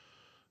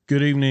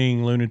Good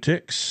evening,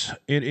 lunatics.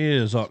 It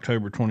is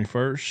October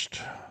 21st,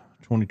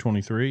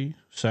 2023,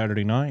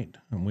 Saturday night,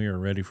 and we are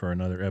ready for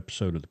another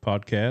episode of the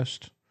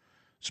podcast.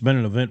 It's been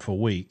an eventful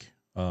week.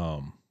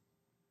 Wow,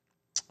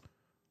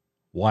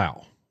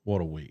 what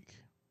a week.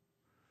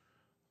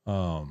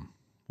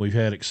 We've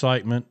had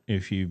excitement.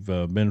 If you've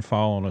been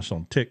following us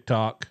on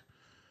TikTok,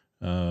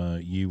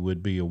 you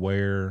would be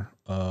aware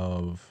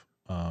of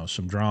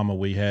some drama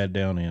we had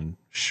down in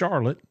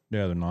Charlotte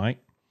the other night.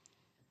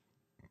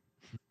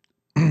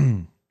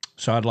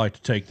 So I'd like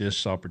to take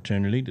this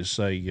opportunity to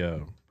say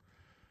to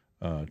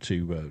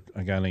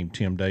a guy named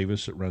Tim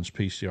Davis that runs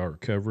PCR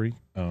Recovery,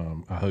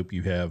 I hope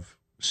you have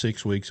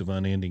 6 weeks of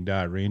unending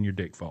diarrhea and your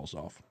dick falls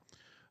off.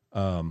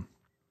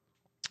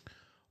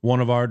 One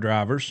of our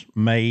drivers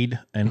made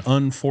an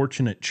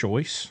unfortunate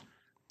choice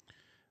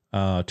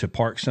to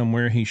park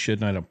somewhere he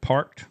should not have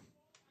parked.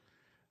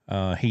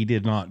 He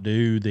did not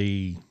do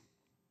the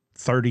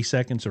 30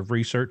 seconds of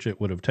research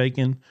it would have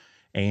taken,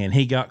 and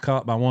he got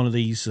caught by one of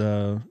these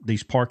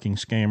parking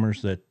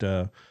scammers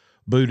that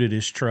booted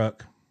his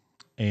truck,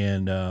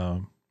 and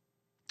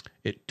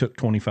it took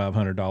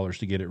 $2,500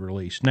 to get it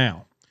released.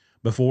 Now,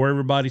 before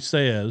everybody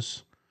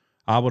says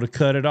I would have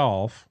cut it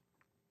off,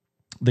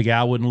 the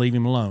guy wouldn't leave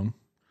him alone,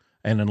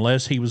 and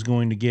unless he was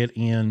going to get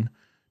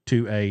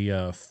into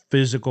a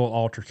physical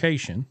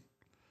altercation,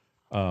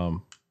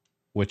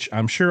 which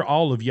I'm sure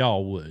all of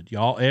y'all would.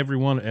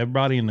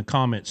 Everybody in the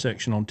comment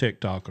section on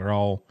TikTok are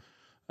all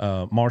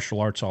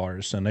martial arts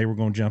artists, and they were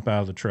going to jump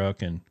out of the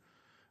truck and,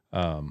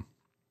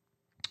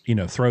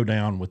 throw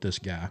down with this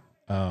guy.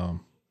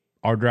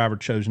 Our driver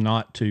chose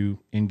not to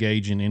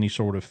engage in any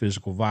sort of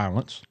physical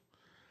violence.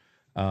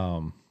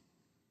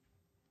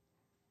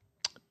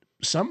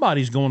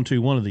 Somebody's going to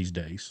one of these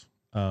days.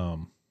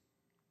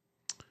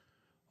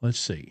 Let's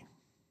see.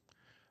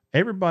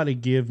 Everybody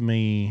give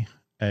me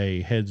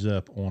a heads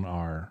up on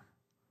our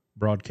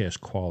broadcast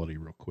quality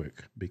real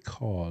quick,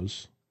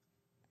 because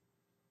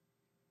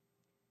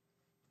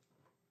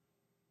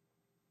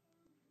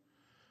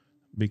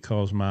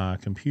my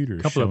computer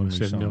is showing me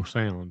something. No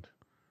sound.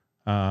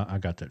 I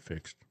got that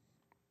fixed.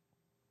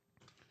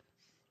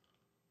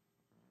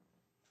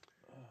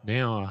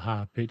 Now a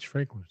high pitched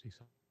frequency.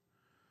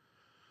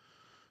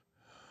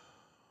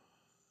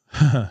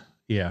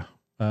 Yeah.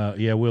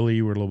 Willie,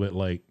 you were a little bit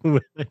late.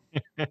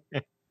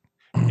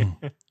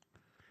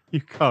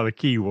 You caught a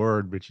key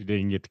word, but you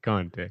didn't get the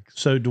context.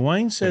 So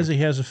Dwayne says he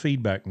has a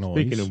feedback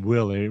noise. Speaking of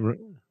Willie,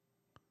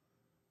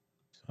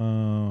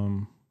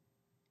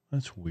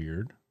 that's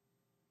weird.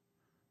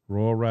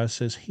 Royal Rice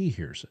says he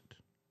hears it.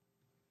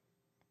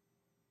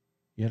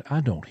 Yet I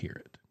don't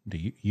hear it. Do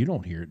you? You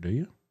don't hear it, do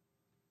you?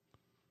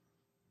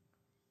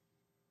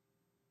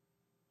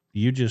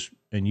 You just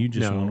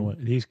went away.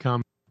 He's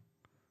come.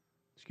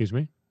 Excuse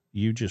me?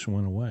 You just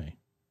went away.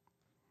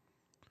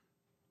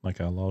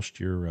 Like I lost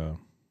your audio.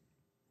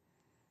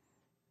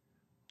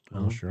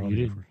 You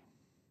didn't.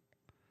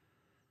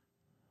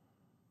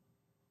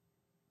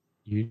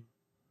 You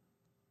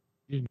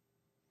didn't.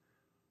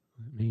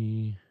 Let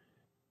me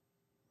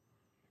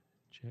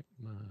check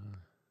my.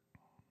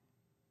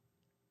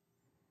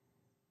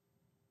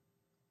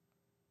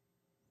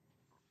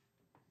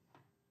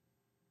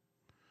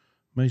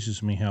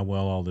 Amazes me how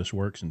well all this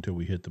works until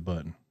we hit the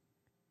button.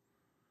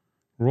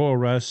 Royal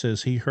Rice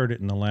says he heard it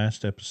in the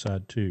last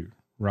episode too.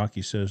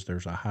 Rocky says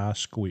there's a high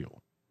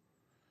squeal.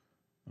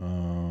 I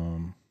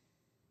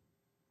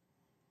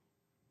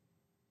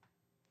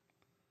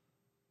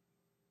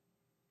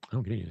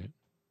don't get any of that.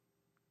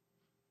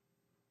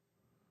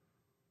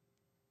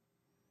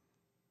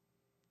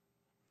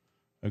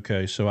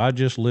 Okay, so I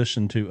just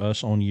listened to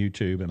us on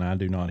YouTube, and I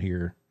do not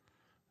hear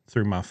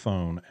through my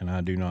phone, and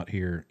I do not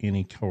hear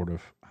any sort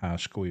of high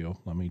squeal.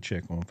 Let me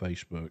check on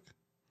Facebook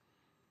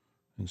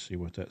and see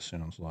what that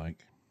sounds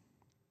like.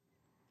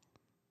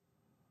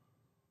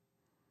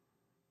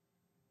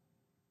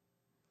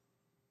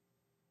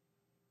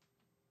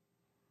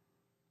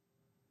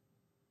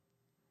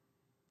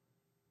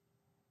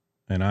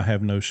 And I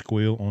have no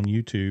squeal on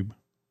YouTube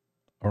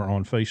or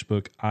on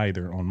Facebook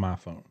either on my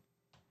phone.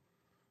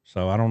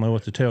 So I don't know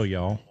what to tell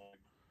y'all.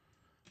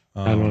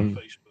 I don't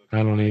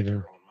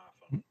either.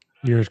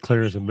 You're as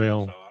clear as a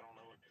bell.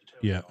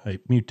 Yeah, hey,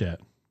 mute that.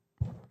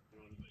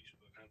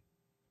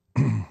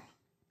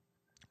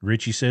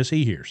 Richie says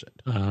he hears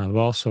it. I've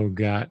also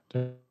got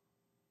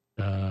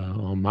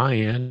on my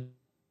end,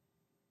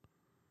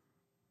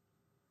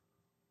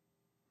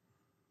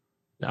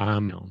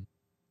 I'm on.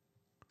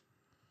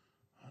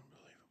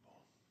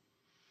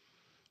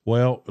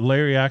 Well,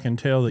 Larry, I can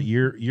tell that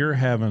you're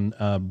having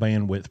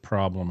bandwidth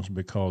problems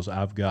because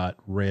I've got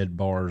red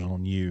bars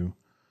on you.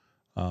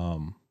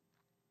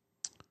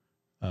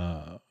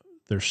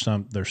 There's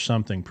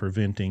something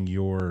preventing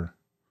your.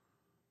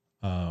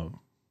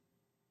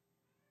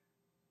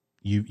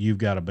 You've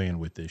got a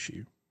bandwidth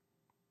issue.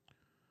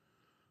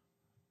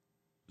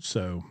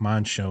 So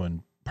mine's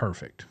showing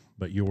perfect,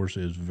 but yours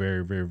is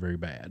very, very, very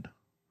bad.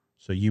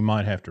 So you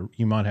might have to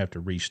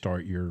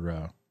restart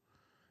your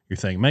your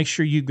thing. Make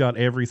sure you've got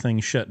everything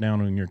shut down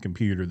on your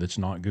computer that's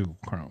not Google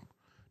Chrome.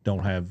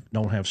 Don't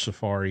have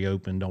Safari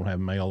open. Don't have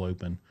Mail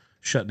open.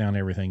 Shut down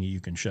everything you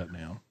can shut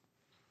down.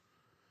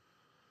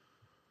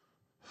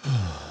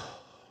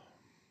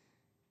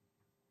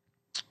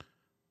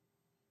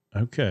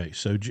 Okay,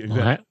 so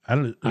I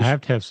have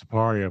to have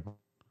Safari open.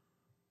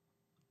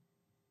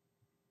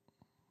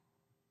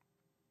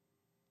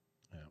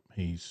 Yeah,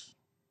 he's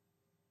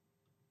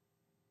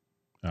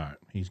all right.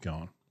 He's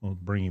gone. We'll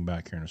bring him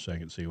back here in a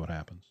second. See what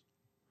happens.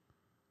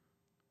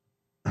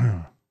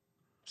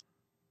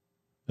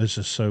 This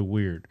is so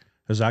weird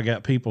because I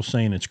got people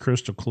saying it's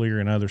crystal clear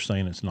and others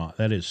saying it's not.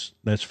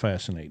 That's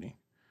fascinating.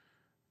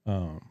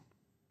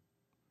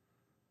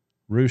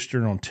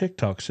 Rooster on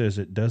TikTok says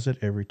it does it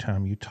every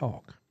time you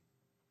talk.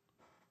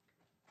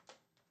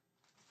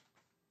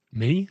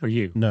 Me or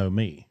you? No,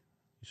 me.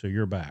 So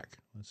you're back.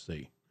 Let's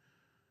see.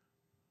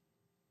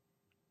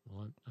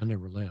 Well, I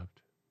never left.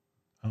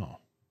 Oh.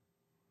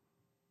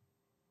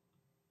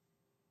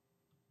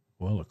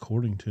 Well,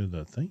 according to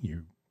the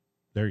thing,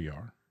 there you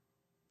are.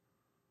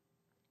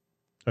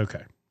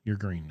 Okay, you're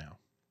green now.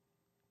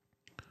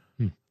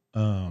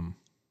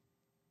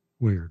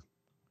 Weird.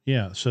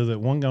 Yeah, so that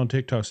one guy on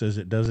TikTok says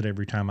it does it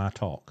every time I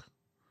talk,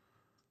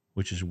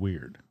 which is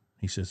weird.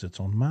 He says it's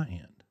on my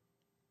end.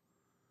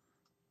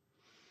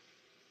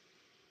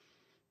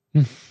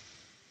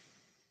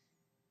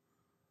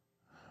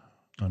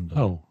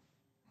 Unbelievable.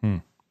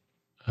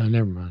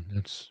 Never mind.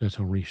 That's a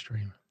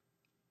restream.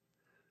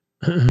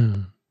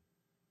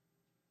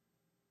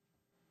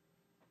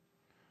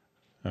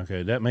 Okay,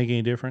 did that make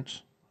any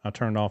difference? I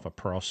turned off a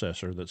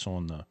processor that's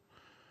on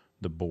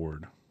the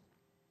board.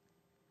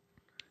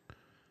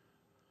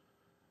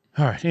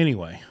 All right,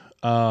 anyway.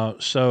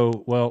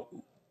 So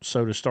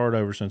to start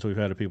over, since we've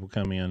had people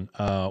come in,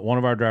 one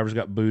of our drivers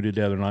got booted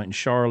the other night in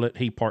Charlotte.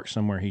 He parked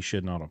somewhere he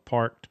should not have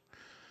parked.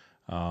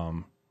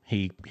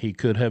 He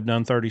could have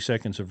done 30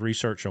 seconds of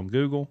research on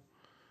Google.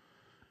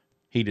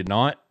 He did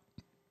not.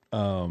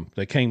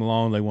 They came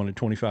along. They wanted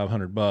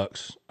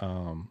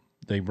 $2,500.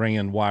 They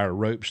ran wire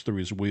ropes through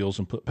his wheels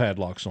and put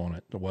padlocks on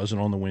it. It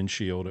wasn't on the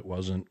windshield. It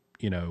wasn't,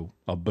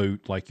 a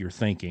boot like you're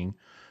thinking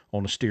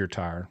on a steer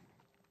tire.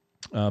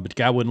 But the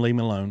guy wouldn't leave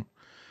me alone.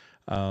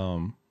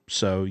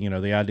 So,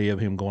 the idea of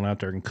him going out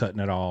there and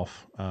cutting it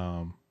off.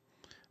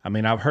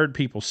 I've heard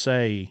people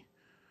say,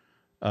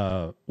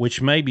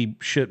 which maybe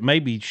should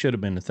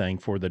have been the thing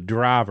for the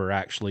driver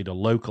actually to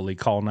locally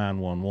call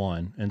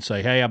 911 and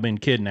say, "Hey, I've been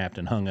kidnapped,"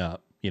 and hung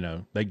up.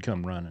 They'd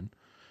come running.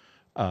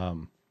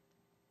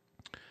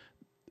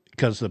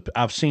 Because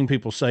I've seen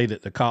people say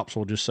that the cops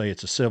will just say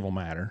it's a civil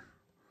matter,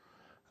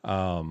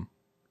 or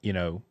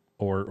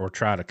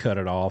try to cut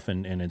it off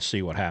and then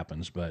see what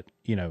happens. But,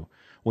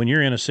 when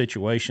you're in a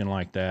situation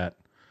like that,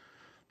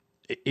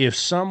 if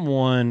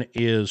someone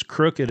is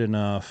crooked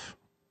enough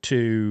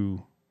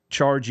to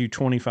charge you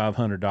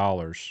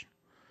 $2,500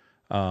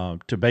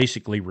 to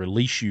basically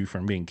release you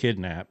from being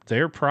kidnapped,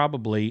 they're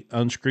probably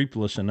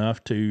unscrupulous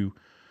enough to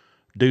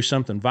do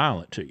something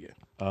violent to you.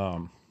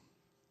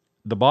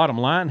 The bottom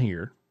line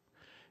here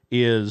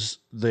is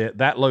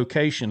that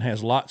location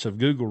has lots of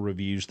Google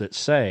reviews that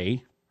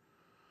say,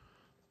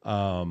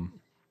 don't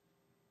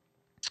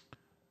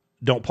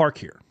park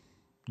here.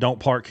 Don't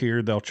park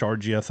here. They'll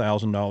charge you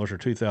 $1,000 or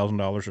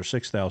 $2,000 or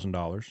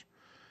 $6,000.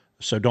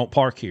 So don't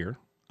park here.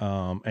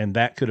 And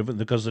that could have,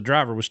 because the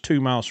driver was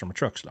 2 miles from a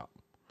truck stop.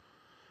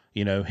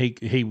 He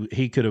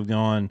could have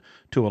gone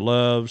to a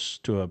Love's,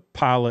 to a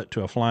Pilot,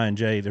 to a Flying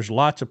J. There's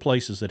lots of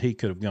places that he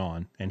could have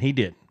gone, and he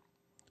didn't.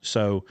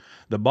 So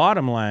the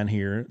bottom line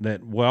here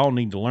that we all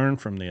need to learn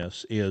from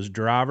this is,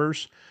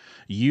 drivers,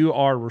 you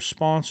are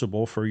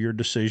responsible for your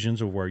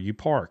decisions of where you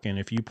park. And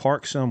if you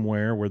park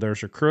somewhere where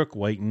there's a crook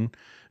waiting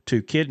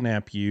to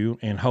kidnap you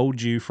and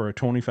hold you for a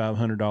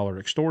 $2,500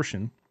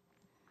 extortion,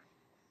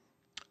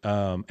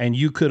 and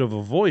you could have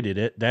avoided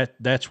it,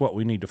 that's what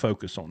we need to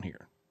focus on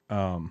here.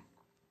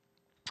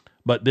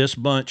 But this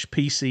bunch,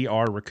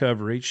 PCR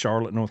Recovery,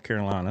 Charlotte, North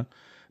Carolina,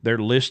 they're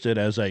listed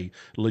as a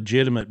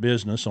legitimate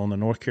business on the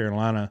North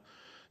Carolina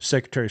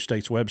Secretary of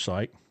State's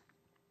website.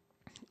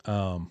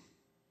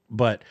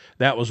 But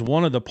that was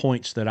one of the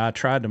points that I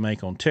tried to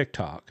make on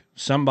TikTok.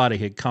 Somebody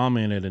had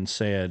commented and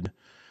said,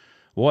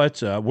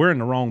 we're in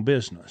the wrong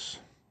business.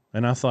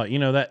 And I thought,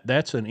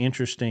 that's an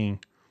interesting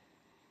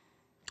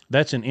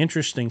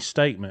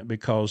statement,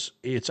 because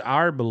it's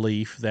our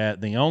belief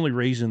that the only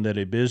reason that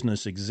a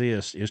business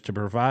exists is to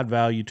provide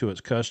value to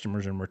its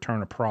customers and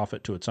return a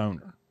profit to its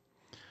owner.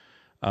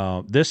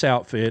 This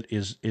outfit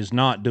is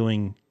not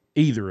doing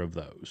either of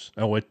those.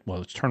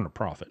 It's turning a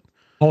profit.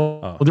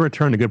 They're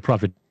returning a good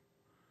profit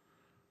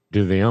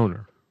to the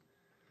owner.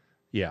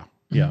 Yeah.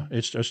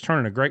 It's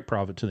turning a great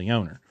profit to the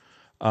owner.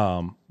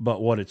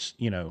 But what it's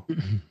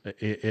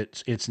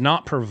it's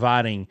not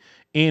providing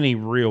any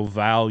real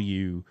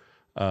value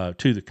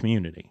to the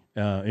community.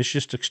 It's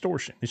just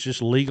extortion. It's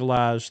just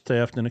legalized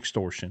theft and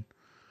extortion.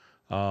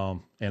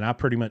 And I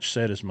pretty much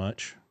said as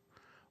much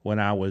when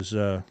I was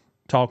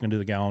talking to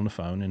the guy on the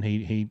phone, and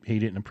he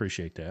didn't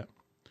appreciate that.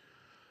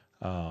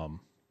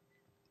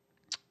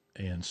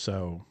 And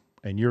so,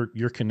 and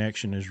your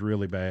connection is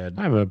really bad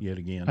yet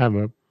again. I have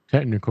a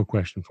technical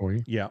question for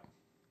you. Yeah.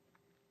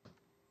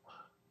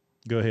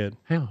 Go ahead.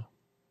 How?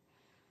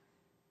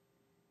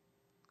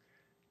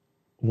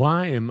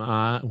 Why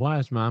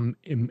is my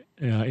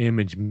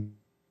image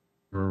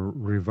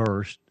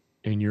reversed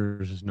and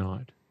yours is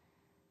not?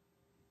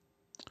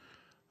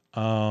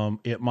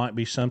 It might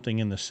be something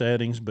in the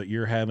settings, but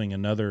you're having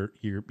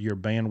your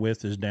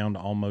bandwidth is down to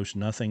almost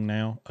nothing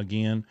now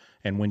again.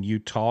 And when you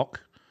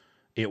talk,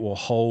 it will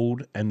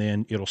hold and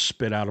then it'll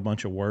spit out a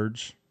bunch of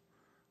words.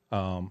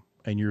 And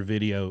your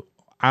video,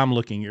 I'm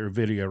looking at your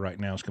video right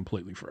now, is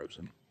completely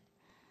frozen.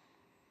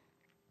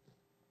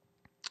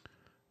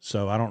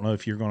 So I don't know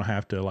if you're going to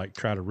have to like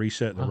try to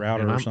reset the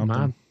router or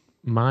something.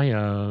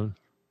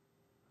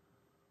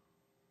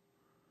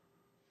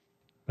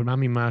 But I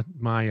mean,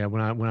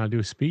 when I do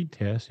a speed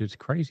test, it's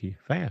crazy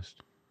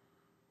fast.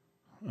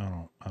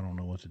 I don't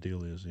know what the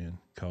deal is then,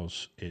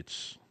 because it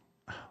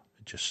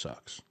just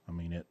sucks. I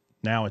mean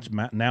now it's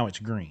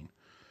green.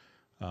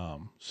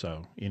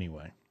 So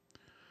anyway,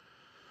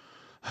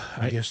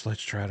 I guess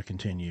let's try to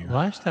continue.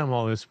 Last time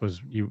all this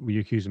was you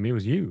accusing me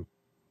was you.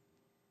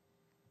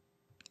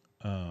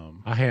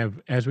 I have,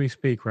 as we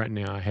speak right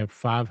now, I have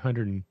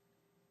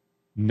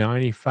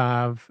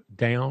 595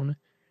 down,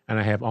 and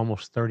I have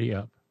almost 30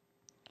 up.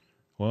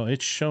 Well,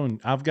 it's showing.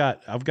 I've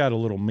got a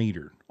little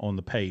meter on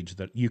the page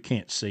that you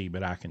can't see,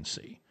 but I can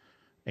see.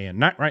 And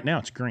not right now,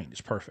 it's green.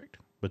 It's perfect.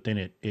 But then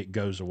it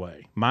goes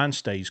away. Mine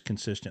stays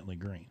consistently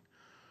green.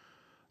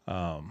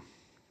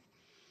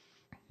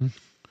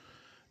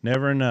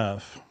 Never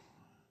enough.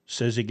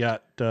 Says he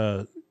got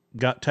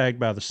tagged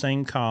by the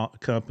same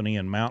company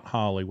in Mount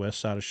Holly, west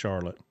side of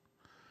Charlotte.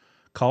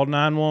 Called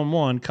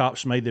 911.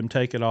 Cops made them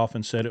take it off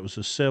and said it was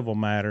a civil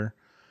matter.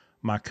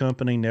 My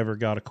company never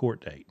got a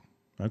court date.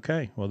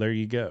 Okay, well, there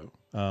you go.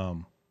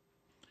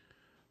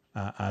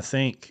 I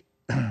think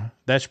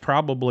that's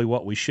probably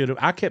what we should have.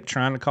 I kept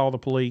trying to call the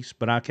police,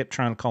 but I kept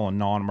trying to call a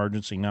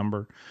non-emergency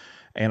number.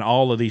 And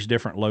all of these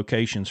different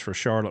locations for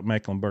Charlotte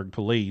Mecklenburg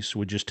Police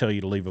would just tell you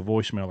to leave a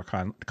voicemail or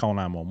call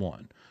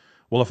 911.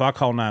 Well, if I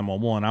call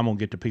 911, I'm going to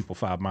get to people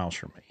 5 miles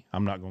from me.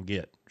 I'm not going to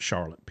get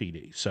Charlotte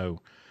PD. So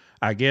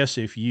I guess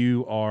if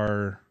you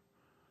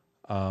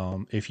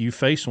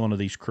face one of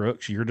these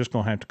crooks, you're just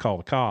going to have to call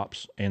the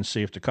cops and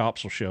see if the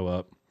cops will show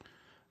up.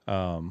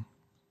 And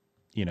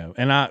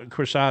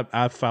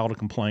I filed a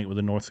complaint with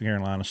the North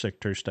Carolina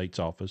Secretary of State's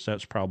office.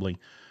 That's probably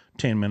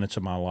 10 minutes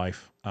of my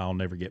life I'll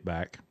never get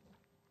back.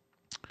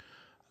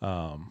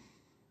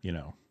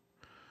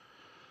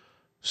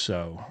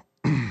 So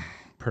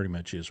pretty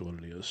much is what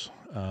it is.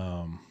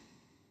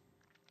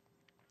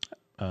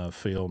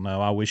 Phil,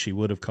 no, I wish he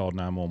would have called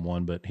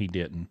 911, but he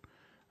didn't.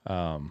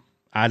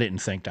 I didn't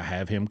think to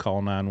have him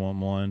call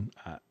 911.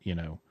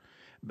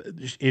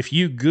 If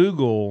you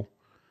Google,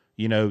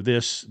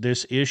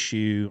 this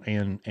issue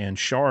and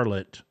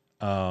Charlotte,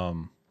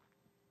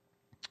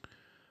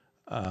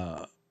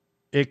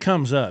 it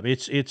comes up.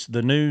 It's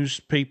the news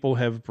people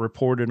have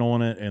reported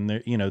on it, and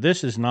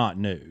this is not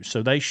new,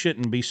 so they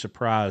shouldn't be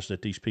surprised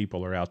that these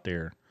people are out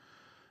there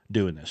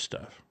doing this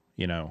stuff.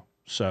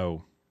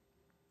 So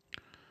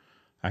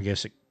I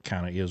guess it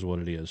kind of is what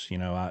it is.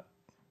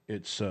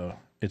 It's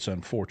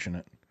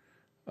unfortunate.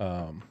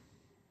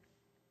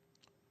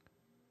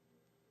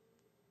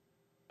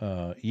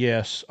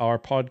 Yes, our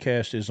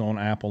podcast is on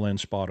Apple and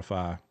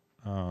Spotify.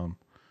 You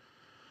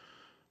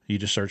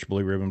just search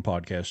Blue Ribbon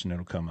Podcast and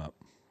it'll come up.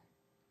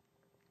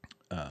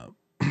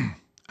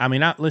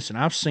 Listen,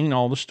 I've seen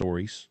all the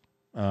stories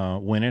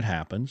when it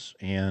happens,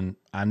 and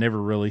I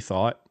never really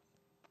thought,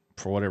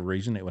 for whatever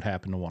reason, it would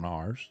happen to one of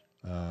ours.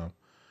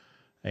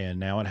 And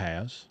now it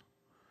has.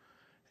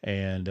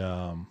 And,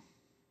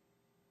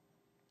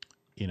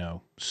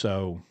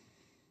 so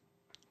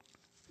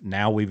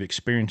now we've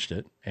experienced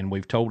it and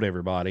we've told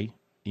everybody,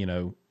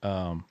 Well,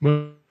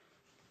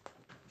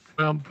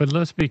 but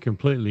let's be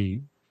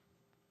completely.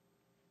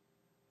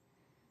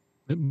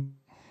 But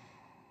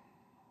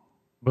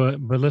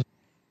let's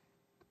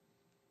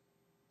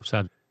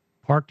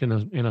parked in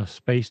a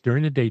space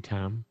during the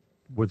daytime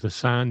with a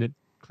sign that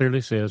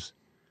clearly says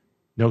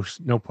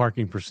no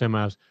parking for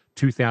semis,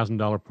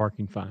 $2,000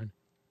 parking fine.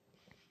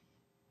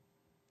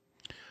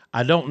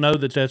 I don't know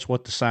that that's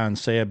what the sign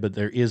said, but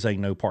there is a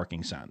no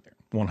parking sign there,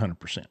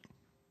 100%.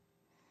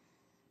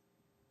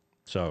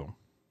 So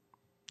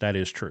that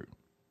is true.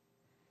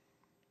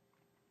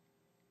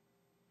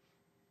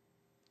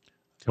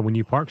 So when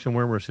you park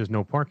somewhere where it says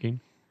no parking,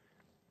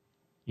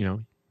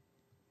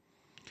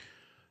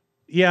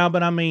 Yeah,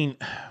 but I mean,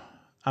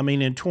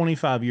 in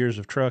 25 years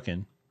of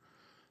trucking,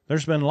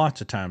 there's been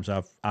lots of times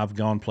I've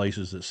gone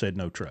places that said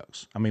no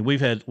trucks. I mean,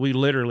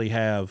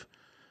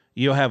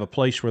 you'll have a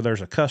place where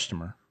there's a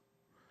customer,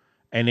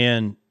 and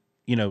then,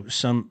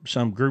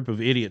 some group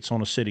of idiots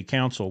on a city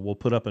council will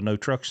put up a no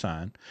truck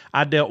sign.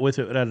 I dealt with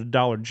it at a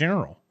Dollar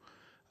General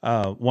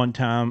one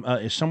time.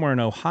 It's somewhere in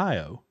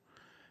Ohio,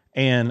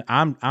 and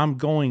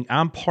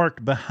I'm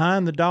parked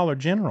behind the Dollar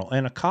General,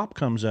 and a cop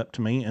comes up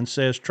to me and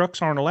says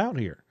trucks aren't allowed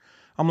here.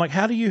 I'm like,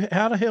 how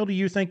the hell do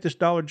you think this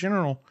Dollar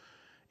General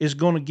is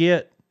going to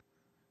get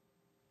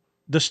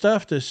the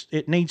stuff that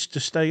it needs to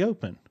stay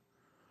open?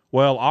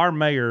 Well, our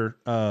mayor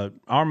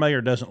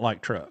doesn't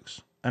like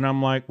trucks. And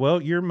I'm like,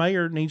 well, your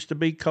mayor needs to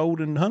be cold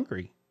and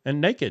hungry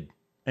and naked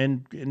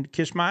and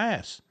kiss my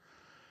ass.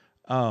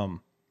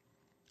 Um,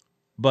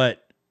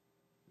 but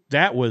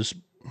that was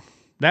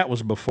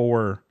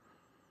before,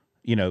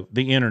 the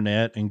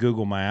internet and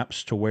Google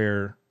Maps, to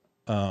where,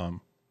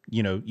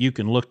 you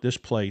can look this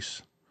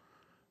place,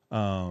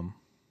 um,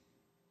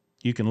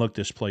 you can look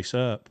this place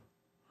up.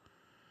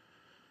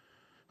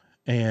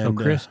 So, And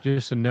Chris,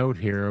 just a note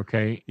here,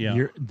 okay?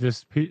 yeah,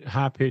 This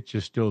high pitch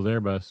is still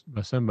there by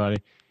somebody,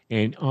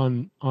 and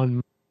on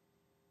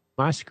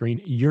my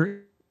screen, your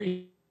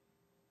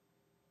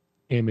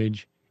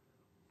image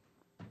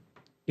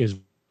is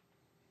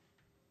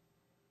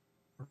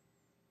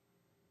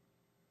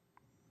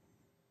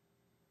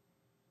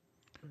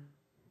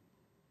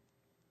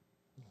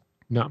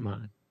not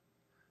mine.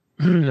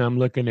 I'm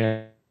looking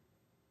at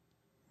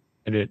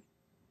it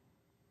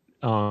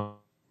on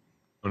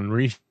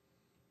Restream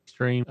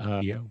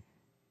video,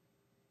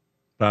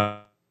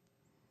 but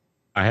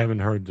I haven't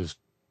heard this.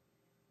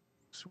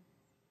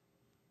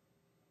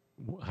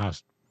 How,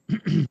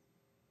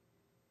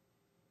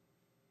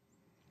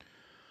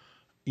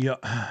 yeah.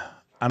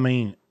 I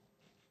mean,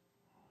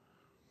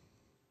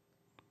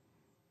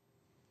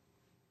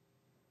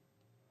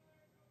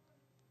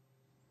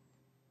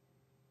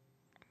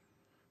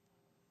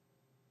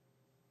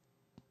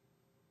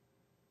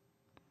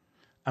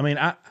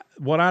 I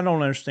what I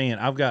don't understand.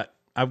 I've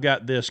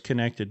got this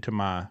connected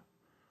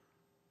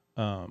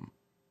um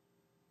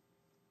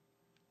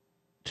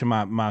to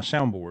my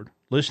soundboard,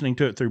 listening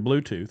to it through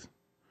Bluetooth.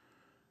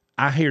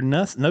 I hear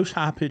nothing, no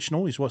high pitched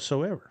noise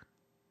whatsoever.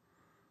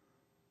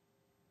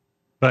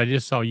 but I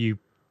just saw you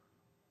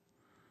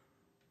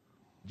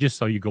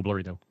go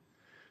blurry though,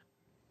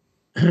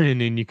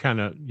 and then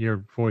your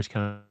voice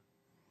kind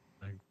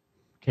of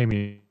came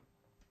in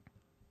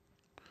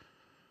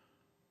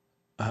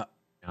Uh,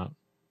 out.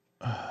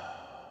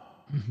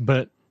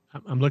 But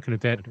I'm looking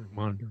at that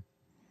monitor.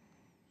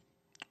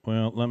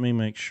 well, let me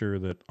make sure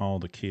that all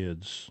the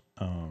kids.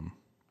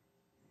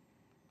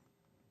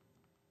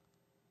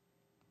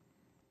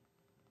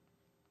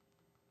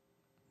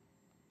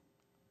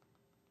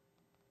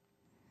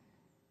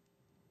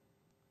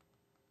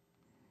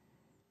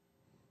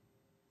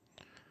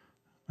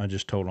 I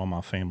just told all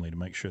my family to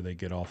make sure they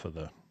get off of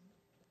that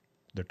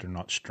they're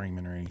not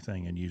streaming or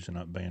anything and using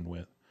up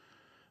bandwidth.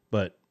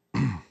 But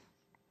I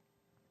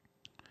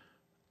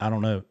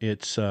don't know.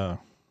 It's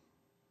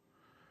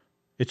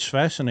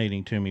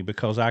fascinating to me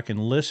because I can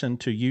listen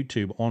to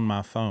YouTube on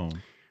my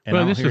phone and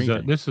I Well, don't hear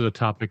anything. this is a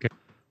topic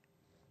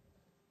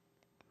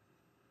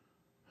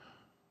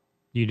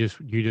you just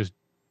you just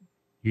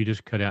you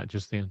just cut out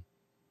just then.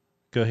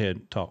 Go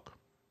ahead, talk.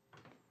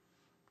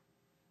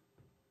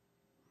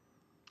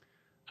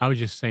 I was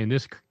just saying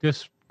this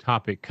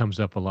topic comes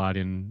up a lot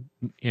in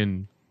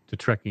the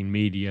trekking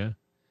media.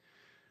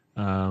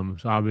 So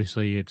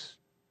obviously it's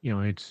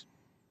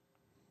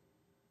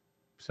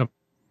something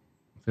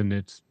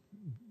that's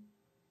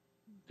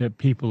that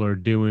people are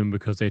doing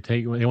because they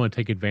want to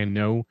take advantage.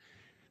 No,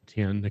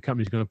 10 the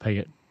company's going to pay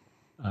it,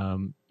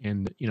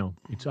 and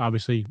it's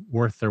obviously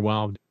worth their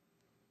while.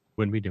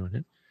 Wouldn't be doing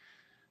it.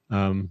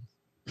 Um,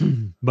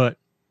 but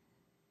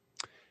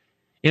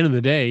end of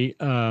the day,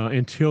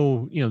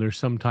 until there's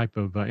some type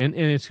of and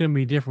it's going to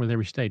be different with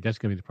every state. That's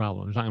going to be the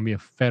problem. There's not going to be a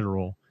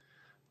federal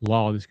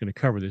law that's going to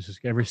cover this. It's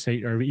every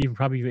state, or even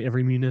probably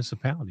every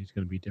municipality, is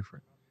going to be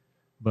different.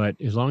 But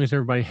as long as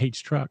everybody hates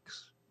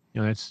trucks,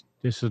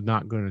 this is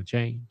not going to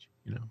change.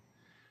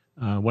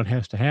 What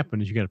has to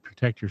happen is you got to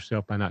protect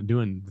yourself by not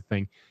doing the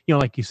thing.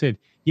 Like you said,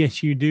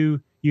 yes, you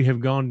do. You have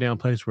gone down a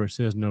place where it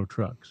says no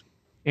trucks,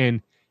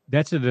 and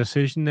that's a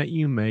decision that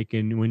you make.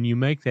 And when you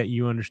make that,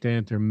 you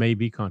understand there may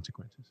be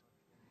consequences.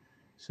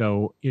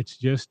 So it's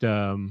just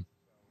a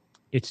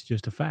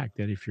fact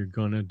that if you're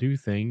going to do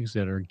things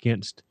that are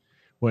against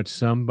what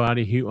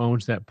somebody who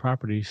owns that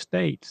property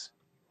states,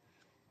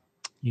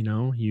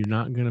 you're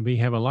not going to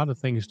have a lot of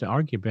things to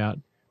argue about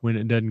when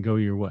it doesn't go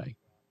your way.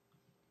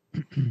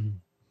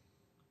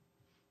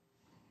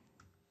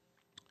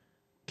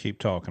 Keep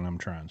talking. I'm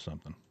trying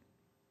something.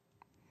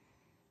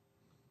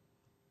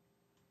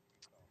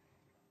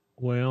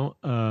 Well,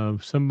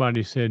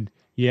 somebody said,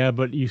 yeah,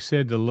 but you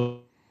said the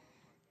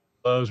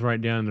Love's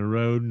right down the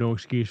road. No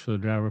excuse for the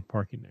driver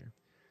parking there.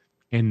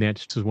 And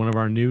that's just one of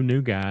our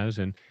new guys,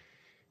 and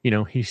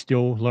he's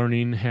still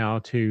learning how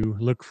to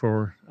look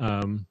for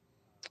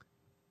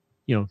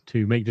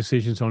to make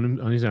decisions on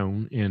his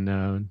own,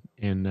 and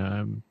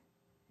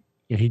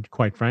he,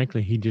 quite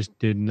frankly, he just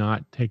did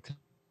not take the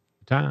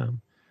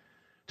time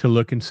to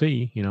look and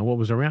see what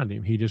was around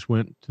him. He just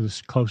went to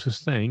the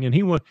closest thing, and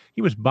he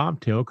was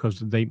bobtail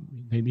because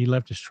he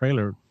left his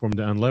trailer for him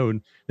to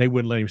unload. They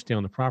wouldn't let him stay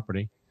on the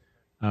property.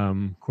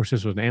 Of course,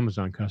 this was an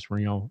Amazon customer.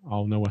 Y'all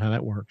all know how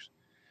that works.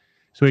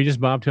 So he just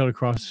bobtailed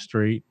across the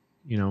street,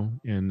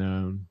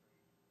 and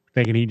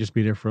thinking he'd just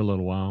be there for a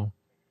little while.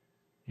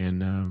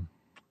 and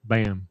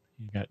bam,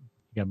 you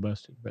got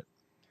busted. But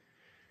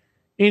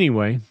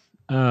anyway,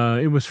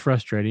 it was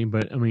frustrating,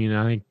 but I mean,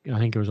 I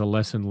think there was a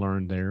lesson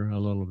learned there a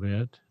little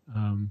bit.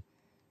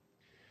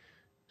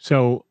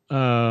 So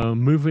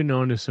moving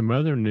on to some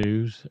other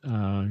news.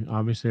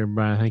 Obviously,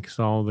 everybody I think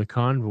saw the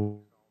convoy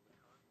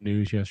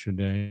news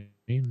yesterday.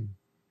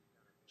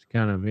 It's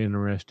kind of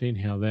interesting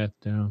how that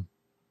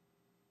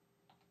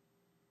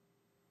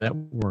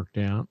worked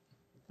out.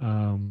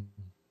 Um,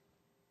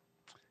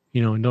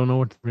 and don't know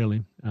what to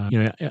really.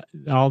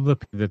 All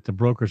that the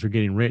brokers are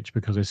getting rich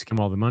because they skim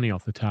all the money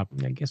off the top.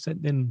 I guess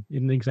that then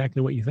isn't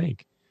exactly what you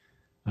think.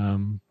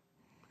 Um,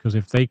 because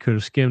if they could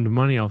have skimmed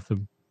money off the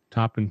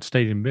top and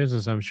stayed in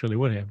business, I'm sure they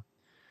would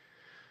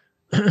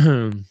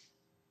have.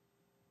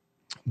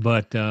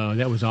 But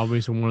that was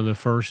obviously one of the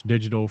first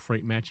digital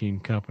freight matching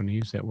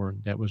companies that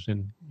was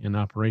in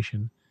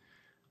operation.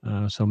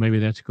 So maybe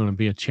that's going to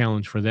be a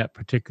challenge for that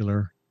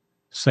particular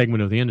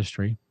segment of the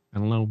industry. I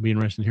don't know. It'll be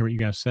interesting to hear what you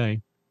guys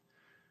say.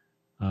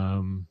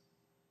 Um,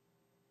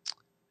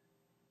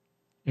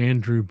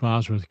 Andrew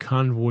Bosworth,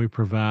 Convoy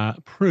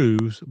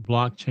proves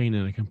blockchain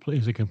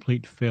is a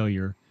complete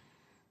failure.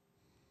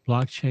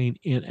 Blockchain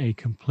in a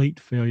complete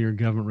failure.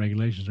 Government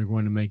regulations are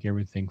going to make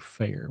everything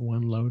fair.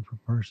 One load per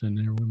person, and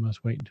everyone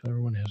must wait until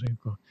everyone has a.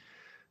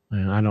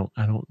 I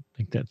don't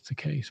think that's the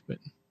case, but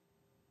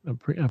I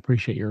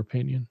appreciate your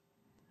opinion.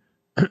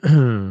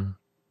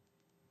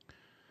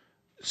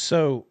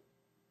 So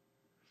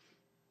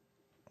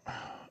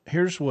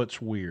here's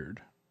what's weird.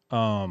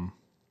 Um,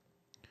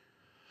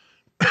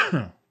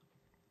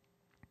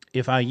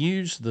 if I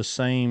use the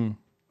same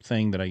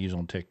thing that I use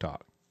on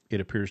TikTok, it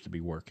appears to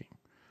be working.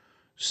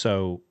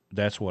 So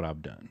that's what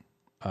I've done.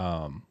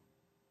 Um,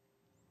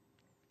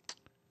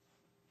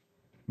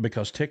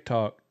 because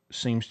TikTok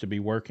seems to be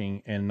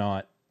working and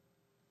not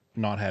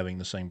having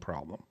the same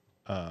problem.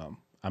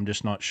 I'm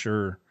just not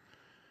sure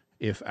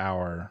if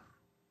our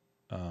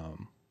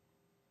I'm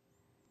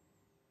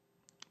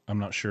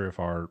not sure if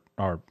our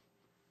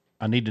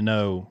I need to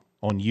know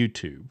on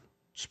YouTube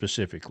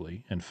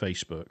specifically and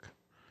Facebook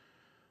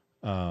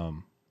Okay,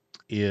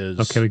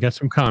 is we got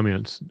some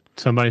comments.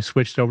 Somebody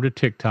switched over to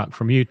TikTok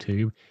from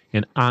YouTube,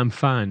 and I'm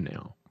fine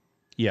now.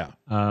 yeah.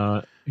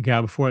 The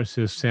guy before it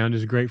says, "Sound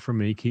is great for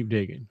me. Keep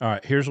digging." All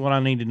right, here's what I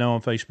need to know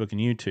on Facebook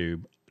and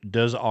YouTube.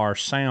 Does our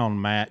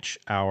sound match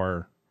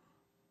our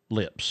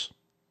lips?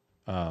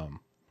 Um,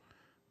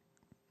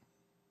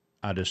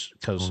 I just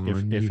because if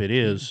On if it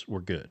YouTube. is,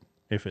 we're good.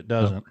 If it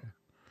doesn't, Okay.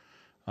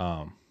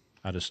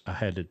 I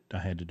had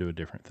to do a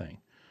different thing.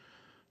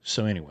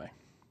 So anyway,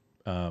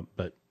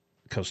 but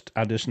because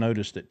I just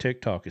noticed that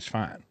TikTok is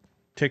fine.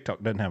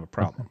 TikTok doesn't have a Okay.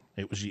 problem.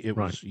 It was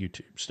Right.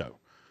 YouTube. So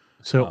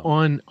So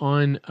on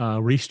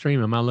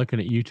Restream, am I looking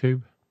at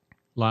YouTube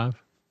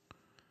live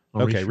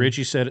on okay, Restream?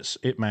 Richie said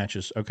it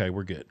matches. Okay,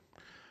 we're good.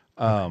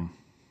 Okay.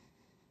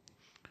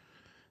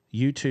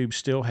 YouTube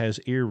still has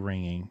ear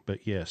ringing,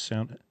 but yes,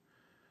 sound.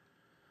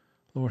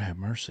 Lord have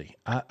mercy.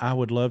 I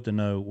would love to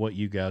know what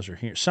you guys are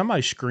hearing.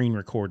 Somebody screen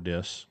record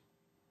this.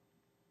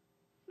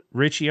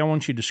 Richie, I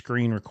want you to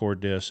screen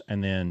record this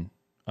and then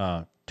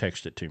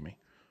text it to me.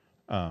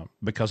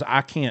 Because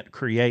I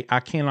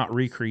cannot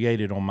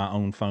recreate it on my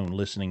own phone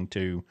listening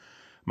to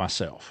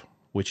myself,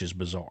 which is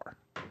bizarre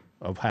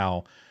of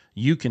how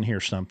you can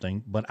hear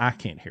something, but I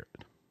can't hear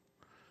it.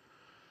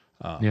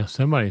 Now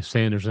somebody's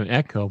saying there's an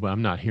echo, but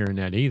I'm not hearing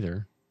that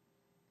either.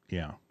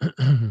 Yeah.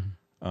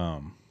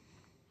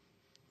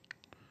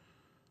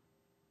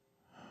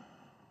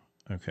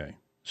 Okay.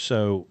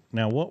 So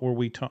now what were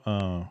we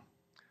talking?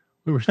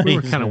 we were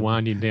kind of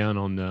winding down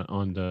on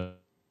the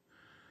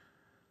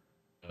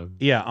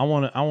Yeah, I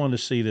want to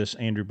see this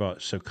Andrew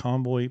Bot. So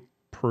Convoy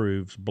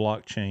proves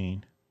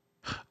blockchain.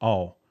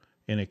 Oh,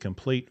 in a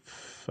complete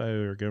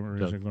failure,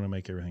 government is the going to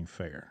make everything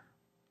fair.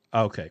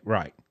 Okay,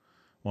 right.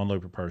 One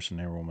loop per person.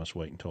 Everyone must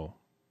wait until.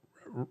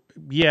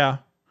 Yeah.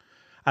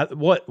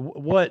 What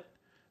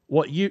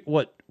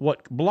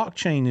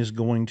blockchain is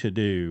going to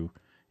do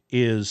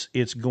is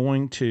it's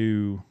going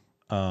to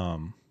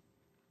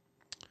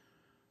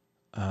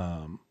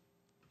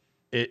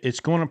it's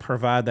going to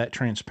provide that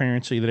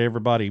transparency that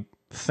everybody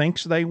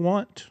thinks they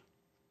want,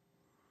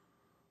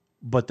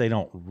 but they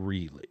don't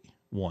really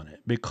want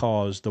it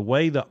because the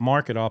way the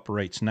market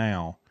operates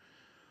now,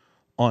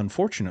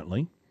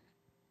 unfortunately,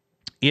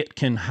 it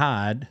can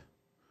hide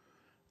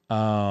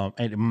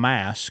and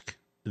mask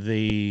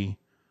the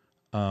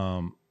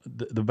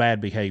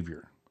bad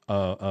behavior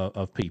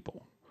of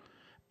people,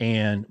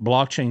 and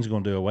blockchain's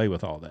going to do away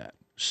with all that.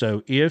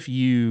 So if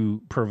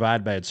you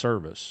provide bad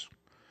service,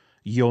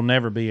 you'll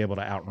never be able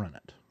to outrun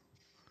it.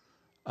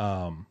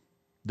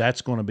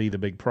 That's going to be the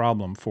big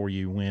problem for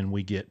you when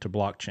we get to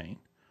blockchain,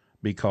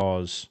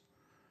 because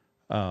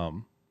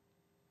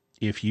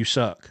if you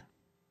suck,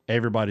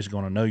 everybody's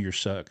going to know you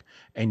suck,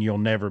 and you'll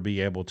never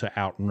be able to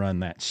outrun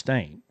that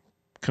stain.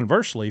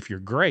 Conversely, if you're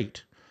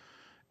great,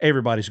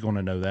 everybody's going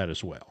to know that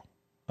as well.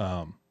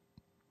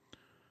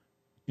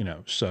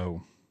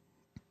 So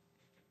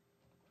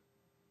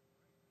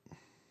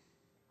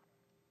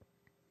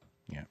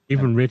Yeah.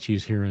 Even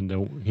Richie's hearing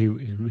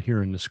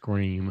the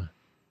scream.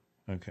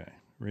 Okay.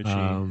 Richie.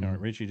 All right.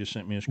 Richie just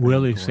sent me a screen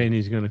Willie's recording. saying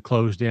he's going to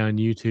close down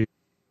YouTube.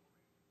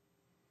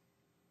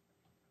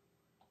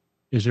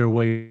 Is there a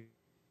way?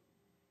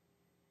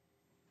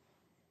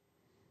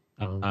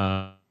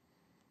 Our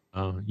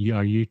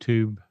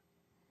YouTube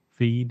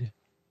feed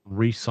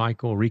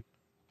recycle, reconnect,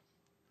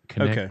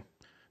 Okay.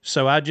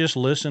 So I just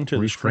listened to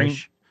the screen.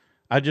 refresh?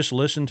 I just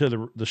listened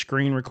to the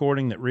screen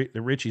recording that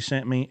that Richie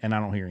sent me, and I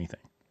don't hear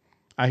anything.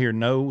 I hear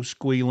no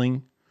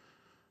squealing.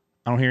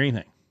 I don't hear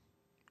anything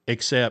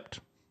except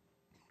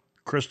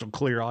crystal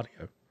clear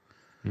audio.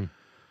 Hmm.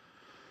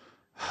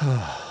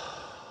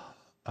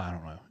 I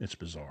don't know. It's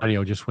bizarre.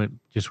 Audio just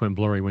went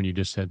blurry when you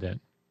just said that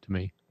to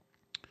me.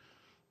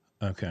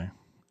 Okay.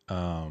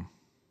 I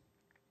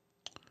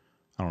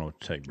don't know what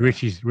to take, bro.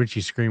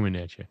 Richie's screaming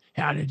at you.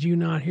 How did you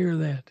not hear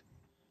that?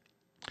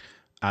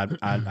 I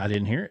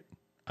didn't hear it.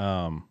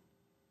 I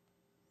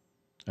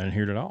didn't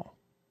hear it at all.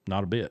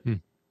 Not a bit.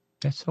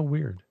 That's so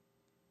weird.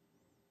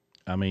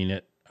 I mean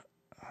it.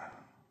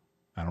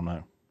 I don't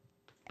know.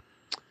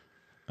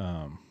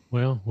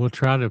 Well, we'll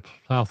try to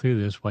plow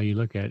through this while you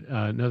look at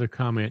another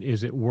comment.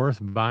 Is it worth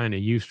buying a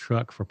used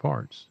truck for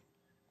parts?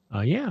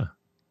 Yeah,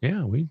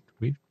 we're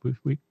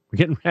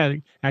getting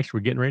ready. Actually,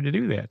 we're getting ready to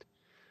do that.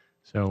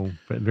 So,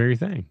 that very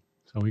thing.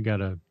 So we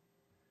got a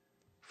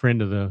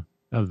friend of the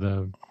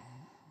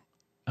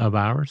of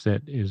ours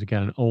that is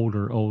got an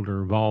older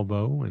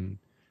Volvo, and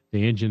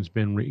the engine's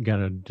been got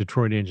a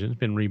Detroit engine. It's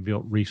been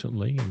rebuilt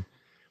recently, and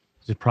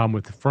there's a problem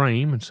with the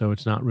frame, and so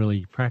it's not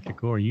really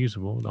practical or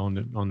usable on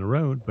the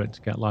road. But it's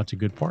got lots of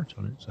good parts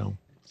on it, so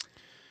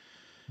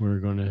we're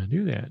going to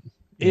do that.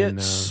 And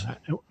It's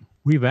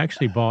we've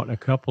actually bought a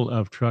couple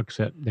of trucks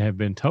that have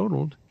been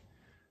totaled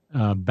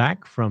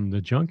back from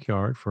the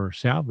junkyard for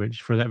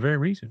salvage for that very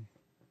reason,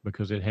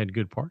 because it had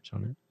good parts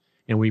on it,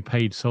 and we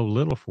paid so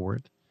little for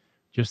it.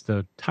 Just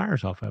the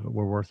tires off of it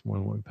were worth more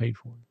than what we paid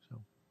for it. So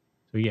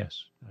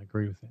yes, I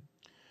agree with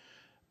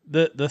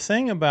that. the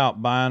thing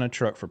about buying a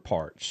truck for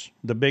parts.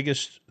 The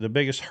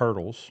biggest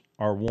hurdles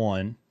are,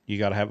 one, you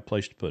got to have a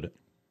place to put it,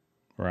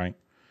 right?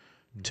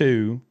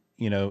 Two,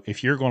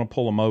 if you're going to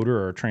pull a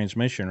motor or a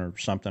transmission or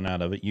something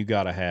out of it, you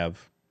got to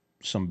have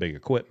some big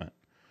equipment.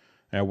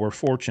 Now, we're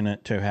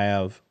fortunate to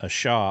have a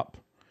shop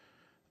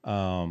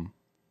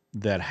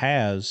that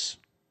has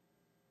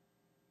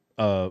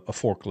a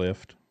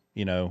forklift,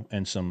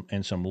 and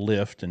some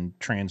lift and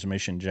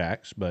transmission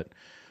jacks. But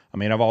I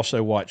mean, I've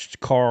also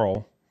watched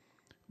Carl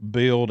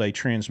build a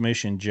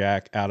transmission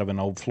jack out of an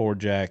old floor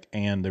jack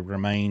and the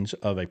remains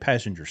of a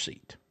passenger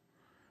seat.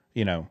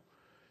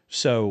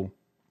 So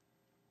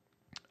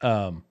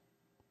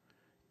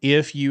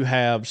if you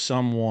have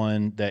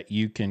someone that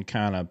you can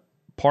kind of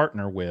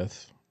partner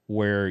with,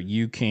 where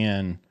you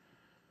can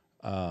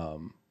have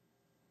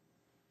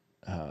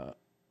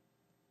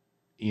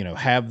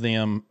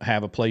them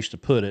have a place to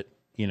put it,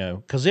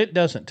 because it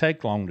doesn't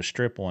take long to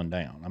strip one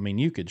down. I mean,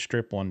 you could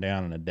strip one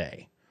down in a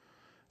day.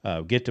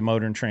 Get the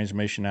motor and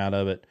transmission out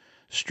of it,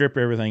 strip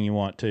everything you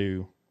want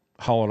to,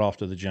 haul it off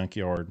to the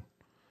junkyard.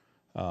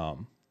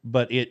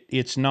 But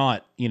it's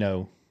not,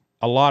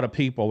 a lot of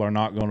people are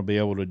not going to be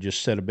able to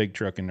just set a big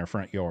truck in their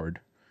front yard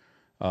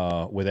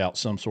without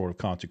some sort of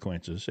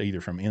consequences,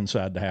 either from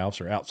inside the house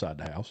or outside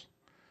the house.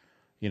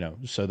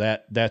 So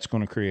that's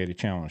going to create a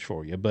challenge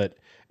for you. But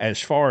as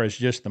far as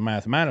just the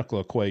mathematical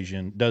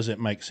equation, does it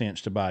make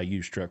sense to buy a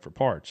used truck for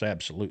parts?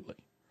 Absolutely.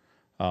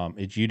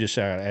 You just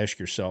got to ask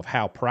yourself,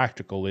 how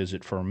practical is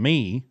it for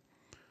me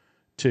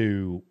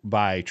to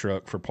buy a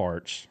truck for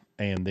parts?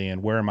 And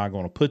then where am I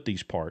going to put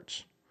these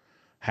parts?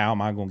 How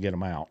am I going to get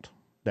them out?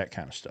 That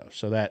kind of stuff.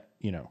 So that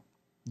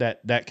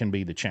can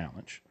be the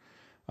challenge.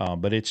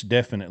 But it's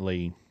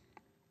definitely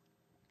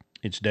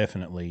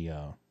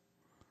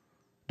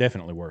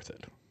definitely worth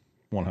it.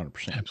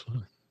 100%.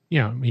 Absolutely.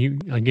 Yeah. I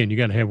mean, you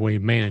got to have a way to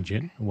manage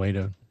it, a way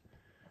to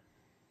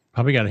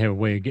probably got to have a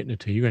way of getting it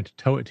to you. You're going to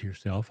tow it to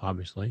yourself,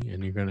 obviously,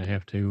 and you're going to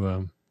have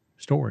to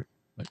store it.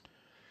 But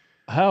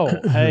Oh,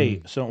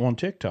 hey, so on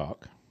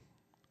TikTok,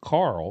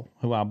 Carl,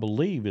 who I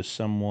believe is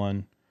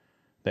someone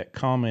that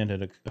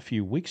commented a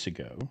few weeks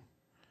ago,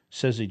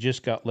 says he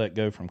just got let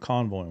go from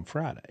Convoy on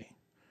Friday.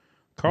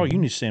 Carl, you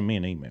need to send me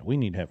an email. We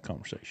need to have a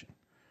conversation.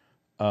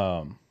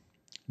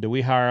 Do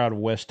we hire out of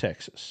West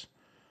Texas?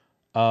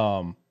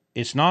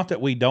 It's not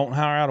that we don't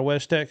hire out of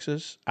West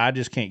Texas. I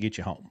just can't get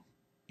you home.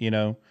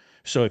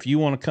 So if you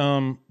want to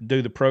come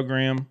do the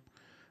program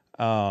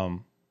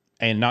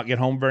and not get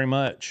home very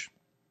much,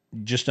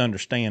 just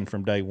understand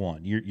from day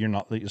one, you're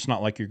not. It's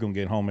not like you're going to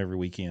get home every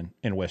weekend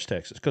in West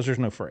Texas because there's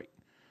no freight.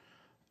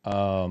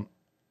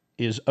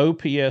 Is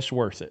OPS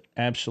worth it?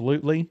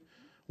 Absolutely,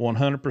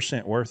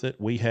 100% worth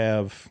it. We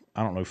have,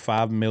 I don't know,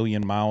 5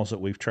 million miles that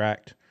we've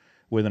tracked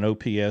with an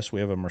OPS. We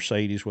have a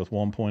Mercedes with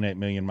 1.8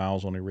 million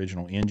miles on the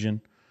original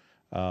engine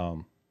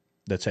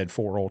that's had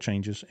 4 oil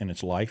changes in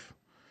its life.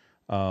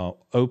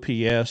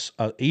 OPS,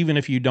 even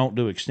if you don't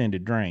do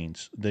extended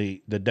drains,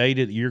 the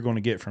data that you're going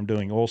to get from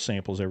doing oil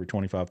samples every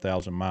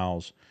 25,000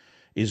 miles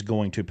is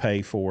going to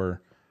pay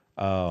for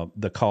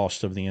the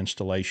cost of the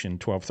installation,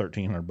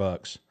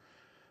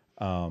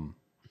 $1,200-$1,300,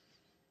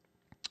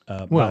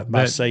 Well,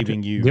 by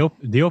saving you.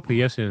 the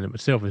OPS in and of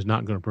itself is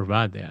not going to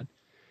provide that.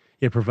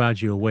 It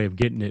provides you a way of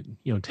getting it,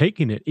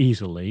 taking it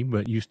easily,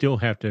 but you still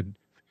have to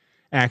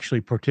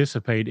actually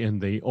participate in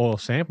the oil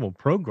sample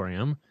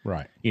program,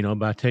 Right.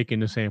 by taking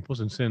the samples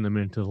and sending them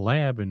into the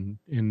lab and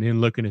then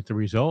looking at the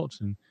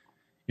results and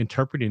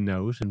interpreting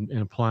those and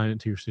applying it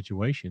to your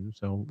situation.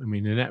 So, I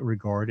mean, in that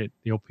regard,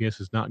 the OPS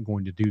is not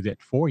going to do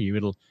that for you.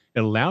 It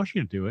allows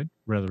you to do it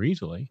rather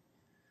easily.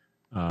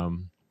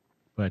 Um,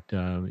 but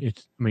I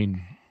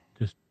mean,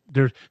 just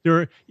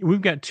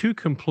we've got two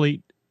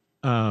complete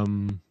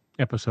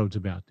episodes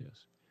about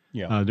this.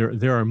 Yeah.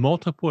 There are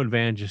multiple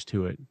advantages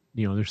to it.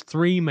 There's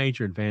three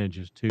major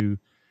advantages to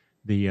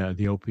the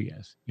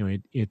OPS.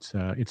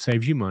 It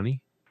saves you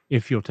money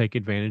if you'll take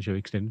advantage of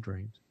extended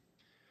drains.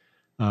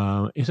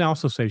 It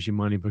also saves you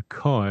money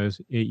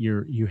because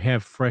you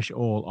have fresh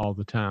oil all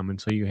the time, and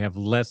so you have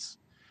less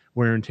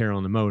wear and tear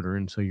on the motor,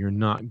 and so you're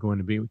not going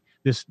to be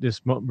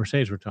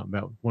Mercedes we're talking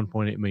about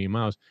 1.8 million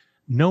miles.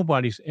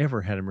 Nobody's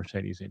ever had a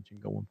Mercedes engine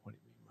go 1.8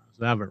 million miles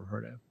that I've ever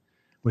heard of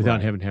without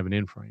Right. having to have an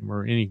in-frame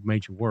or any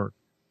major work.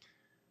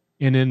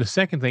 And then the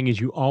second thing is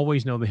you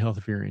always know the health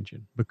of your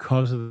engine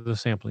because of the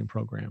sampling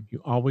program.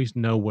 You always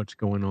know what's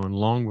going on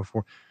long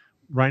before.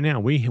 Right now,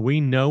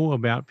 we know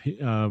about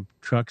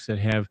trucks that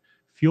have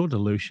fuel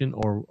dilution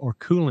or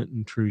coolant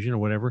intrusion or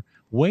whatever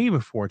way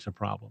before it's a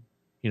problem.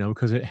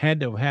 Because it had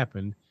to have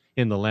happened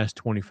in the last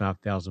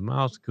 25,000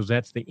 miles because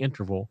that's the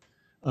interval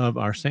of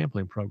our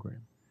sampling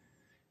program.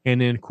 And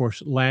then, of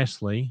course,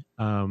 lastly,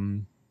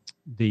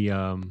 the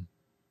help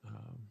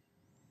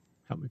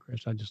me,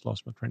 Chris. I just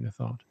lost my train of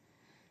thought.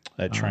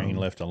 That train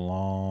left a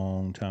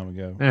long time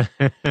ago.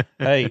 Um,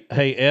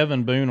 Hey,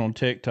 Evan Boone on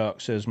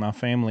TikTok says, my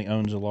family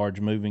owns a large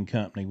moving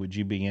company. Would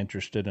you be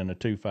interested in a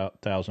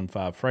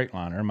 2005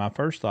 Freightliner? My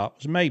first thought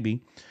was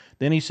maybe.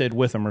 Then he said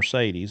with a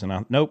Mercedes,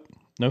 and nope,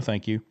 no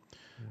thank you.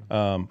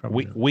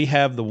 We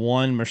have the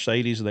one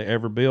Mercedes they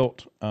ever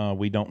built.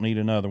 We don't need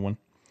another one.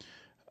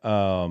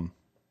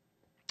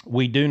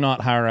 We do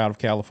not hire out of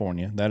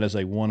California. That is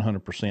a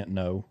 100%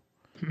 no.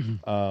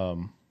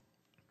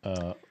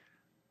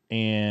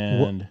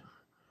 And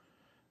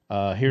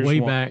here's way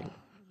one. back,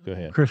 Go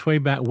ahead. Chris, way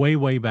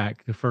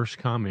back, the first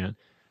comment,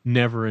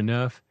 never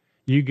enough.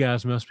 You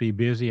guys must be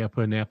busy. I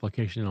put an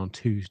application on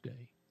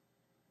Tuesday.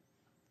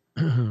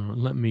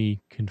 Let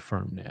me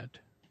confirm that.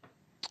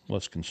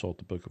 Let's consult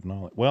the book of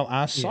knowledge. Well,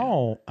 I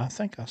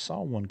think I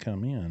saw one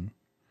come in.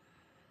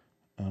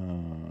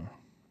 Do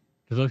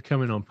those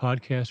come in on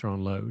podcasts or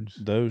on loads?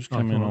 Those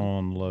come in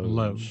on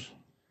loads.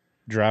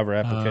 Driver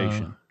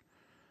application,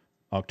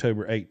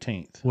 October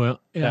 18th. Well,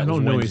 I That was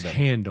don't know his Wednesday.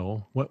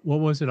 handle. What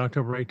was it?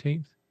 October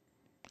 18th.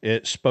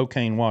 It's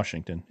Spokane,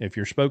 Washington. If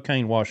you're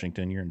Spokane,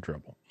 Washington, you're in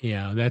trouble.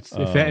 Yeah,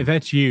 if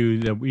that's you,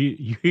 that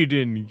you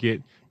didn't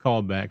get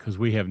called back because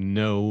we have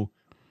no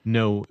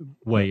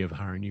way of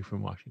hiring you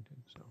from Washington.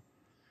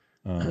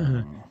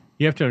 So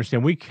you have to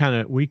understand we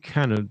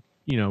kind of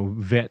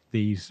vet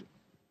these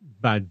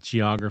by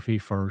geography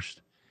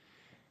first,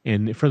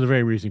 and for the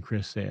very reason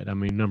Chris said. I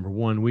mean, number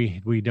one,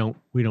 we don't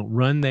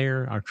run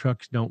there. Our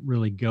trucks don't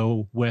really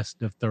go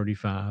west of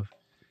 35,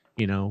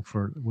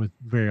 with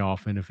very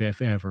often,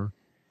 if ever.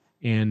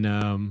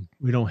 And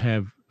we don't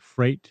have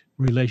freight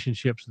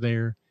relationships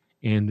there,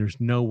 and there's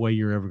no way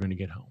you're ever going to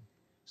get home.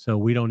 So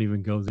we don't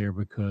even go there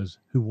because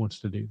who wants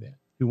to do that?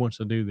 Who wants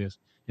to do this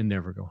and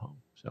never go home?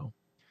 So,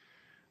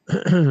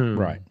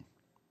 Right.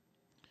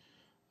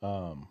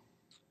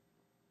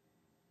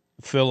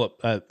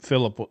 Philip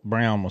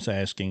Brown was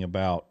asking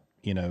about,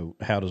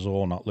 how does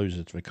oil not lose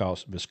its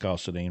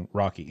viscosity? And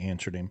Rocky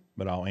answered him,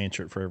 but I'll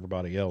answer it for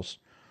everybody else.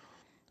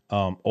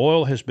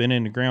 Oil has been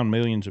in the ground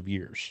millions of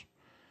years.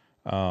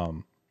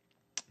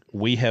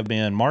 We have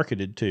been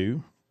marketed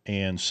to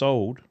and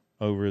sold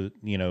over,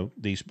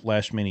 these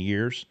last many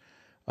years.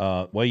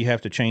 Well, you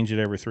have to change it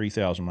every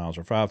 3,000 miles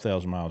or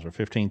 5,000 miles or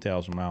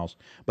 15,000 miles,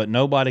 but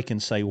nobody can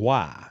say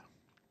why.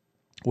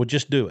 Well,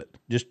 just do it.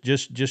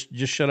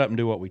 Just shut up and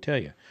do what we tell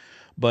you.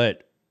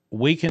 But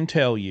we can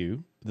tell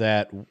you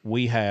that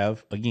we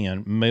have,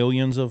 again,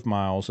 millions of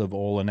miles of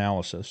oil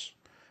analysis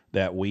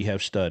that we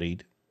have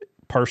studied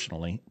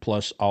personally,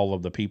 plus all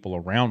of the people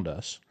around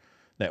us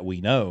that we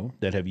know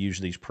that have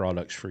used these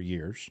products for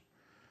years.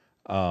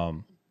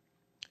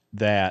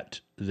 That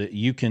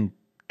you can,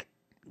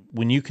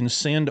 when you can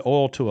send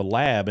oil to a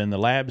lab and the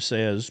lab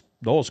says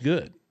the oil's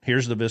good.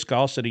 Here's the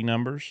viscosity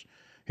numbers.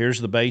 Here's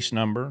the base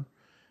number.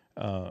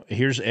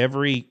 Here's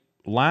every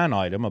line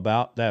item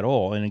about that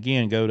oil. And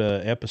again, go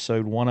to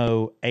episode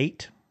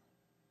 108.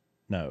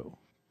 No.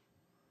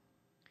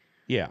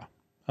 Yeah.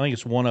 I think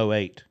it's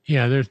 108.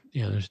 Yeah, there's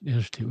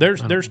two.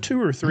 There's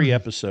two or three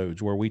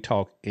episodes where we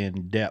talk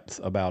in depth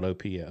about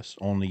OPS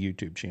on the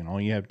YouTube channel.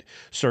 You have to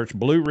search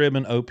Blue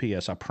Ribbon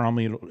OPS. I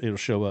promise it'll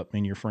show up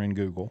in your friend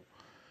Google.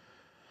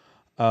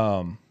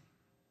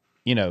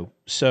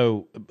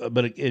 So,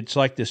 but it's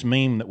like this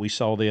meme that we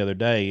saw the other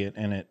day,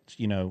 and it's,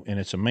 and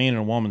it's a man and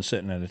a woman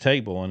sitting at a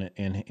table,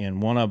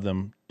 and one of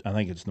them, I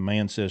think it's the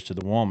man, says to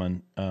the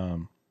woman,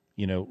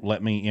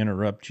 let me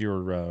interrupt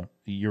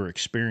your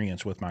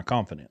experience with my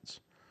confidence.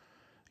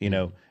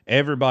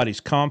 Everybody's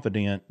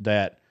confident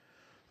that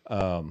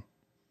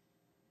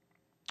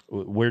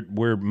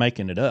we're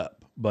making it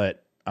up,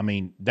 but I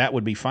mean that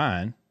would be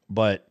fine.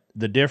 But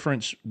the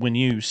difference when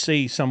you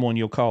see someone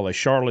you'll call a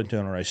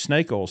charlatan or a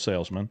snake oil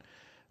salesman,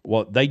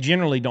 well, they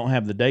generally don't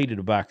have the data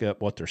to back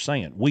up what they're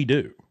saying. We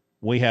do.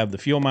 We have the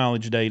fuel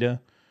mileage data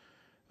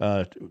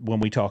when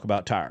we talk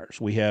about tires.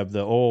 We have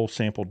the oil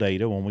sample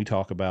data when we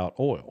talk about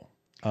oil.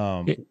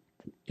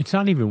 It's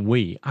not even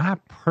we. I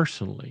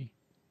personally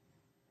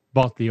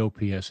bought the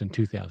OPS in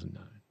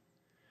 2009.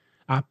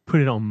 I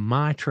put it on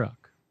my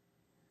truck.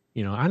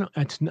 I don't.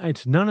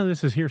 It's none of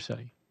this is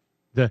hearsay.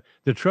 The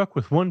truck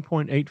with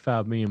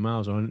 1.85 million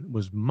miles on it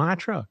was my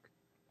truck,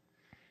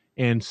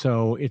 and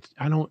so it's.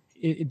 I don't.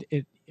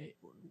 It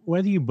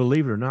whether you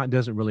believe it or not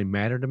doesn't really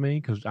matter to me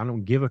because I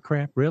don't give a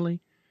crap really.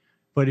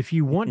 But if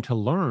you want to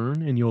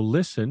learn and you'll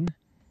listen,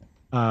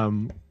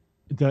 um,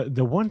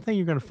 the one thing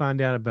you're going to find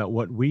out about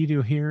what we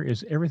do here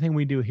is everything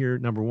we do here.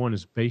 Number one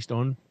is based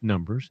on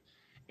numbers,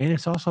 and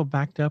it's also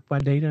backed up by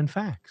data and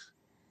facts.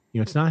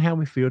 It's not how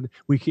we feel.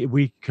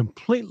 We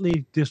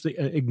completely just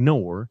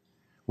ignore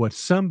what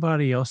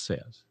somebody else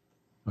says.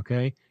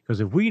 Okay,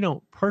 because if we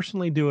don't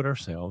personally do it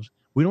ourselves,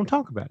 we don't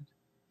talk about it.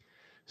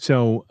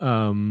 So,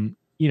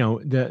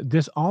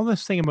 this all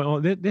this thing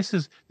about this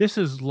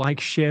is like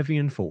Chevy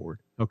and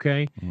Ford.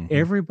 Okay,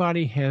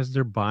 everybody has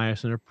their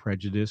bias and their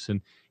prejudice, and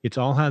it's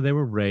all how they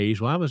were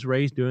raised. Well, I was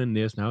raised doing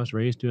this, and I was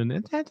raised doing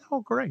that. That's all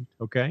great.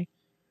 Okay,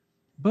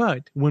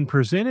 but when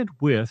presented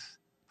with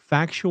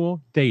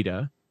factual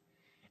data,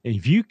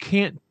 if you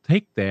can't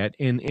take that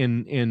and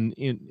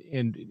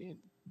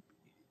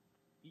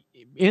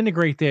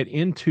integrate that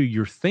into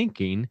your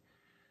thinking,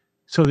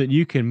 so that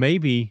you can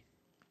maybe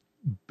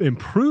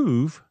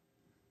improve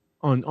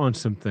on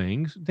some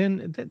things,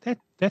 then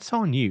that's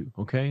on you.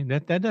 Okay,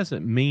 that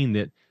doesn't mean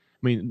that.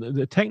 I mean,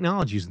 the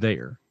technology is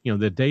there.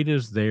 The data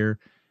is there.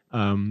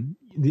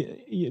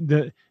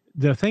 The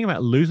thing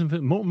about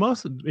losing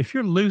most if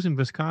you're losing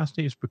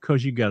viscosity, it's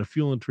because you got a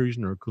fuel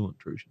intrusion or a coolant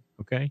intrusion.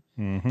 Okay,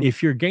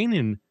 if you're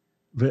gaining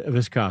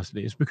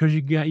viscosity, it's because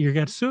you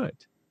got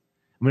soot.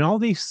 I mean, all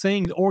these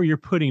things, or you're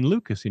putting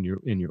Lucas in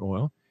your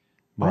oil.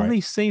 All Right.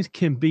 these things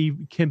can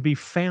be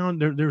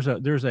found.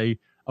 There's a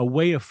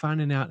way of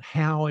finding out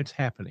how it's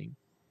happening.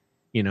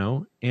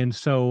 And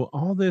so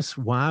all this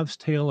wives'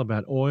 tale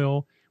about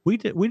oil, we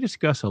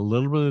discuss a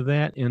little bit of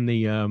that in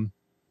the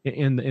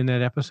in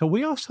that episode.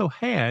 We also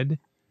had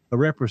a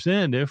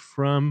representative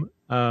from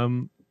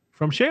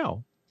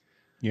Shell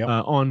Yep.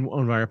 on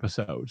one of our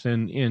episodes,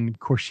 and of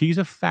course she's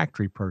a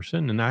factory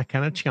person, and I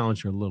kind of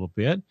challenged her a little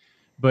bit,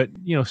 but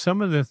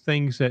some of the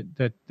things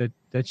that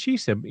she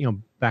said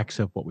backs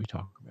up what we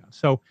talk about.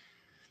 So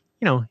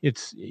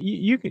it's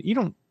you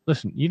don't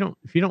listen. You don't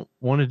if you don't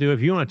want to do it,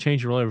 if you want to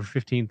change your oil over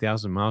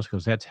 15,000 miles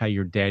because that's how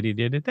your daddy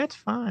did it. That's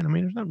fine. I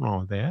mean, there's nothing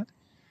wrong with that.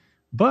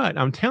 But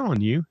I'm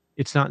telling you,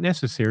 it's not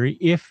necessary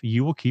if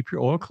you will keep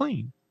your oil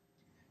clean.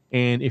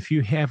 And if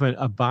you have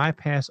a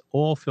bypass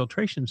oil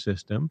filtration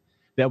system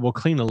that will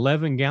clean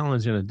 11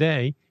 gallons in a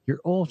day, your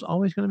oil's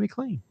always going to be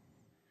clean.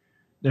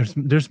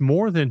 There's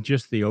more than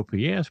just the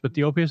OPS, but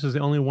the OPS is the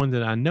only one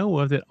that I know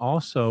of that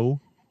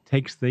also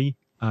takes the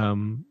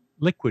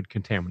liquid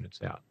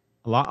contaminants out.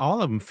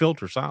 All of them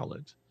filter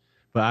solids,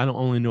 but I don't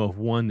only know of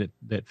one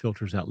that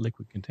filters out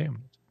liquid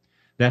contaminants.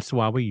 That's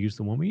why we use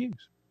the one we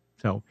use.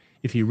 So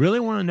if you really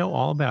want to know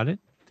all about it,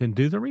 then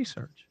do the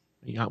research.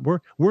 Yeah,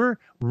 we're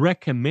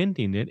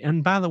recommending it.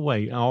 And by the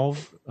way, in all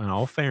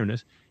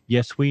fairness,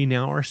 yes, we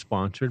now are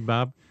sponsored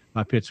by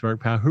Pittsburgh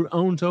Power, who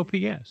owns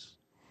OPS.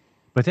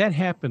 But that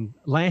happened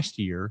last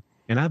year,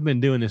 and I've been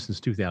doing this since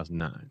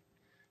 2009.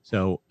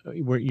 So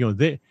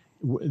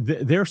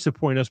they're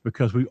supporting us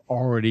because we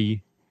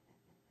already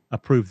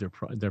approved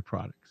their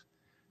products.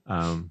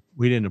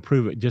 We didn't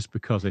approve it just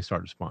because they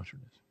started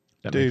sponsoring us.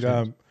 That makes Dude,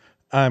 sense.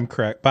 I'm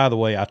correct. By the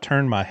way, I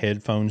turned my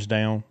headphones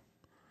down.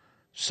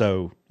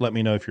 So let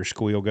me know if your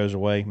squeal goes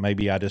away.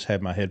 Maybe I just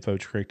had my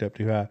headphones cranked up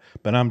too high.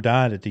 But I'm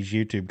dying at these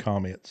YouTube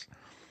comments.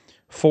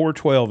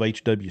 412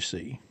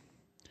 HWC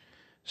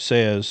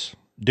says,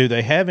 do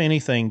they have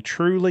anything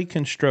truly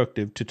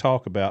constructive to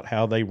talk about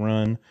how they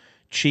run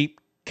cheap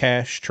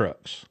cash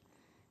trucks?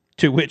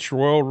 To which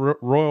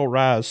Royal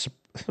Rise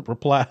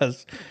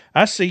replies,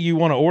 I see you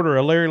want to order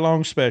a Larry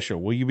Long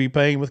special. Will you be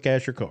paying with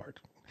cash or card?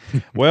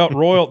 Well,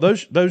 Royal,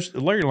 those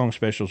Larry Long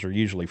specials are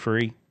usually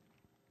free.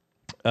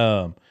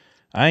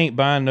 I ain't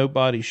buying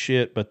nobody's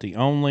shit, but the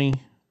only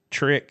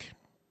trick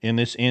in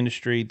this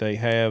industry they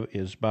have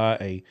is buy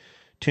a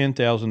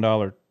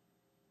 $10,000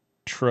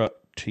 truck,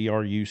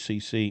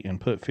 TRUCC,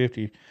 and put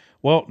 50.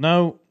 Well,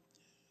 no,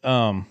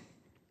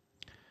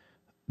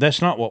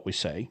 that's not what we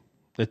say.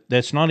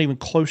 That's not even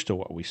close to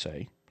what we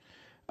say.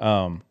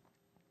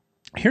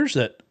 Here's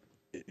that,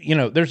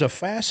 there's a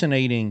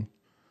fascinating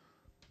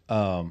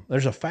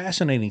there's a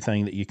fascinating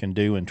thing that you can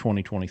do in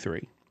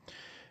 2023.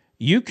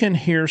 You can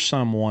hear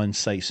someone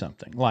say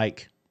something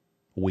like,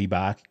 we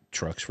buy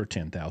trucks for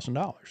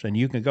 $10,000. And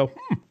you can go,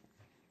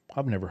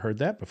 I've never heard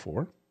that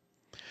before.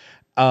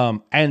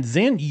 And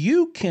then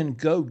you can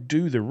go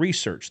do the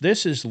research.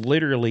 This is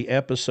literally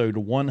episode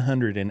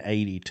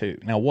 182.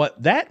 Now,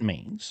 what that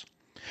means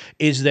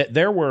is that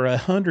there were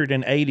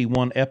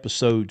 181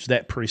 episodes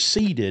that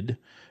preceded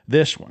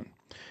this one.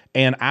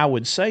 And I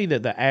would say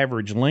that the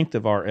average length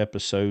of our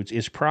episodes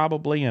is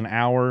probably an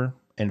hour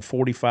and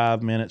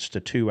 45 minutes to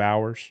 2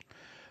 hours.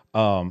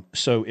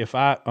 So if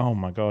oh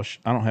my gosh,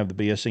 I don't have the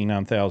BSE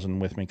 9000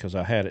 with me because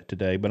I had it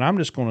today, but I'm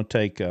just going to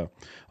take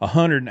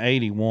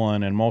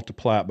 181 and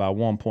multiply it by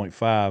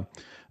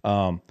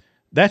 1.5.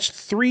 That's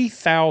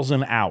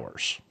 3,000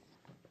 hours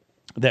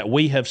that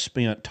we have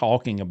spent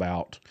talking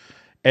about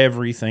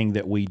everything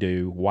that we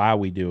do, why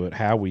we do it,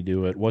 how we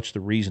do it, what's the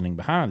reasoning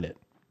behind it.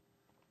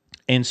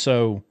 And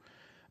so,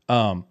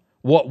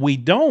 what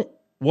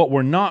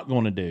we're not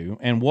going to do,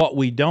 and what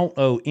we don't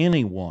owe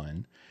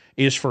anyone,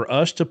 is for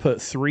us to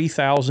put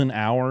 3,000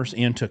 hours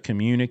into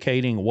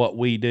communicating what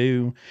we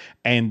do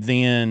and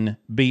then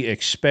be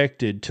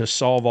expected to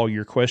solve all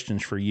your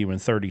questions for you in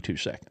 32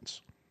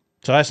 seconds.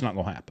 So that's not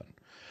going to happen.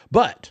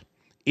 But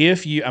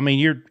if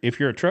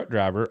you're a truck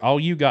driver, all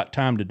you got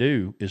time to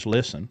do is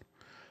listen.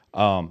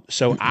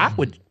 So I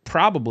would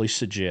probably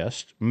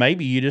suggest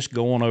maybe you just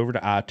go on over to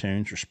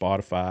iTunes or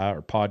Spotify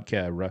or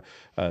podcast,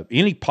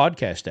 any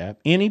podcast app,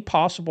 any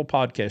possible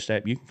podcast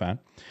app you can find,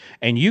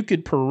 and you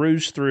could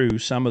peruse through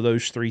some of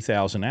those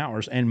 3,000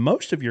 hours, and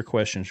most of your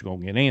questions are going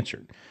to get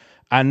answered.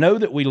 I know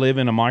that we live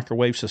in a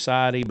microwave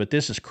society, but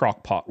this is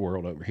crockpot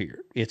world over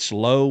here. It's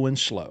low and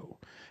slow.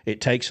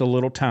 It takes a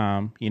little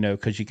time,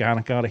 because you kind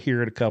of got to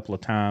hear it a couple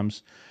of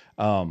times.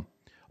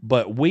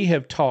 But we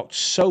have talked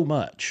so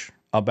much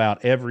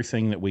about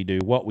everything that we do,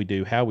 what we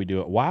do, how we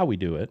do it, why we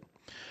do it,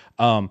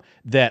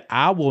 that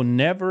I will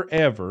never,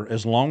 ever,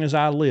 as long as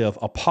I live,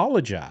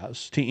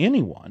 apologize to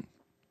anyone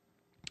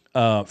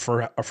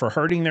for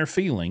hurting their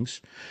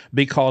feelings,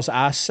 because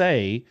I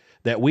say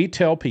that we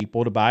tell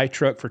people to buy a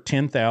truck for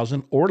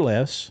 $10,000 or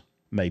less,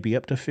 maybe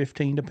up to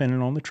 $15,000 depending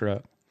on the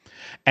truck,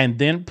 and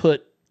then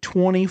put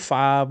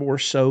 25 or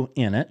so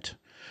in it,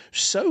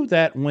 so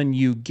that when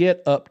you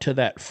get up to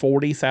that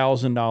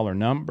 $40,000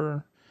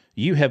 number,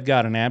 you have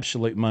got an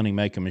absolute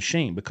money-making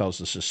machine, because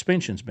the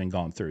suspension's been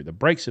gone through, the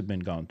brakes have been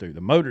gone through,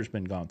 the motor's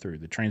been gone through,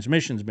 the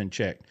transmission's been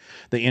checked,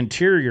 the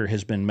interior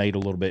has been made a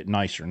little bit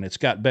nicer, and it's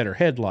got better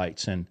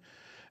headlights, and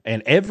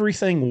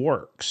everything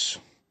works,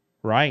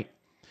 right?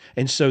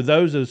 And so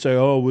those that say,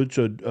 oh, it's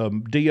a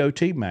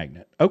DOT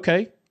magnet.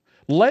 Okay,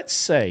 let's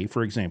say,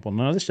 for example,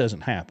 no, this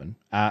doesn't happen.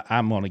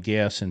 I'm going to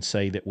guess and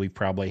say that we've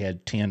probably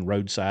had 10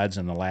 roadsides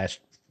in the last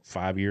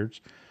 5 years.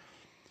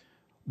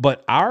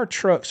 But our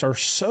trucks are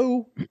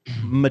so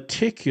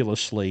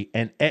meticulously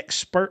and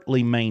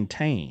expertly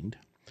maintained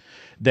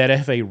that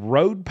if a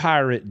road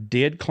pirate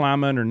did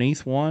climb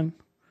underneath one,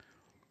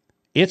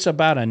 it's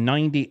about a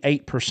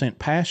 98%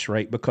 pass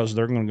rate, because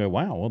they're going to go,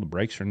 wow, well, the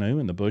brakes are new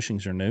and the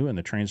bushings are new and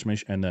the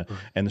transmission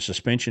and the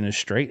suspension is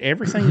straight.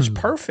 Everything is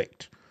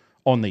perfect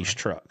on these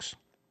trucks.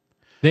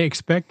 They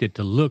expect it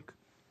to look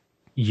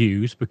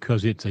used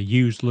because it's a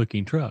used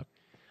looking truck.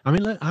 I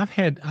mean, look, I've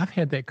had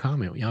that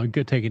comment. You know,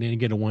 go take it in and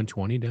get a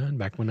 120 done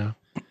back when I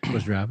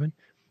was driving.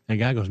 And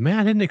the guy goes, "Man,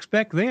 I didn't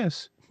expect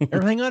this.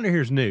 Everything under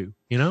here is new."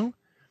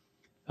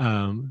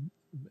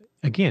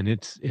 Again,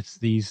 it's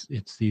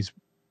these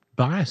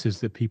biases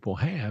that people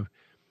have.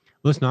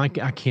 Listen, I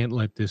can't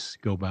let this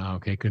go by.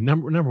 Okay, because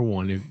number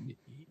one,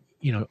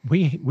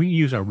 we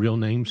use our real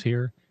names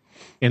here,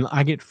 and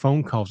I get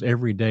phone calls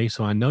every day,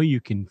 so I know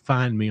you can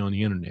find me on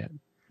the internet.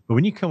 But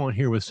when you come on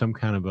here with some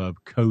kind of a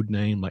code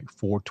name like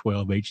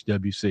 412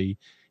 HWC,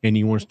 and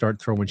you want to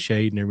start throwing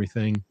shade and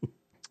everything,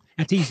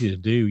 that's easy to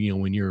do.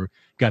 When you're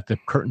got the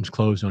curtains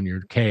closed on your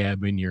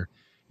cab and you're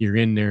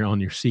in there on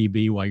your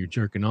CB while you're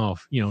jerking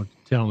off,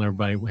 telling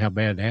everybody how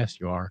badass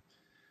you are.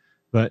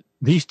 But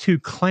these two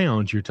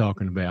clowns you're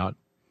talking about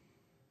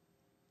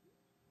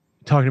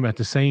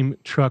the same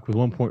truck with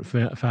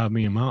 1.5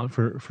 million miles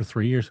for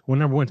 3 years. Well,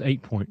 number one's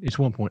it's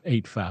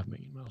 1.85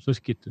 million miles. Let's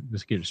get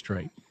it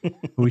straight.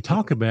 But we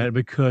talk about it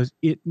because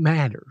it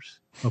matters.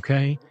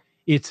 Okay,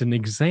 it's an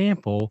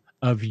example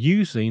of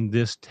using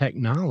this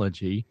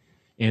technology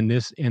and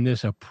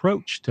this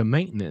approach to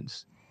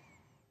maintenance,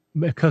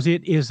 because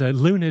it is a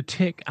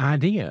lunatic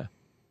idea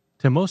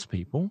to most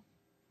people.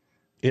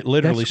 It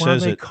literally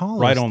says it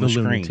right on the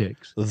screen.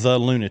 Lunatics. The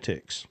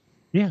lunatics.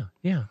 Yeah.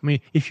 I mean,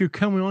 if you're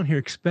coming on here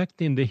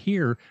expecting to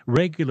hear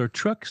regular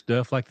truck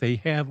stuff like they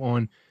have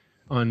on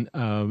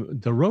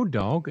the Road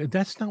Dog,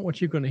 that's not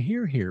what you're going to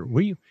hear here.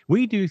 We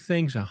do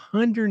things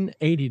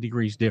 180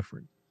 degrees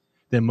different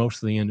than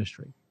most of the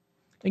industry.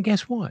 And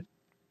guess what?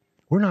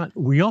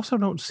 We also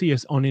don't see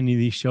us on any of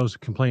these shows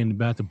complaining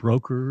about the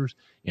brokers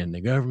and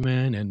the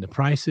government and the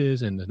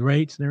prices and the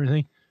rates and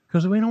everything,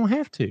 because we don't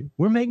have to.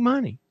 We make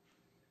money.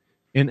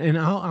 And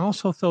I'll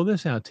also throw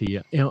this out to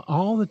you.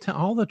 All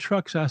the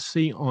trucks I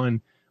see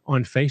on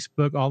on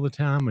Facebook all the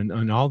time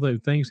and all the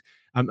things.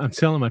 I'm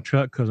selling my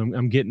truck because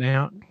I'm getting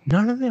out.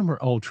 None of them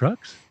are old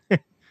trucks.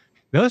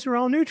 Those are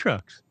all new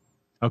trucks.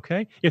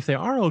 Okay. If they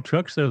are old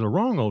trucks, they're the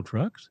wrong old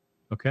trucks.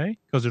 Okay.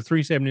 Because they're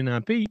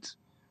 379 Pete's.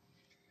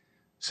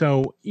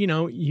 So,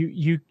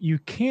 you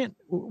can't,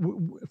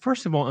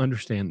 first of all,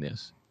 understand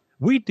this.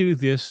 We do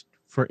this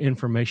for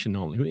information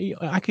only.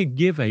 I could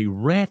give a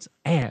rat's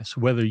ass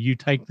whether you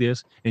take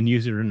this and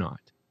use it or not.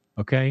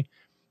 Okay.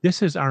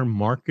 This is our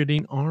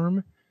marketing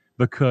arm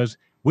because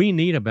we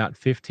need about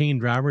 15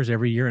 drivers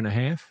every year and a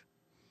half.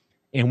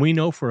 And we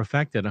know for a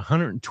fact that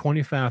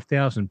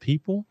 125,000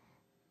 people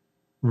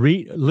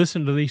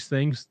listen to these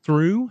things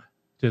through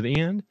to the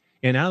end.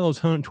 And out of those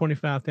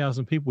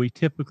 125,000 people, we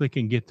typically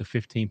can get the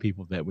 15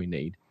 people that we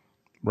need.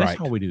 That's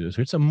how Right. we do this.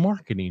 It's a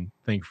marketing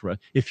thing for us.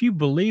 If you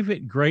believe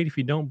it, great. If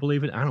you don't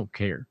believe it, I don't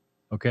care.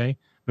 Okay.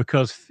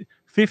 Because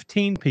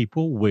 15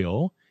 people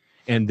will,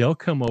 and they'll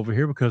come over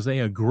here because they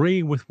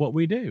agree with what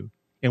we do.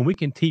 And we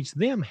can teach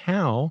them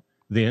how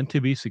then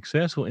to be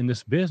successful in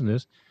this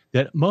business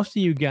that most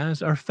of you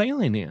guys are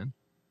failing in.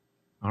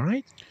 All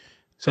right. Uh,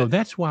 So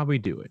that's why we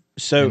do it.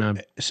 And So, I'm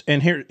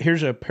and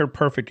here's a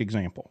perfect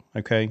example.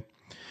 Okay.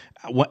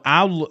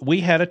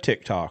 We had a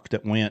TikTok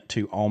that went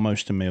to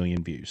almost 1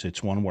 million views.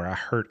 It's one where I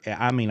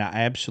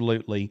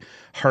absolutely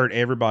hurt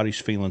everybody's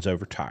feelings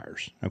over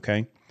tires.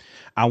 Okay.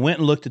 I went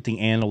and looked at the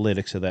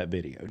analytics of that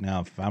video.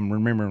 Now, if I'm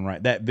remembering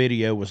right, that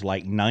video was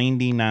like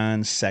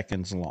 99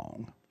 seconds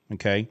long.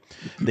 Okay.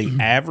 The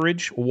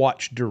average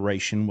watch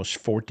duration was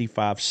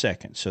 45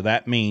 seconds. So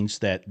that means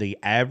that the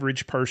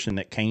average person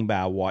that came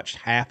by watched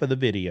half of the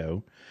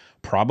video,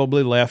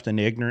 probably left an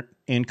ignorant,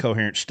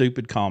 incoherent,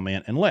 stupid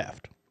comment and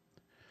left.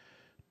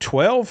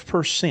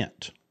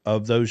 12%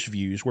 of those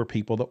views were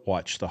people that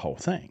watched the whole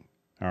thing.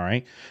 All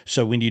right.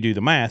 So when you do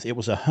the math, it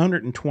was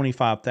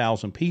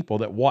 125,000 people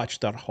that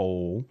watched that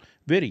whole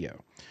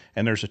video.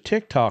 And there's a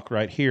TikTok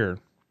right here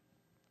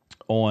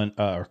on,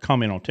 or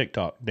comment on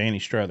TikTok, Danny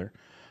Struther,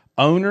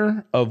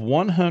 owner of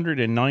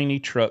 190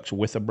 trucks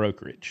with a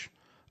brokerage.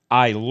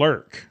 I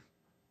lurk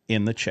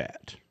in the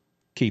chat.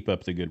 Keep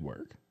up the good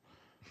work.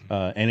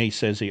 And he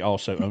says he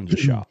also owns a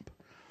shop.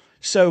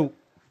 So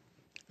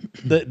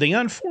the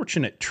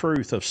unfortunate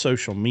truth of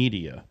social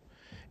media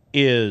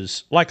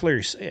is, like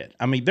Larry said,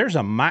 I mean, there's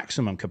a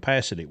maximum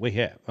capacity we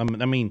have. I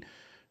mean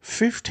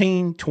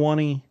 15,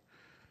 20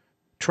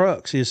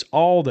 trucks is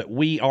all that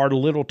our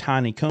little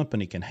tiny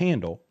company can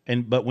handle.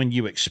 But when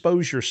you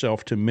expose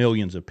yourself to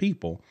millions of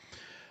people,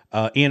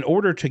 in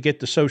order to get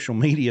the social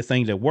media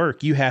thing to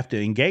work, you have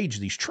to engage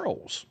these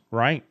trolls,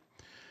 right?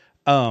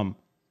 And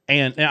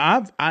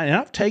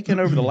I've taken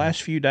over the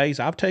last few days,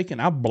 I've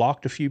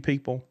blocked a few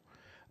people.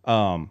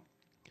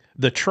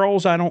 The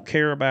trolls I don't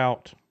care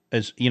about,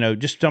 as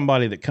just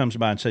somebody that comes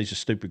by and says a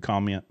stupid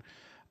comment.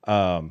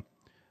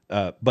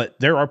 But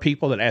there are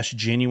people that ask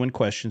genuine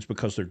questions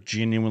because they're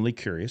genuinely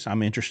curious.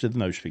 I'm interested in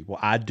those people.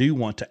 I do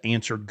want to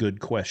answer good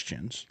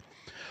questions.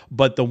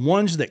 But the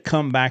ones that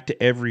come back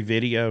to every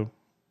video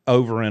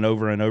over and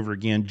over and over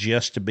again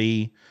just to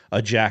be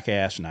a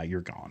jackass, now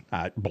you're gone.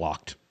 I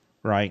blocked,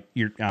 right?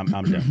 I'm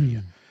done with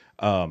you.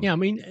 Yeah, I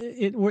mean,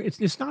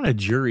 it's not a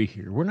jury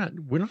here. We're not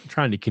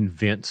trying to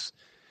convince,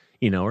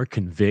 or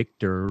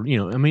convict, or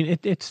I mean,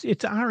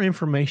 it's our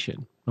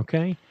information.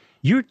 Okay,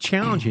 you're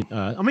challenging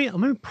us. I mean,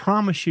 I'm going to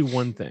promise you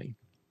one thing.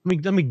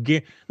 Let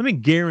me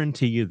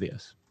guarantee you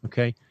this.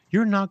 Okay,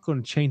 you're not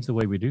going to change the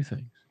way we do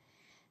things.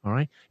 All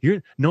right,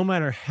 you're no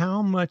matter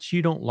how much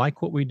you don't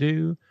like what we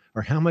do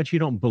or how much you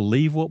don't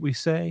believe what we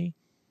say.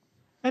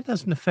 That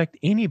doesn't affect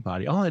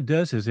anybody. All it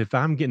does is if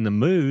I'm getting the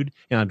mood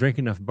and I drink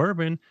enough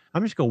bourbon,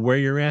 I'm just going to wear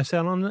your ass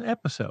out on the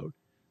episode.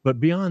 But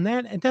beyond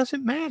that, it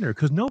doesn't matter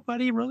because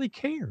nobody really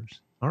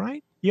cares. All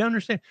right. You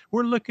understand?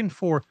 We're looking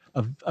for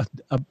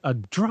a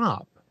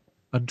drop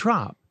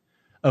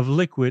of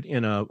liquid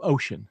in an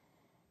ocean.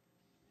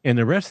 And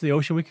the rest of the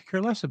ocean we could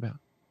care less about.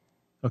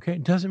 Okay.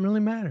 It doesn't really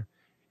matter.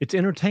 It's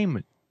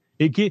entertainment.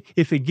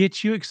 If it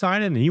gets you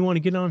excited and you want to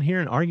get on here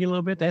and argue a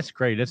little bit, that's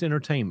great. That's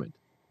entertainment.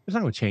 It's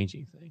not going to change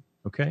anything.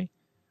 Okay.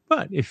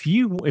 But if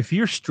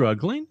you're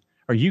struggling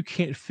or you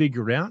can't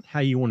figure out how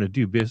you want to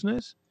do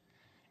business,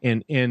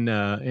 and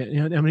I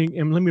mean,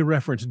 and let me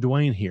reference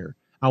Dwayne here.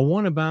 I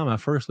want to buy my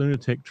first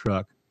lunatic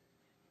truck.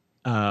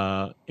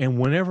 And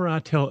whenever I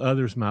tell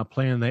others my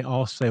plan, they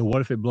all say,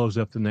 "What if it blows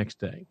up the next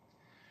day?"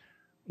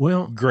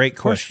 Well, Great first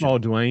of question. all,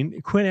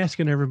 Dwayne, quit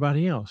asking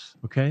everybody else,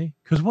 okay?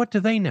 Because what do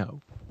they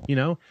know?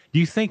 Do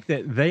you think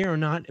that they are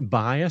not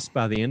biased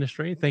by the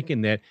industry,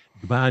 thinking that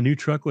you buy a new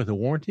truck with a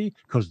warranty?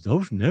 Because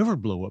those never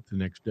blow up the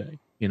next day,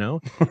 And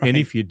Right.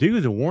 if you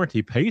do, the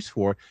warranty pays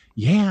for it.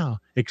 Yeah,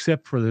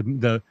 except for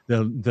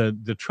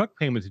the truck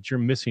payments that you're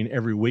missing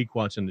every week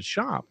while it's in the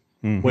shop,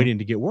 Mm-hmm. waiting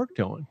to get worked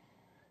on.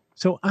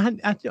 So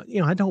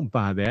I don't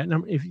buy that.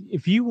 And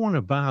if you want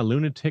to buy a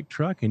lunatic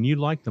truck and you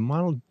like the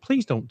model,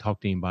 please don't talk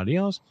to anybody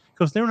else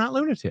because they're not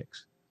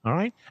lunatics. All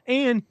right.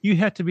 And you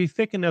have to be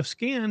thick enough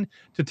skin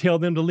to tell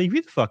them to leave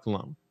you the fuck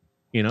alone,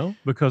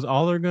 because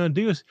all they're going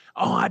to do is,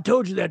 oh, I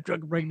told you that truck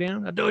would break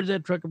down. I told you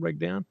that truck would break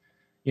down.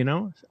 You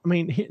know, I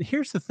mean,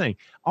 here's the thing: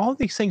 all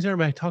these things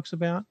everybody talks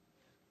about,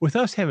 with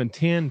us having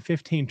 10,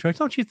 15 trucks,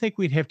 don't you think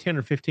we'd have 10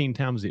 or 15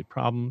 times the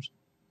problems?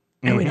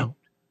 And we Mm-hmm. don't.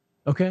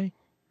 Okay,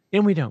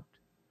 and we don't.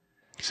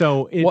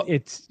 So Well,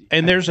 it's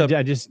and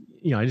I just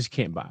I just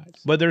can't buy it.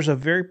 but there's a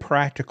very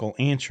practical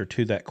answer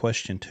to that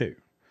question too.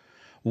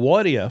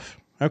 What if,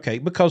 okay,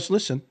 because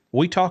listen,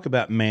 we talk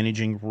about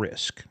managing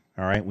risk.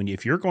 All right.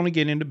 If you're going to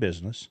get into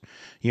business,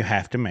 you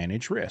have to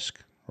manage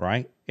risk,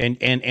 right?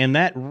 And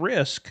that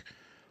risk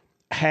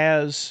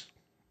has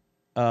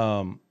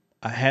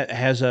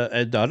has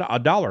a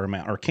dollar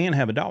amount, or can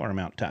have a dollar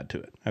amount tied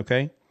to it.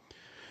 Okay.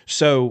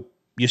 So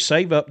you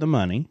save up the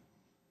money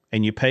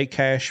and you pay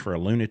cash for a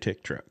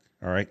lunatic truck.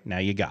 All right. Now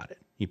you got it.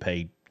 You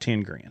paid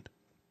 10 grand.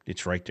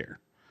 It's right there.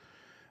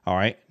 All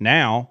right.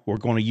 Now we're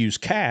going to use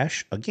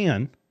cash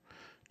again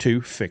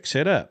to fix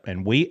it up.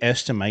 And we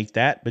estimate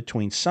that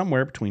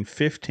somewhere between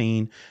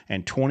 $15,000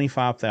 and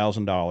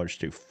 $25,000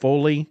 to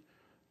fully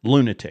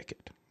lunatic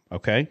it.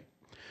 Okay.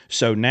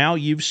 So now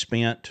you've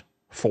spent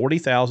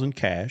 $40,000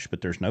 cash,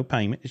 but there's no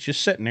payment. It's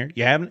just sitting there.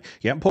 You haven't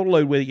pulled a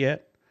load with it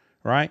yet,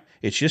 right?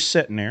 It's just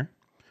sitting there.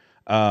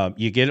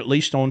 You get it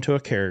leased onto a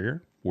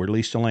carrier. We're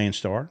leased to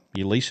Landstar.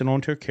 You lease it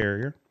onto a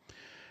carrier,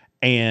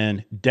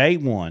 and day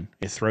one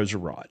it throws a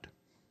rod.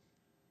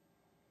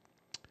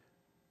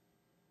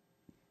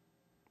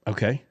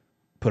 Okay,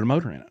 put a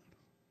motor in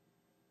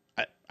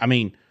it. I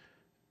mean,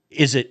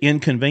 is it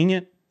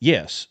inconvenient?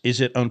 Yes. Is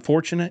it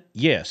unfortunate?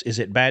 Yes. Is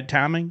it bad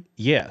timing?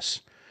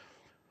 Yes.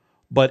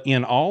 But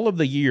in all of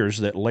the years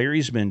that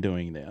Larry's been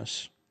doing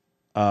this,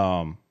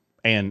 and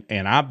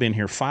I've been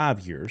here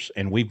 5 years,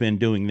 and we've been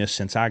doing this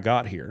since I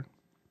got here,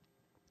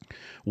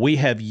 we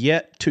have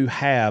yet to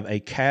have a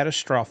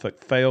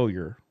catastrophic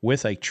failure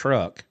with a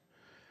truck.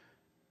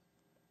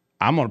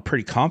 I'm going to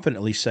pretty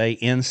confidently say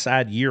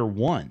inside year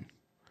one.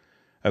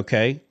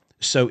 Okay.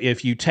 So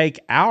if you take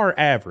our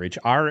average,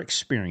 our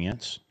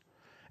experience,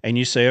 and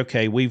you say,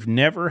 okay, we've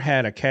never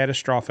had a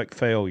catastrophic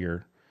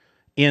failure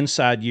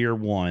inside year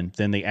one,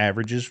 then the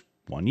average is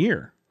 1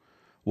 year.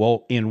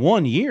 Well, in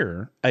 1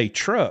 year, a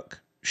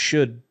truck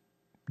should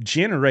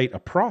generate a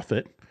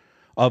profit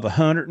of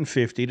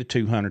 $150,000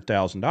 to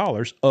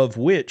 $200,000, of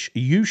which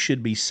you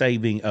should be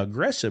saving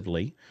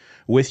aggressively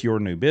with your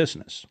new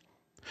business.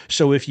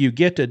 So if you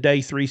get to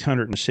day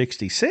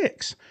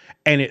 366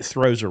 and it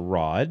throws a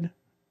rod,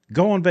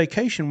 go on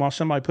vacation while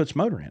somebody puts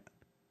motor in it,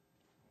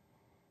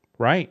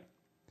 right?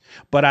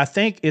 But I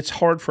think it's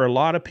hard for a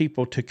lot of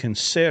people to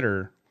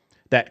consider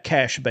that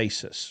cash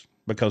basis,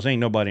 because ain't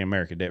nobody in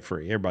America debt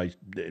free. Everybody's,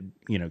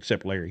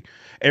 except Larry,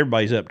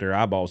 everybody's up their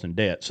eyeballs in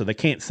debt. So they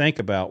can't think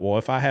about, well,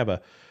 if I have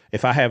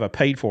a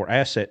paid for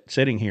asset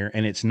sitting here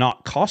and it's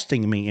not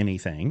costing me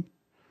anything,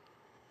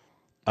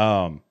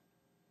 and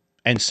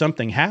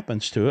something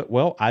happens to it,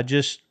 well,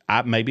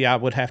 maybe I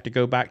would have to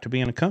go back to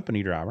being a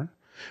company driver.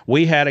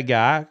 We had a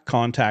guy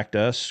contact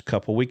us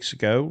a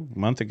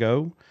month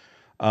ago,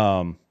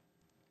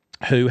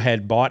 who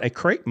had bought a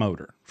crate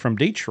motor from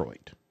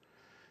Detroit.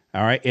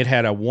 All right. It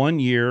had a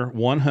 1 year,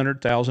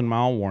 100,000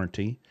 mile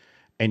warranty.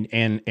 And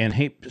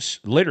he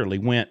literally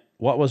went,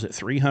 what was it,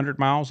 300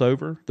 miles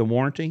over the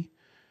warranty?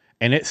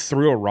 And it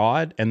threw a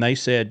rod, and they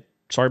said,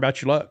 sorry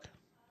about your luck.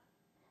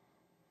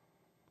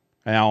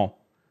 Now,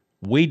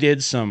 we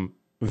did some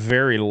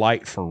very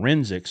light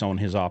forensics on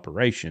his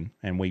operation,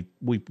 and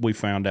we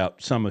found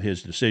out some of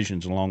his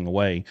decisions along the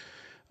way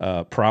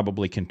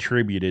probably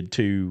contributed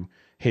to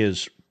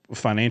his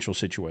financial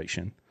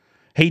situation.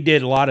 He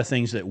did a lot of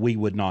things that we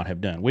would not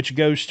have done, which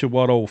goes to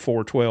what old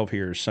 412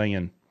 here is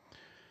saying.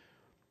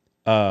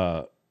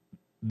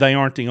 They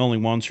aren't the only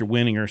ones who are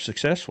winning or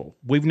successful.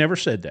 We've never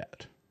said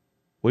that.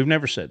 We've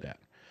never said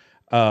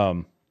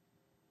that.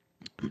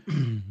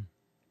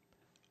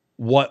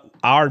 What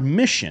our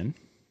mission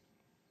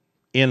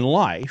in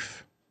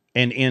life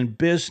and in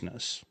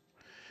business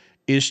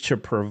is to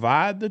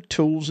provide the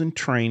tools and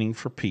training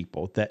for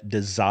people that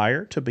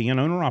desire to be an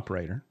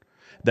owner-operator.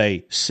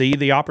 They see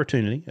the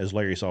opportunity, as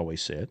Larry's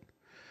always said.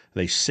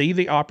 They see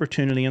the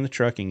opportunity in the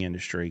trucking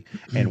industry,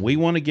 and we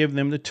want to give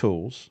them the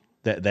tools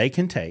that they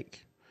can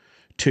take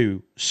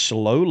to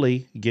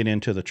slowly get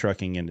into the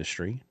trucking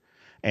industry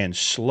and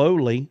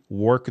slowly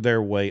work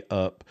their way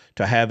up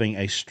to having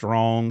a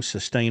strong,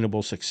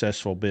 sustainable,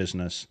 successful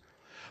business.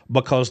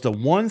 Because the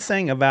one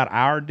thing about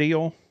our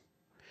deal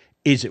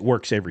is it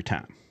works every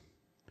time.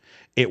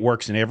 It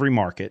works in every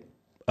market.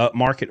 Up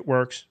market it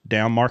works,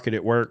 down market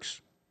it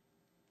works,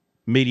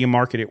 medium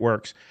market it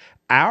works.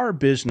 Our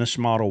business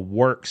model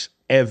works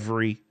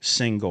every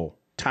single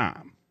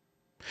time.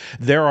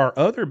 There are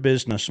other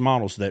business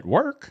models that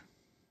work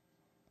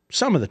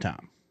some of the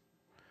time,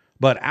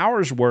 but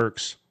ours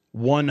works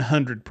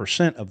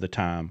 100% of the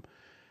time.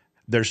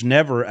 There's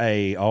never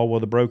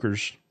the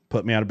brokers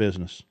put me out of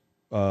business.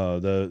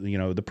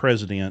 The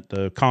president,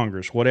 the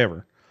Congress,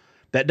 whatever.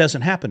 That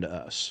doesn't happen to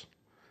us,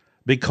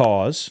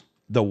 because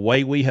the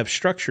way we have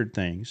structured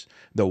things,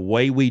 the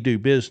way we do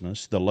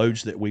business, the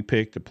loads that we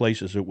pick, the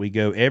places that we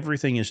go,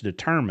 everything is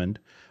determined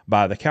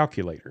by the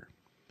calculator.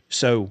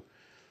 So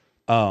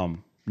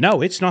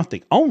No, it's not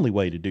the only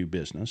way to do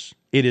business.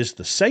 It is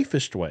the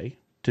safest way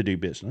to do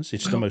business.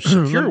 It's the most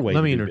secure way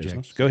to do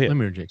business. Go ahead. Let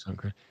me interject something,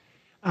 Chris.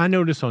 I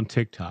notice on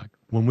TikTok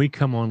when we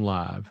come on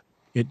live,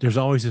 there's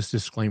always this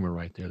disclaimer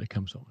right there that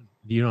comes on.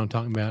 You know what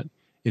I'm talking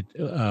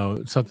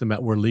about? Something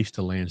about we're leased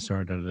to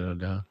Landstar. Da, da,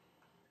 da,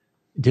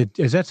 da.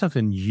 Is that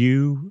something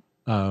you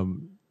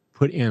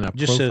put in a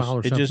profile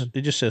or something?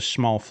 It just says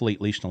small fleet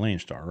leased to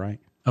Landstar, right?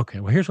 Okay.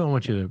 Well, here's what I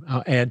want you to.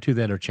 I'll add to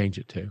that or change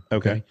it to.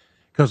 Okay.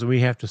 Because we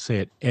have to say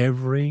it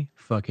every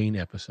fucking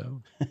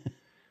episode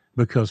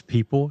because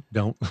people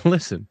don't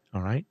listen.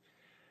 All right.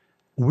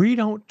 We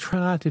don't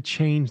try to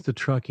change the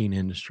trucking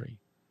industry.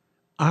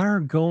 Our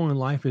goal in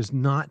life is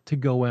not to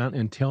go out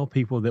and tell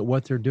people that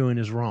what they're doing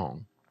is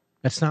wrong.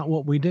 That's not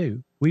what we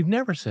do. We've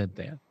never said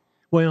that.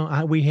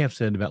 Well, we have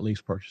said about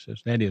lease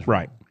purchases. That is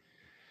right. Wrong.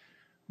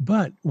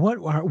 But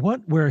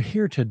what we're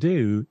here to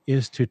do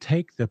is to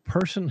take the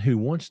person who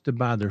wants to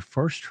buy their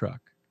first truck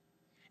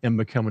and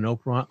become an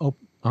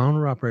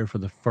owner operator for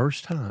the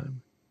first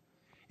time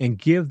and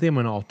give them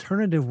an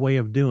alternative way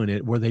of doing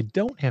it where they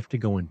don't have to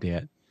go in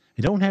debt.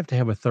 They don't have to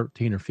have a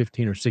 $13 or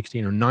 $15 or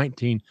 $16 or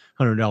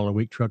 $1,900 a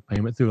week truck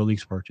payment through a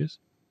lease purchase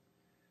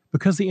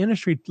because the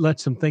industry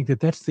lets them think that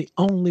that's the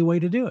only way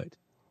to do it.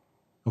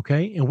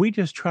 Okay. And we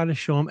just try to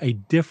show them a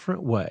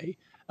different way,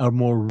 a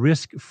more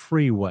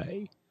risk-free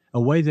way, a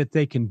way that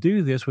they can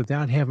do this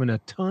without having a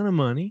ton of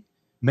money,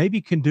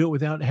 maybe can do it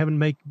without having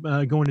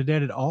to go into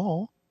debt at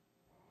all,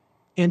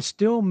 and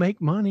still make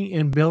money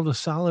and build a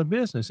solid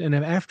business. And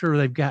then after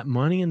they've got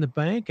money in the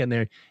bank and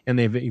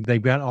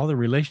they've got all the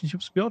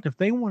relationships built, if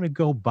they want to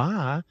go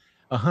buy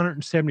a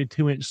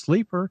 172-inch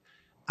sleeper,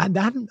 I'm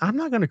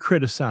not going to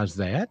criticize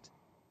that.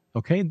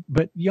 Okay.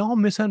 But y'all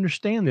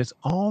misunderstand this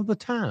all the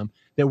time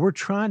that we're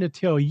trying to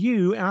tell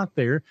you out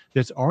there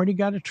that's already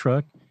got a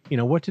truck,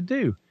 what to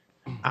do.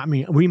 I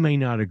mean, we may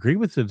not agree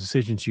with the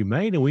decisions you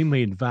made, and we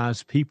may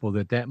advise people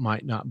that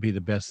might not be the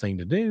best thing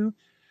to do.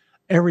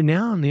 Every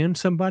now and then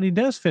somebody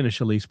does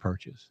finish a lease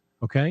purchase.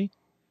 Okay.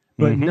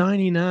 But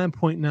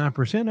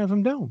 99.9% of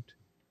them don't.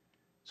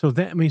 So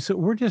so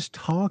we're just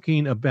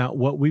talking about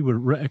what we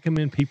would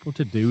recommend people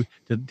to do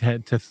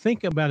to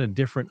think about a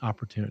different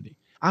opportunity.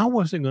 I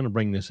wasn't going to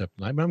bring this up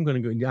tonight, but I'm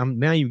going to go.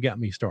 Now you've got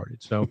me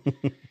started. So,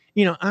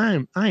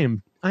 I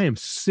am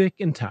sick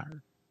and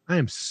tired. I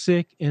am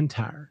sick and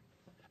tired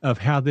of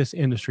how this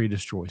industry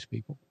destroys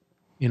people.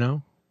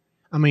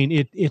 I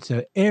mean, it's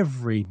a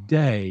every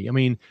day. I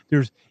mean,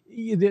 there's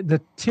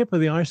the tip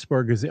of the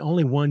iceberg is the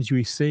only ones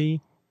you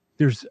see.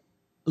 There's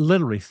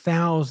literally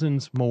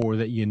thousands more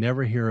that you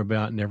never hear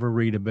about, never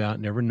read about,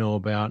 never know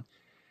about.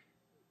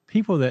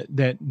 People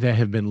that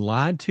have been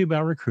lied to by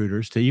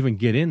recruiters to even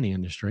get in the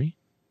industry,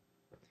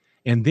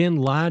 and then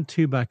lied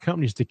to by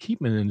companies to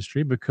keep in the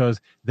industry because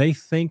they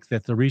think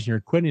that the reason you're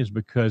quitting is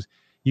because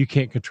you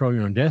can't control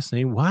your own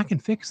destiny. Well, I can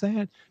fix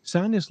that.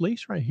 Sign this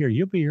lease right here.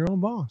 You'll be your own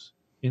boss.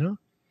 I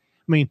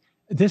mean,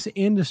 this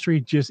industry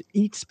just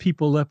eats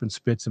people up and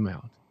spits them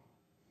out.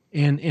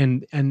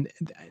 And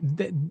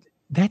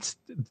that's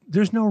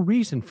there's no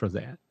reason for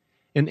that.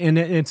 And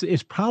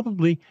it's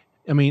probably,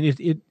 I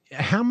mean,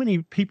 how many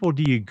people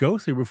do you go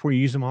through before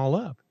you use them all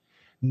up?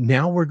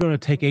 Now we're going to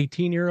take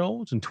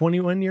 18-year-olds and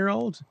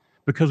 21-year-olds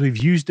because we've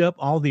used up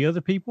all the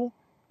other people.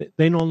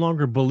 They no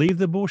longer believe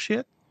the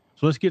bullshit.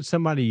 So let's get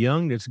somebody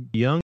young that's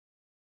young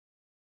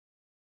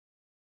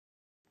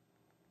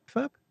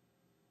up.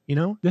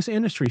 This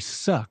industry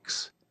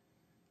sucks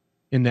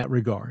in that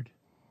regard.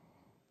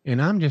 And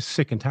I'm just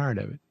sick and tired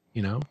of it,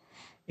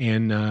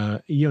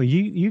 and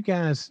you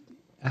guys,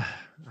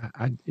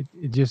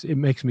 it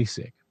makes me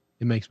sick.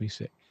 It makes me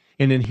sick.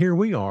 And then here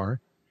we are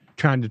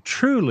trying to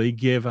truly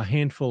give a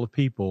handful of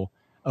people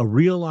a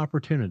real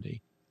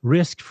opportunity,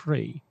 risk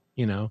free,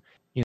 you know,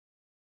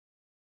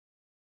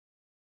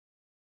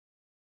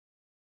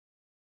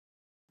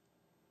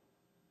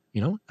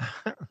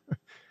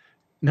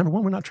 number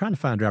one, we're not trying to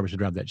find drivers to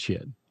drive that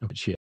shit.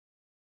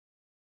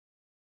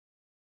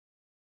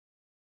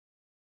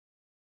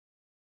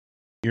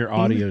 Your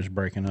audio is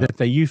breaking up. That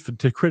they use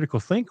to critical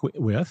think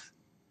with,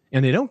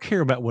 and they don't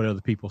care about what other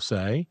people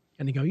say.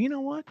 And they go, you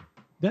know what?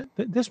 That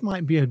this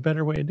might be a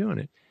better way of doing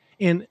it.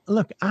 And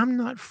look, I'm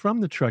not from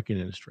the trucking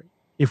industry.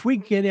 If we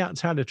get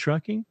outside of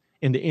trucking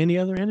into any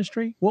other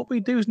industry, what we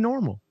do is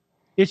normal.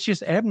 It's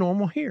just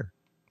abnormal here.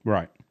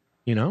 Right.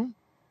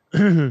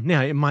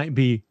 Now it might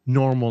be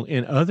normal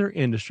in other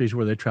industries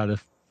where they try to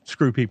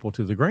screw people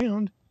to the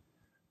ground.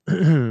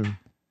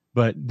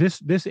 But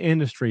this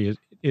industry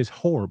is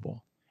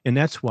horrible. And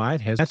that's why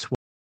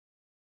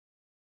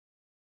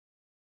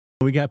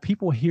we got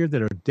people here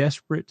that are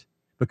desperate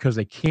because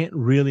they can't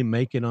really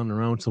make it on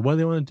their own. So what do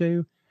they want to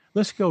do?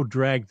 Let's go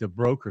drag the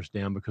brokers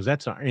down because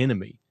that's our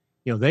enemy.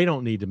 They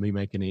don't need to be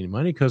making any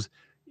money because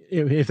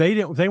if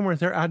they weren't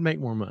there, I'd make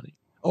more money.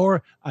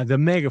 Or the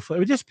mega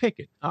fleet. Just pick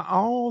it.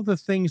 All the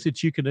things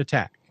that you could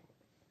attack.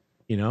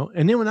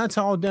 And then when that's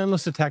all done,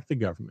 let's attack the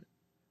government.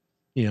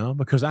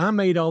 Because I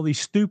made all these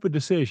stupid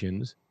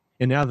decisions,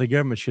 and now the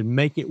government should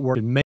make it work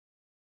and make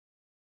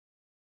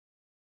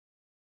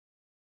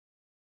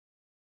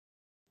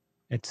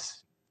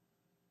It's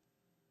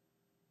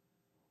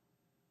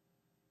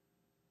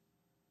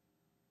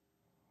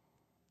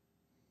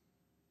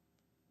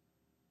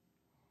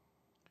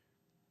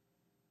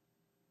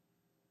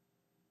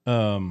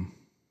Um,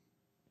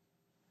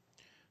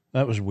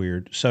 that was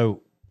weird.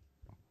 So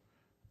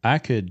I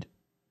could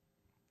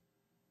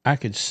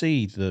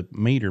see the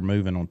meter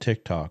moving on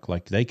TikTok,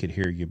 like they could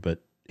hear you,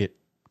 but it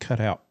cut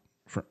out.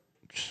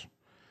 It's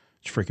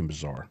freaking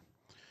bizarre.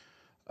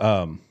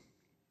 Um,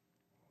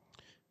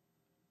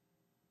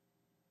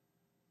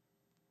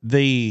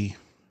 the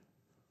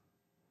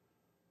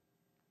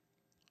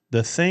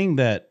thing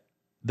that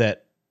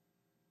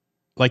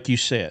like you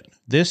said,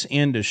 this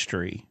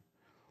industry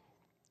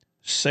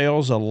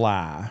sells a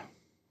lie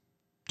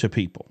to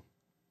people.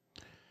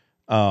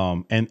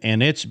 And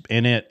it's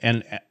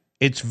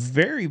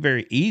very,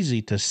 very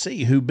easy to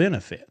see who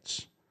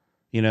benefits.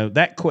 You know,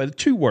 that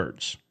 2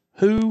 words,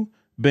 who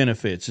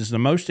benefits, is the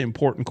most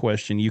important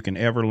question you can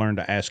ever learn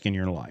to ask in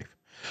your life,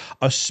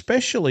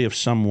 especially if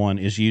someone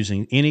is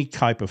using any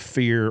type of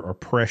fear or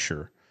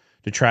pressure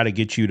to try to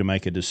get you to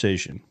make a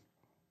decision.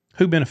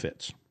 Who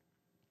benefits?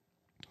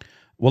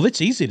 Well, it's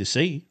easy to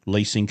see.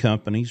 Leasing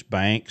companies,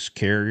 banks,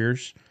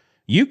 carriers,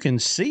 you can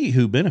see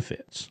who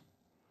benefits.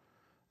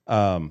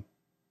 Who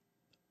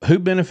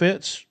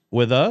benefits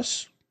with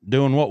us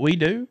doing what we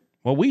do?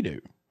 What we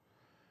do.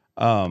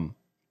 Of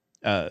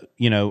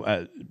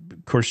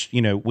course,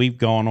 we've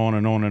gone on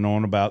and on and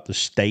on about the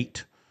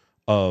state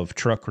of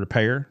truck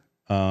repair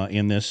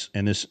in this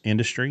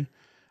industry,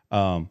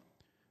 and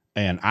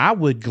I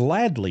would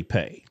gladly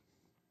pay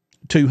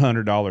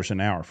 $200 an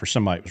hour for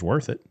somebody that was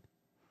worth it.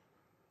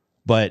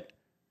 But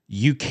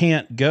you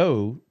can't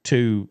go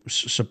to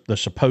the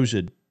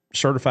supposed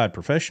certified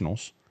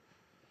professionals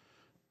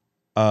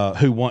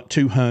who want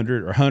 $200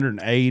 or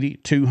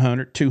 $180,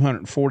 $200,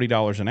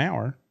 $240 an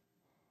hour,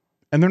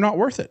 and they're not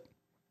worth it.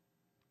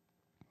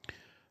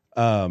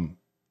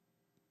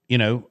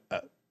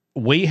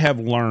 We have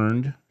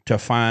learned to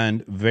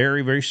find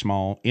very, very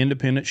small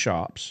independent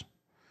shops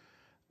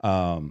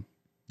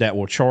that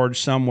will charge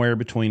somewhere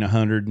between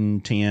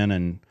 $110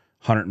 and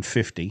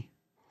 $150,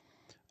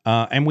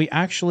 and we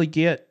actually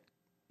get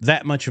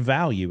that much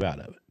value out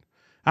of it.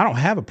 I don't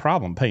have a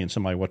problem paying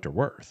somebody what they're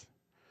worth.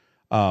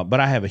 But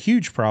I have a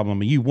huge problem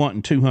with you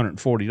wanting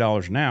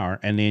 $240 an hour,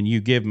 and then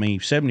you give me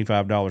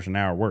 $75 an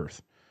hour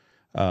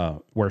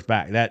worth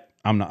back. That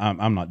I'm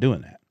not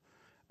doing that.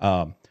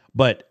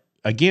 But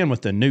again,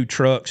 with the new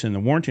trucks and the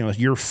warranty,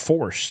 you're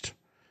forced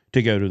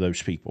to go to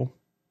those people.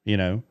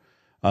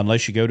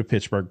 Unless you go to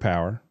Pittsburgh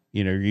Power,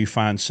 you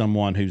find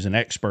someone who's an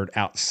expert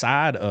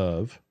outside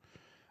of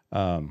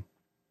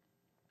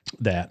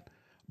that.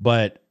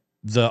 But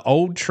the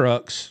old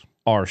trucks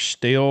are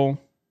still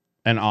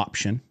an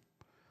option.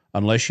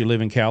 Unless you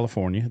live in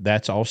California,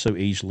 that's also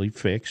easily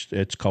fixed.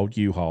 It's called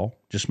U-Haul.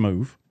 Just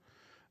move,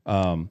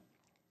 and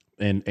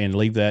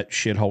leave that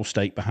shithole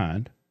state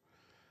behind.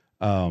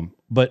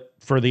 But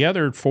for the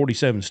other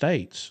 47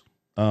 states,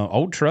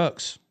 old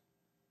trucks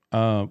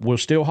will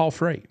still haul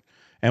freight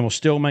and will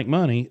still make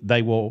money.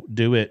 They will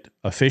do it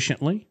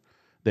efficiently,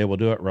 they will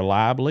do it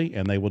reliably,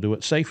 and they will do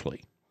it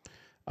safely.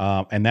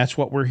 And that's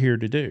what we're here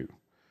to do.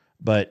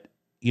 But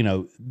we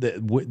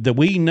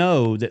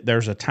know that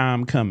there's a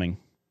time coming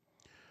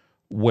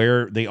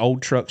where the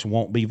old trucks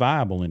won't be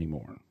viable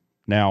anymore.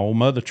 Now, old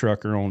Mother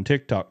Trucker on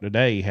TikTok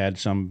today had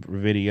some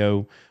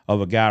video of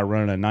a guy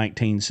running a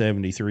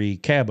 1973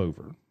 cab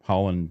over,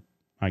 hauling,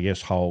 I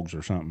guess, hogs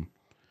or something.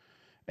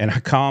 And I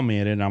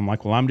commented, and I'm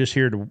like, well, I'm just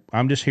here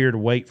to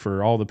wait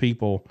for all the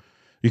people.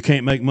 You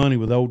can't make money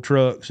with old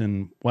trucks,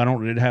 and why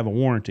don't it have a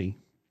warranty?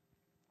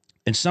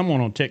 And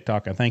someone on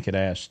TikTok, I think, had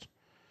asked,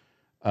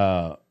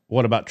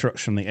 what about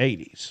trucks from the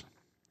 80s?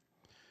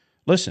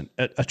 Listen,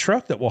 a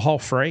truck that will haul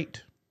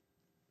freight,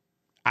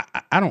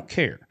 I don't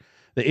care.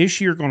 The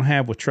issue you're going to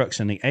have with trucks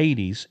in the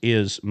 80s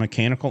is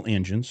mechanical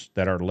engines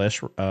that are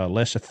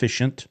less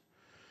efficient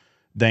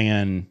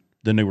than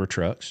the newer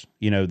trucks.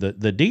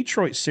 The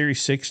Detroit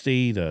Series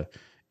 60, the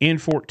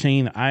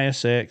N14, the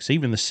ISX,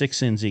 even the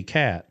 6NZ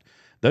Cat,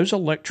 those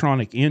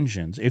electronic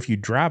engines, if you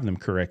drive them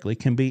correctly,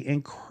 can be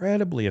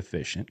incredibly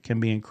efficient, can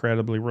be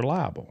incredibly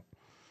reliable.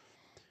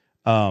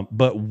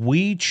 But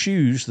we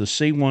choose the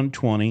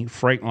C-120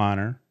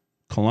 Freightliner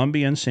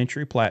Columbia and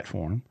Century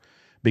platform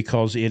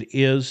because it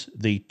is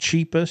the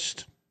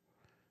cheapest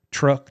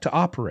truck to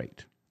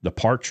operate. The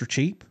parts are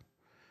cheap.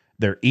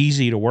 They're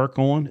easy to work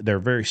on. They're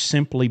very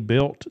simply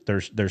built.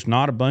 There's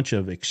not a bunch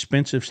of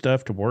expensive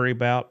stuff to worry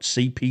about,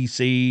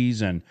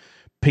 CPCs and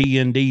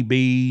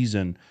PNDBs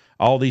and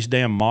all these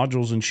damn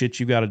modules and shit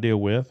you got to deal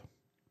with.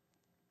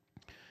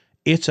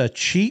 It's a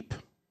cheap,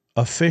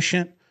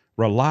 efficient,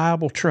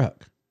 reliable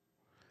truck.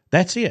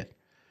 That's it.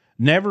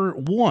 Never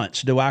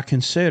once do I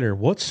consider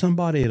what's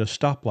somebody at a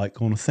stoplight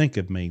going to think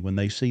of me when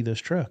they see this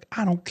truck.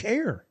 I don't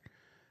care.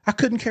 I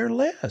couldn't care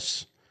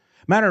less.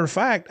 Matter of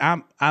fact,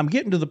 I'm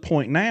getting to the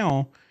point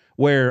now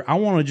where I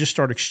want to just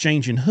start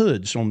exchanging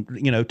hoods on,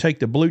 take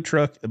the blue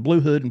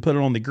hood and put it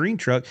on the green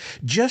truck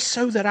just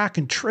so that I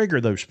can trigger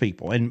those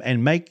people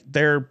and make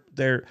their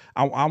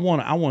I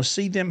want to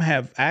see them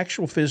have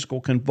actual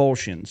physical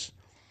convulsions.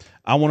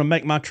 I want to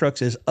make my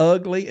trucks as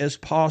ugly as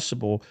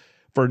possible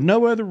for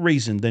no other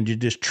reason than to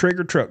just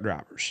trigger truck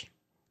drivers.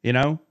 You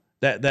know,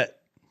 that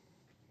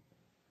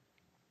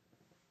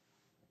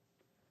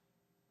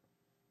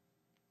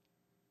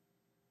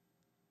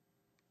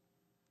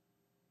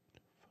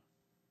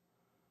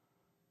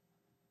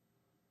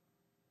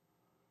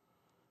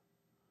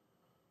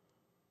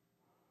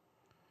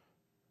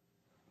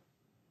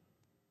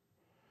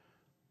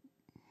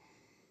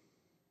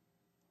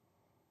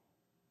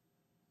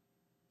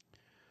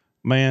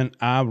man,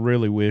 I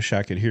really wish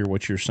I could hear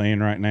what you're saying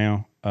right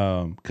now.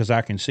 Because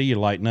I can see you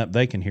lighting up.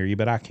 They can hear you,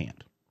 but I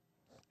can't.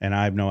 And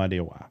I have no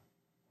idea why.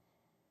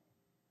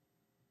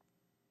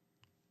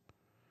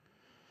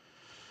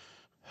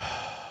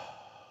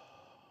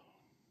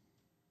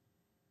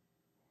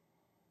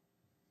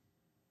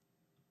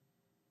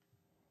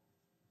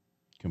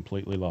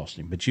 Completely lost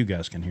him, but you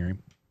guys can hear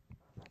him.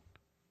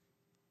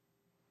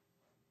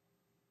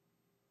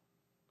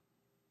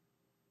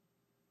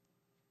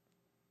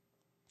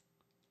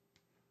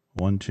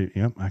 One, two.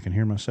 Yep, I can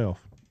hear myself.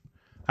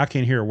 I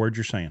can't hear a word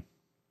you're saying.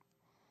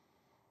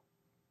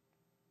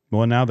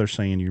 Well, now they're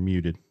saying you're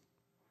muted.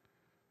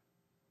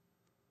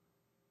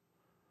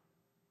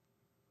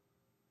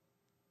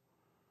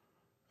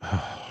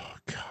 Oh,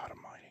 God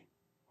almighty.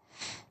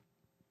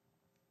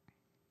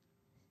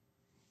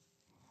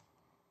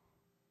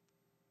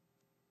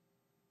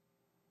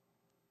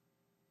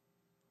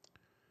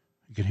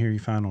 I can hear you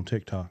fine on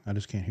TikTok. I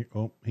just can't hear.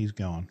 Oh, he's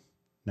gone.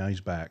 Now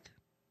he's back.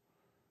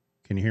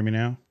 Can you hear me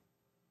now?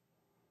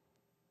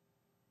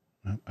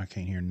 No, I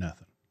can't hear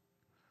nothing.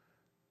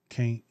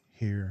 Can't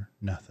hear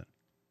nothing.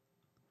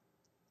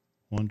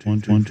 One, two,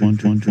 three,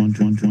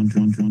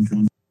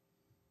 one.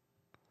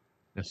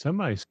 Now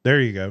somebody's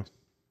There you go.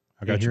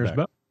 I got you hear us back.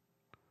 both.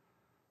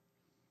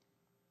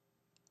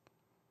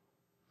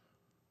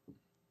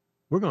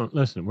 We're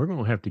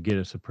gonna have to get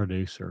us a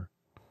producer.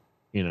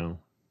 You know,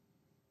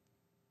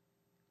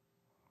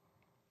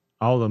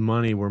 all the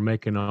money we're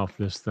making off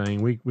this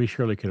thing, we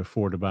surely could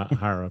afford to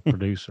hire a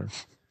producer.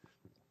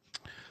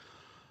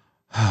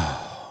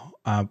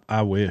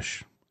 I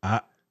wish.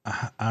 I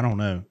don't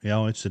know.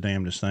 It's the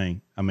damnedest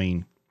thing. I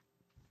mean,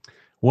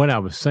 What I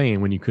was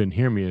saying when you couldn't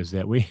hear me is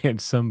that we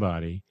had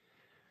somebody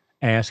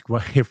ask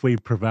what if we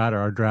provide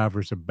our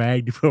drivers a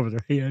bag to put over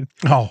their head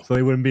oh, so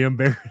they wouldn't be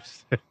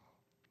embarrassed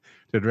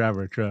to drive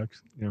our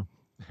trucks.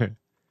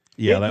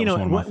 yeah, that was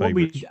one of my What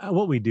we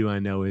favorites. do, I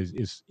know is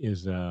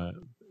a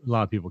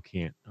lot of people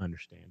can't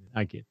understand it.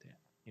 I get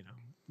that,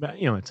 but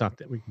it's not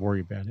that we worry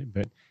about it,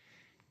 but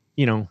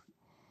you know,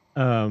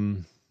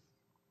 um,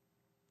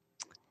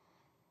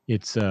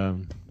 it's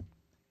and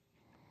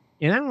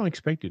I don't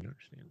expect you to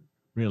understand it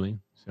really.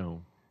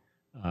 So,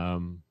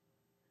 um,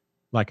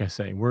 like I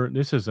say,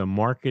 this is a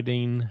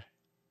marketing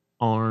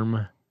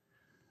arm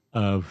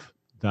of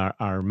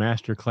our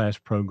master class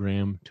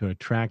program to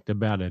attract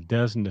about a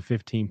dozen to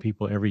 15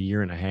 people every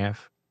year and a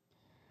half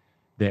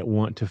that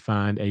want to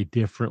find a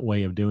different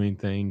way of doing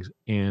things,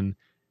 and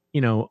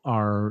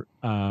are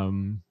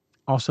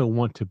also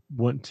want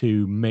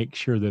to make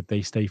sure that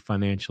they stay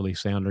financially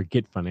sound or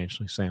get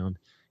financially sound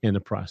in the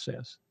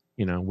process.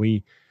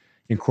 We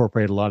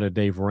incorporate a lot of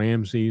Dave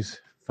Ramsey's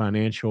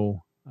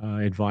financial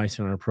advice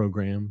in our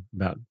program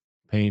about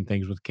paying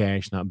things with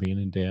cash, not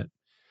being in debt,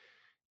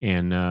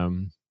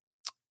 and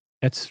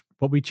that's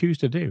what we choose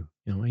to do.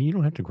 You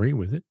don't have to agree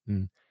with it.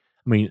 And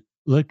I mean,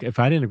 look, if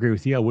I didn't agree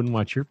with you, I wouldn't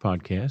watch your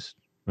podcast.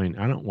 I mean,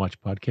 I don't watch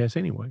podcasts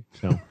anyway.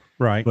 So,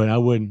 Right. but I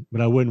wouldn't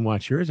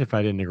watch yours if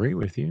I didn't agree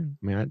with you.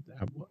 I mean,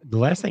 the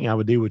last thing I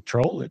would do would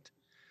troll it,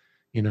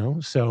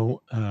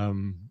 So,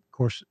 of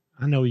course,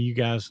 I know you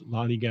guys, a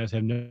lot of you guys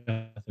have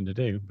nothing to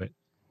do, but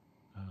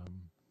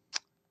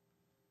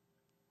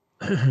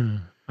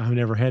I've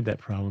never had that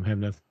problem, have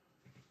nothing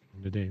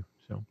to do.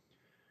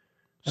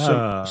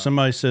 So,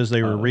 Somebody says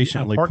they were I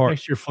recently parked parked.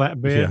 next to your Yeah.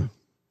 flatbed.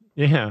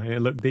 Yeah,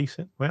 it looked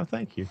decent. Well,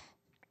 thank you.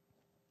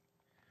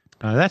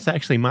 That's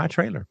actually my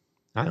trailer.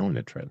 I own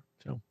that trailer.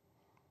 So,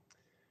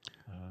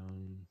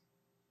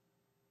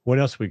 what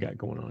else we got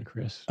going on,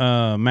 Chris?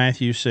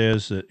 Matthew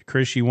says that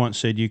Chris, you once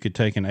said you could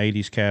take an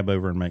 '80s cab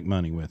over and make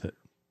money with it.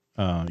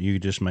 You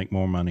could just make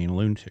more money in a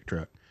lunatic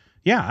truck.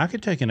 Yeah, I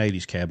could take an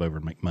 '80s cab over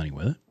and make money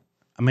with it.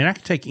 I mean, I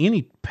could take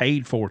any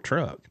paid for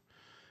truck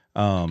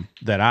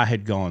that I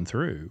had gone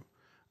through.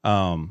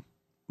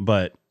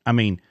 But I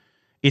mean,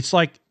 it's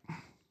like,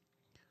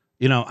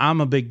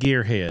 I'm a big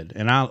gearhead,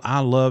 and I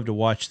love to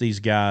watch these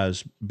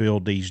guys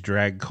build these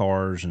drag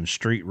cars and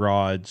street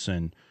rods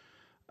and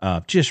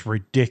just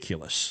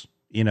ridiculous.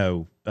 What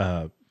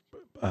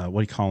do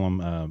you call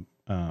them?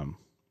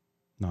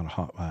 Not a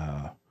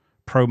hot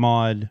pro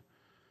mod.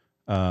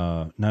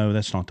 No,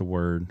 that's not the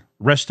word.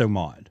 Resto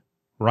mod,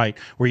 right?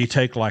 Where you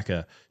take like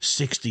a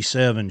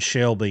 '67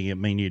 Shelby. I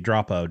mean, you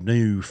drop a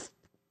new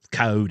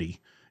Coyote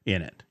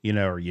in it,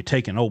 or you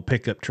take an old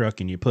pickup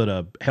truck and you put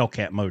a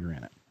Hellcat motor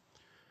in it.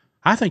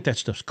 I think that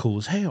stuff's cool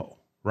as hell,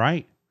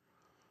 right?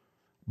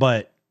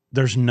 But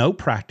there's no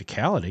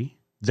practicality.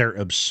 They're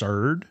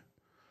absurd.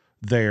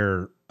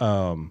 They're,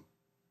 and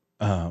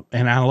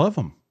I love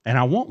them and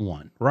I want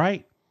one,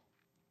 right?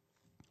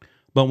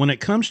 But when it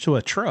comes to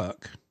a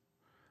truck,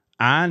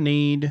 I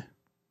need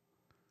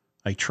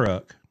a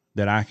truck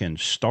that I can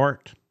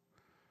start,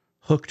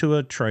 hook to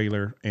a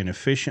trailer, and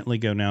efficiently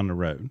go down the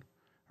road.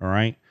 All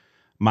right.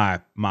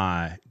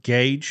 My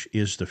gauge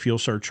is the fuel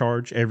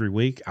surcharge every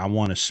week. I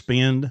want to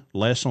spend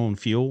less on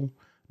fuel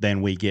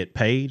than we get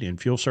paid in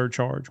fuel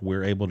surcharge.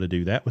 We're able to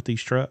do that with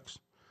these trucks.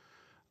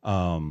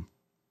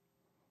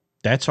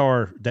 That's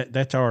our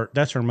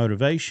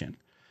motivation.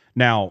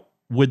 Now,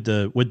 would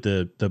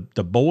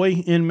the boy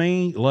in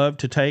me love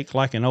to take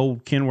like an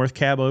old Kenworth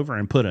cab over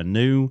and put a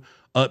new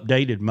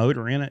updated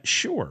motor in it?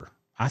 Sure.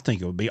 I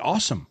think it would be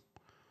awesome.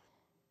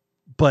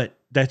 But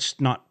that's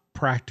not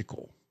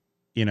practical,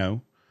 you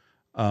know.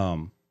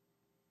 I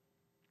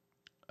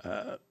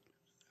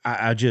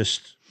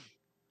just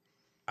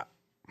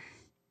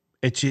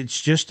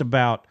it's just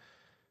about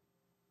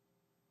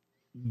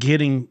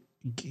getting.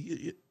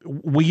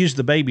 We use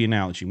the baby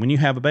analogy. When you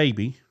have a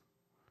baby,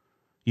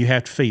 you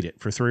have to feed it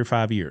for 3 or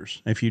 5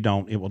 years. If you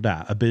don't, it will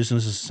die. A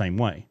business is the same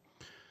way.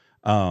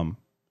 Now,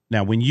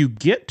 when you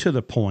get to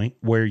the point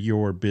where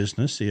your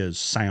business is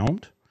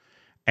sound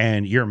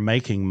and you're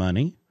making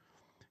money,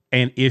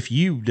 and if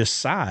you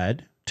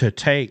decide to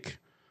take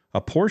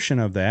a portion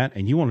of that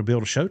and you want to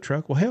build a show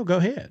truck, well, hell, go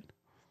ahead.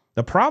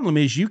 The problem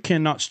is you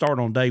cannot start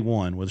on day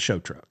one with a show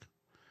truck.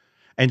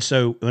 And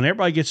so when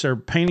everybody gets their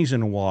panties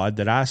in a wad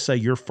that I say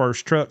your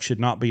first truck should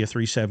not be a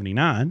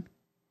 379,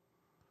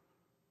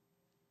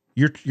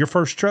 your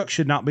first truck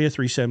should not be a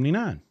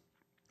 379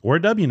 or a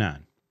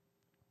W9.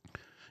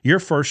 Your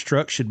first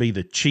truck should be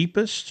the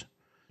cheapest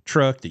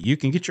truck that you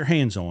can get your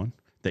hands on,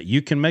 that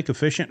you can make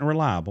efficient and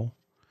reliable,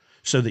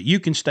 so that you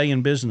can stay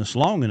in business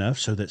long enough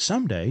so that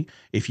someday,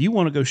 if you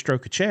want to go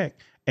stroke a check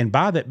and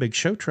buy that big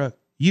show truck,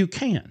 you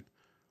can.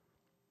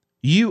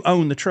 You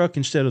own the truck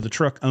instead of the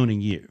truck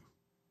owning you.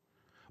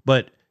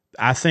 But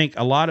I think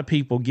a lot of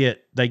people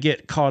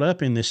get caught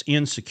up in this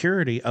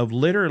insecurity of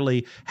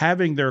literally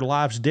having their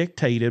lives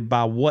dictated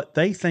by what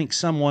they think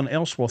someone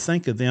else will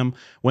think of them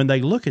when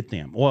they look at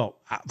them. Well,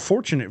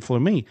 fortunate for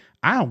me,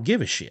 I don't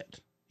give a shit.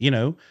 You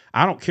know,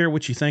 I don't care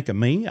what you think of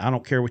me. I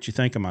don't care what you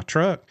think of my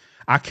truck.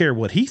 I care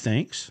what he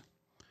thinks.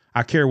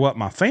 I care what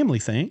my family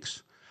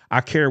thinks. I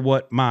care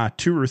what my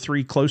 2 or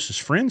 3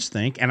 closest friends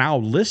think, and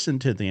I'll listen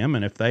to them.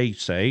 And if they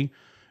say,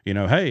 you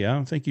know, hey, I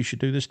don't think you should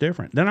do this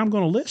different, then I'm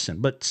going to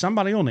listen. But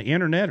somebody on the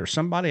internet or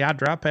somebody I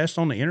drive past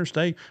on the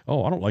interstate,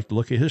 oh, I don't like the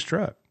look of his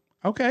truck.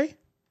 Okay.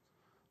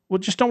 Well,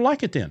 just don't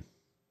like it then,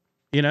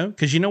 you know,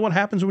 because you know what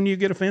happens when you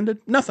get offended?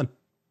 Nothing.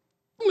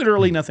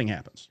 Literally nothing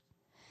happens.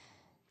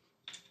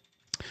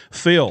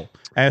 Phil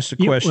asked a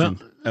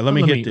question. Let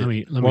me hit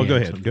it. Well, go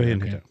ahead. Go ahead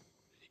and hit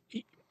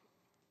that.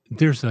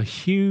 There's a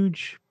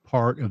huge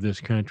part of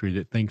this country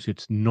that thinks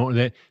it's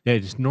that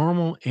it's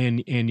normal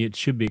and it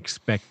should be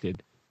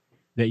expected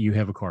that you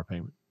have a car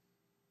payment.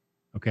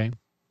 Okay,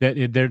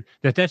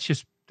 that's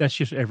just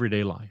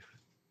everyday life.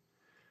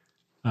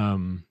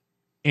 And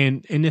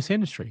in this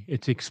industry,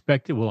 it's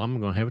expected. Well, I'm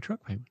going to have a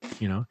truck payment.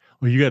 You know,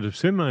 well, you got to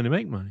spend money to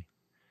make money.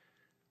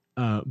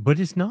 But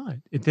it's not.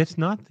 That's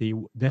not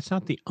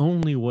the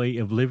only way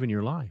of living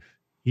your life.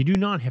 You do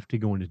not have to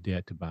go into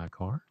debt to buy a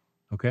car.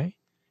 Okay,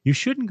 you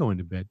shouldn't go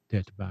into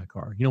debt to buy a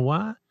car. You know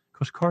why?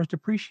 Because cars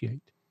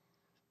depreciate.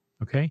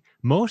 Okay,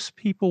 most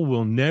people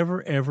will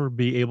never ever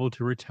be able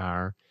to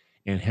retire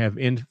and have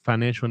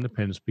financial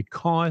independence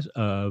because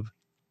of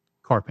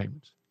car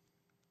payments.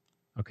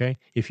 Okay,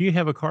 if you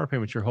have a car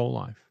payment your whole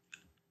life,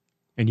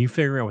 and you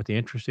figure out what the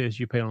interest is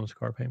you pay on those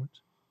car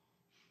payments,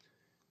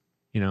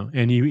 you know,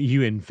 and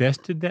you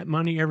invested that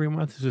money every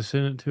month to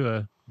send it to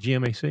a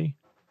GMAC,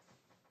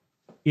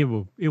 it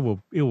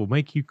will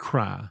make you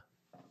cry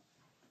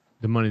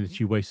the money that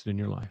you wasted in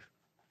your life.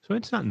 So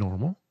it's not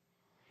normal.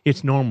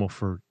 It's normal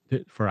for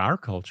our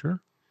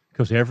culture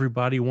because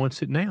everybody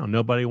wants it now.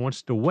 Nobody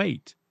wants to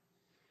wait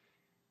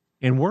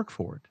and work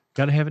for it.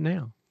 Got to have it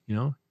now. You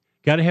know,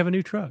 got to have a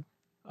new truck.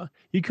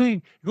 You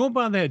can't go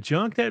buy that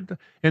junk and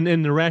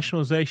then the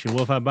rationalization.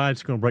 Well, if I buy it,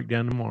 it's going to break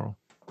down tomorrow.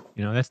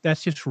 You know,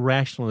 that's just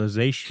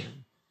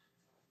rationalization.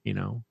 You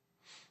know.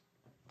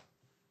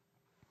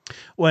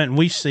 When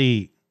we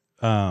see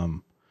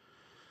the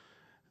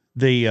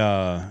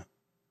in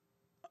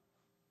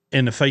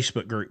the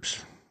Facebook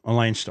groups on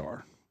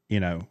Landstar, you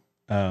know,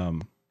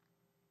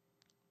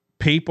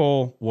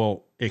 people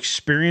will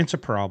experience a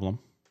problem.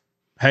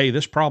 Hey,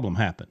 this problem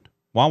happened.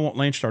 Why won't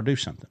Landstar do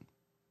something?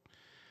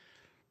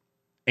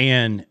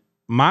 And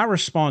my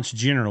response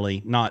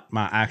generally, not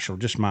my actual,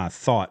 just my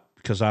thought,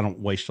 because I don't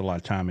waste a lot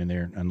of time in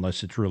there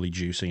unless it's really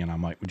juicy and I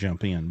might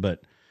jump in.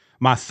 But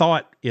my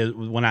thought is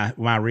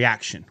my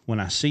reaction when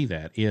I see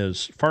that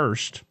is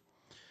first,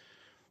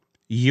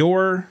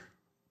 your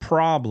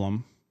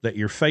problem that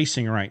you're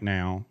facing right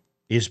now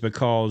is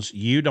because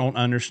you don't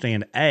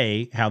understand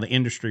A, how the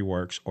industry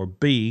works, or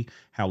B,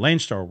 how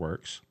Landstar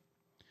works.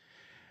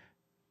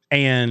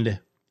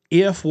 And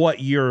if what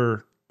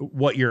you're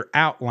what you're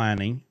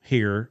outlining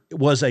here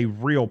was a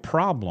real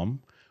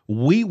problem,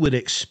 we would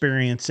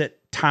experience it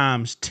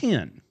times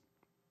 10,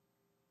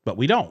 but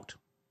we don't.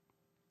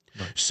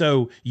 Right.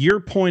 So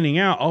you're pointing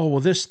out, oh, well,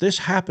 this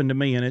happened to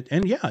me,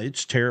 and yeah,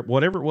 it's terrible.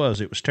 Whatever it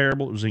was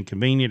terrible. It was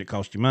inconvenient. It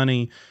cost you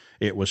money.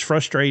 It was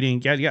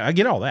frustrating. Yeah, I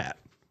get all that,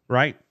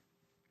 right?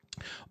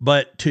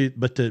 But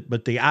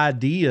the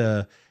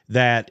idea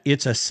that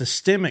it's a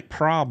systemic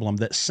problem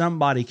that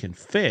somebody can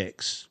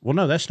fix, well,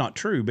 no, that's not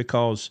true,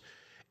 because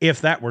if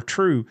that were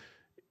true,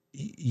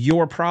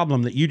 your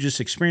problem that you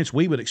just experienced,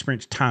 we would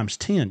experience times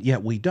 10,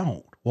 yet we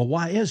don't. Well,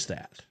 why is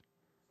that?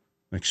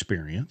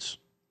 Experience.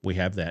 We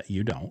have that.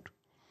 You don't.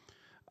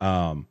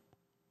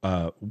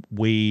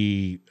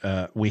 We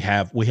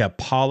have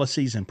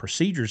policies and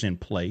procedures in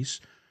place,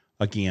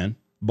 again,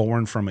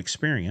 born from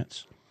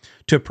experience,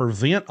 to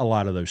prevent a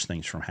lot of those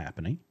things from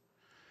happening.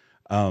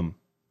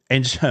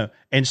 And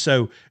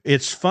so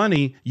it's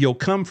funny, you'll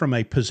come from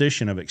a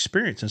position of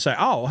experience and say,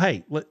 oh,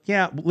 hey,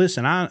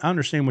 listen, I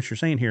understand what you're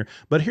saying here,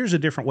 but here's a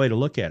different way to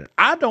look at it.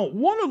 I don't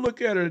want to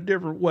look at it a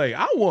different way.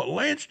 I want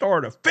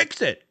Landstar to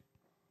fix it.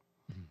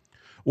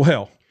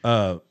 Well,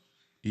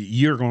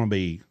 you're going to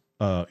be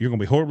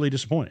horribly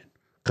disappointed,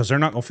 because they're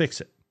not going to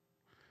fix it.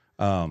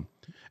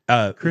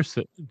 Chris,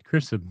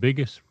 the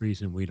biggest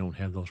reason we don't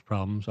have those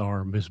problems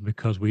is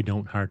because we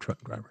don't hire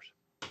truck drivers.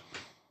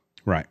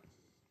 Right.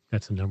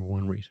 That's the number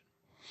one reason.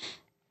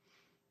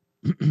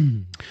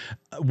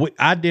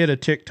 I did a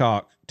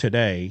TikTok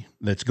today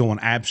that's going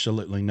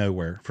absolutely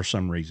nowhere for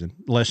some reason,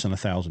 less than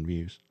 1,000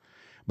 views.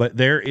 But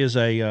there's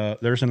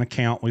an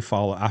account I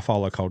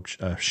follow called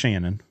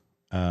Shannon,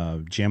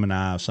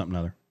 Gemini, something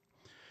other.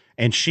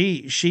 And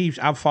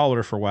I've followed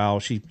her for a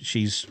while.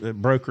 She's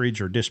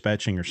brokerage or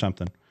dispatching or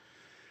something.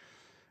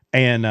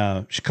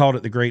 And she called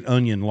it the Great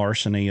Onion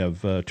Larceny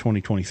of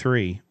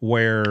 2023,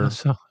 where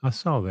I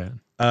saw that.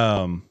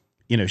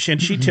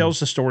 She tells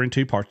the story in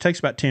two parts. It takes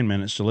about 10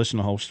 minutes to listen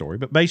to the whole story.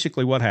 But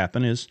basically what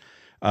happened is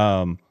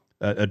a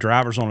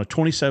driver's on a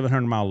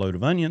 2,700-mile load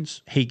of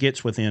onions. He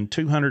gets within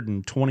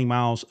 220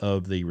 miles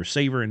of the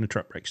receiver, and the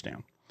truck breaks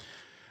down.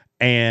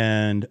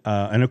 And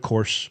of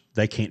course,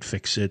 they can't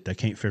fix it. They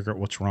can't figure out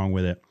what's wrong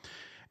with it.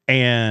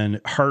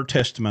 And her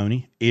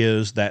testimony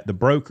is that the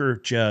broker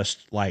was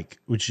just like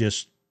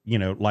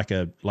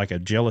a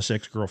jealous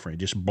ex-girlfriend,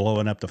 just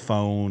blowing up the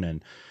phone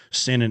and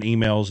sending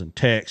emails and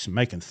texts and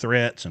making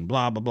threats and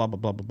blah, blah, blah,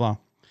 blah, blah,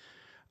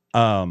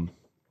 blah.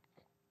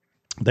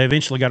 They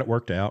eventually got it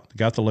worked out,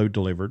 got the load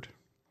delivered.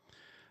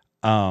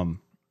 And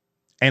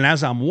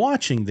as I'm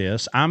watching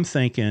this, I'm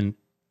thinking,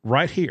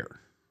 right here,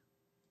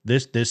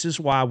 this is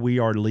why we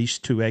are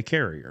leased to a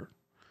carrier.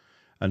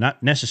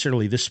 Not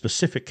necessarily this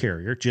specific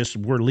carrier, just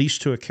we're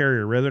leased to a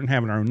carrier rather than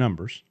having our own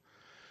numbers.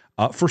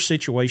 For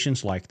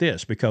situations like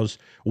this, because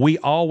we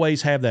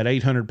always have that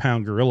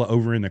 800-pound gorilla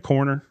over in the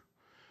corner.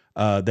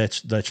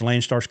 That's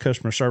Landstar's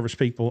customer service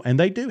people, and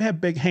they do have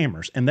big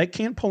hammers, and they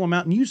can pull them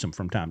out and use them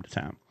from time to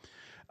time.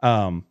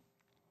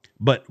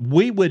 But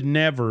we would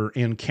never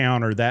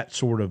encounter that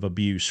sort of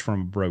abuse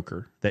from a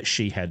broker that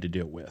she had to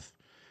deal with,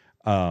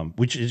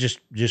 which is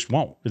just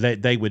won't.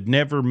 They would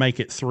never make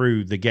it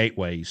through the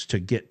gateways to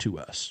get to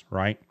us,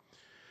 right?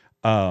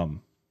 Now,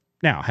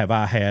 have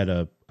I had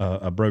a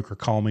broker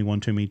call me one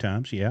too many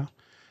times? Yeah.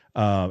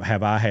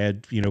 Have I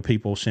had,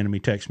 people sending me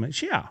text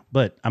messages? Yeah.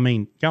 But I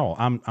mean, y'all,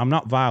 I'm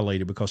not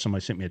violated because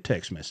somebody sent me a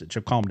text message.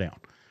 So calm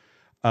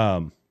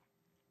down.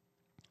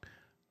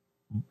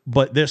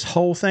 But this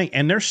whole thing,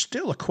 and there's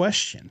still a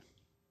question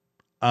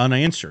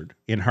unanswered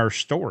in her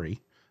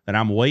story that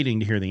I'm waiting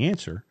to hear the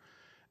answer,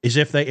 is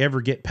if they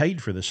ever get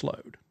paid for this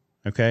load.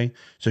 Okay.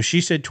 So she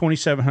said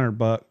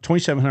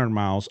 2,700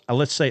 miles.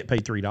 Let's say it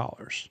paid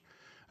 $3.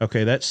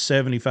 Okay. That's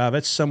 75.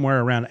 That's somewhere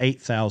around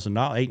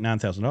 $8,000,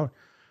 $9,000.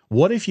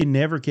 What if you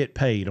never get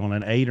paid on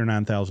an $8,000 or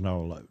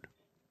 $9,000 load?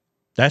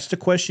 That's the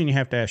question you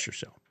have to ask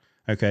yourself.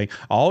 Okay.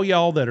 All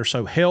y'all that are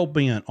so hell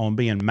bent on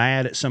being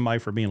mad at somebody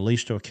for being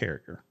leased to a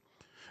carrier,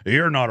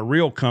 you're not a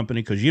real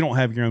company because you don't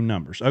have your own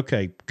numbers.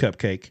 Okay,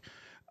 Cupcake.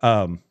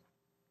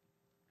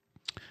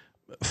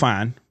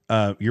 Fine.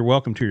 You're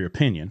welcome to your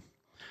opinion.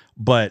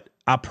 But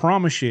I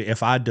promise you,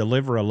 if I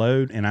deliver a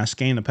load and I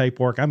scan the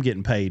paperwork, I'm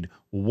getting paid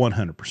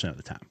 100% of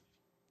the time.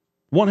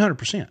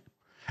 100%.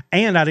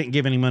 And I didn't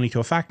give any money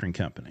to a factoring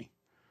company.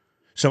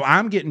 So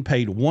I'm getting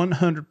paid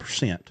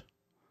 100%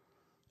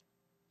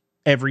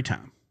 every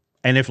time.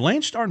 And if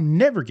Landstar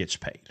never gets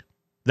paid,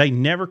 they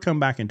never come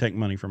back and take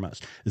money from us.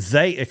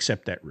 They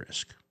accept that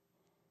risk.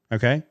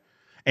 Okay?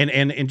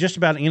 And just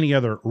about any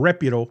other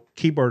reputable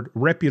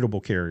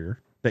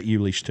carrier that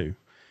you lease to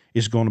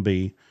is going to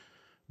be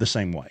the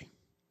same way.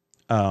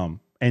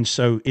 And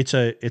so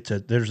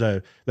there's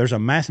a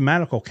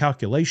mathematical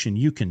calculation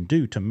you can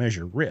do to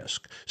measure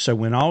risk. So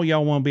when all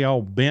y'all want to be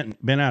all bent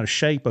out of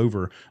shape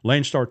over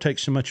Landstar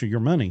takes so much of your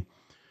money,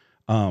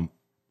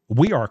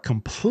 we are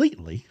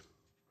completely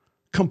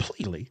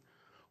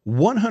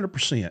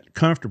 100%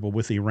 comfortable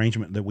with the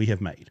arrangement that we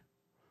have made.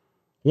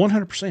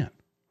 100%.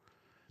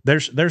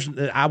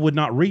 I would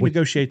not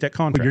renegotiate that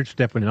contract. You're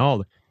stepping in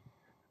all.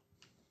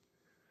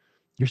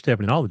 You're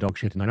stepping in all the dog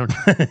shit tonight, aren't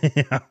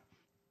you?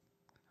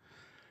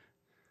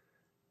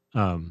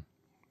 Yeah.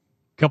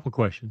 Couple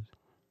questions.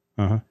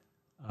 Uh-huh.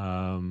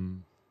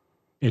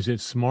 Is it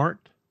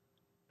smart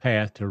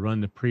path to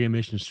run the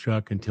pre-emissions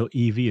truck until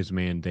EV is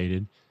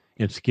mandated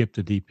and skip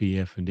the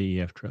DPF and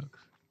DEF trucks?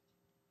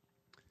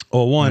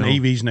 Well, one, Well,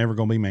 EV's never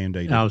going to be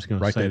mandated. I was going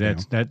to Write say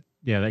that down.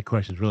 that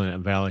question is really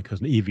not valid because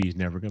the EV is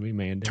never going to be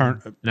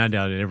mandated, and I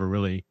doubt it ever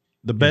really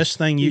The is best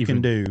thing you can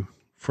even. do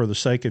for the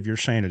sake of your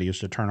sanity is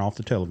to turn off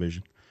the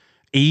television.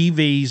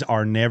 EVs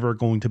are never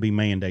going to be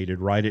mandated.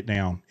 Write it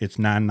down. It's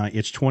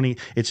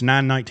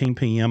 9:19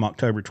 p.m.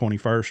 October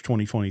 21st,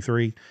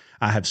 2023.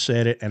 I have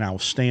said it, and I will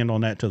stand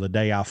on that till the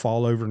day I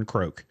fall over and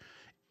croak.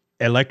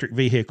 Electric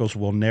vehicles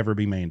will never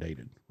be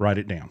mandated. Write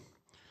it down.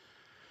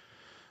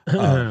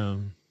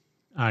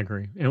 I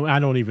agree, and I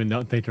don't even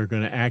think they're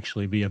going to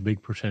actually be a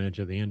big percentage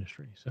of the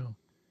industry. So,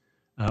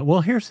 well,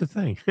 here's the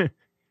thing: how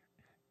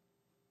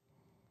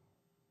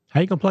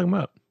you gonna plug them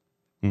up?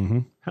 Mm-hmm.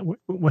 I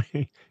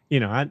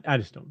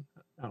just don't.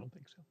 I don't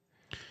think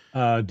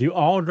so. Do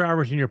all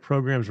drivers in your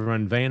programs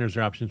run van, or is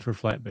there options for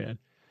flatbed?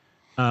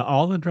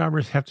 All the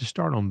drivers have to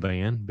start on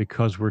van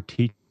because we're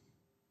teaching.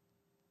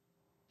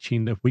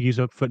 If we use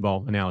a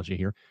football analogy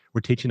here, we're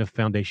teaching the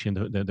foundation,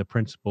 the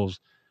principles,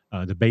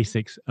 the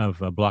basics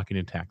of blocking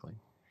and tackling.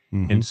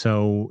 Mm-hmm. And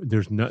so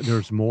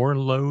there's more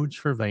loads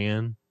for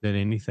van than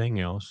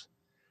anything else.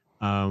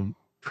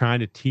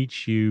 Trying to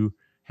teach you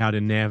how to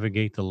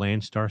navigate the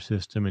Landstar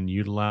system and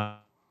utilize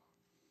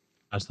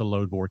the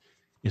load board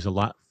is a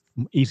lot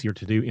easier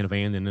to do in a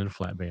van than in a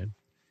flatbed.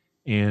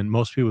 And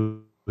most people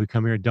who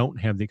come here don't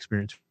have the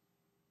experience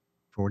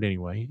for it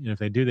anyway. And if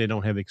they do, they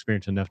don't have the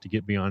experience enough to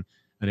get beyond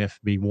an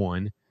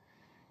FB1.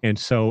 And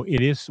so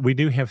we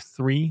do have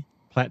 3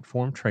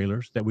 platform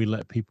trailers that we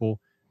let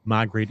people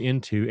migrate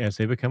into as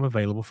they become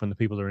available from the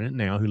people that are in it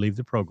now who leave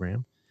the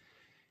program.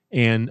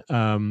 And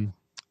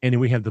then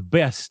we have the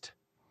best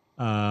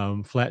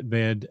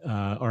flatbed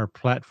or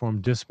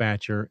platform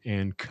dispatcher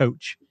and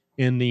coach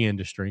in the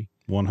industry.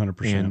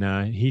 100%.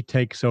 And he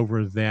takes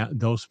over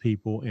those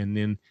people, and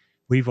then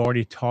we've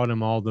already taught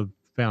him all the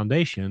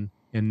foundation,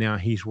 and now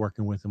he's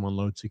working with them on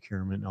load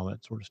securement and all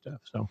that sort of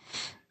stuff. So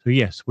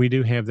yes, we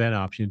do have that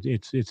option.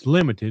 It's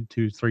limited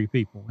to 3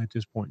 people at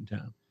this point in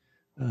time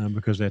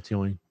because that's the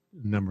only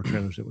number of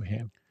trailers that we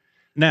have.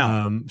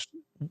 Now,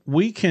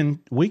 we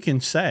can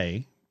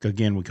say,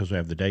 again, because we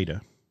have the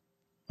data,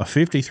 a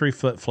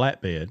 53-foot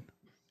flatbed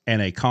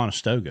and a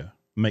Conestoga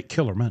make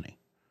killer money,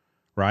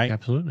 right?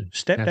 Absolutely.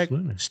 Step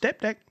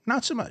deck,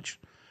 not so much.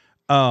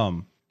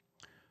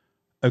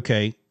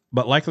 Okay,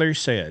 but like Larry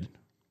said,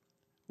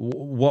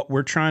 what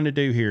we're trying to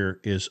do here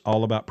is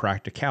all about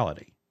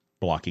practicality,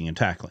 blocking and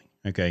tackling.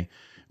 Okay,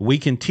 we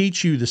can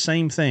teach you the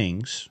same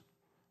things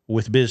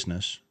with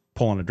business,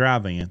 pulling a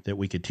drive van, that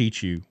we could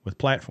teach you with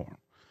platform.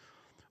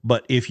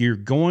 But if you're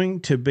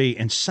going to be,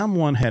 and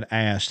someone had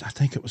asked, I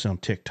think it was on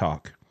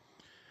TikTok,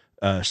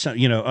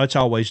 it's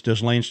always,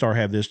 does Landstar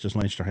have this? Does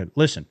Landstar have?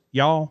 Listen,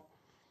 y'all,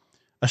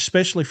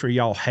 especially for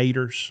y'all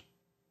haters,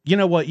 you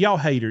know what? Y'all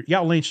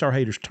Landstar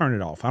haters, turn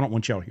it off. I don't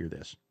want y'all to hear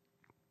this.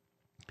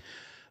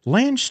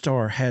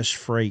 Landstar has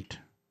freight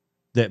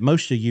that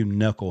most of you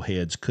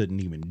knuckleheads couldn't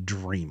even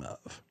dream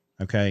of.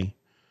 Okay.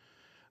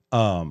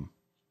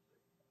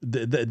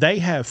 They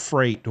have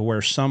freight to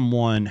where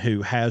someone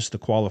who has the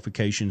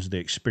qualifications, the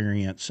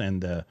experience,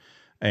 and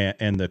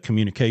the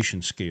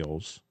communication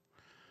skills,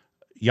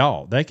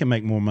 y'all, they can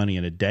make more money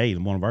in a day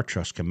than one of our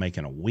trucks can make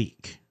in a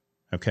week.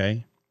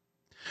 Okay.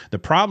 The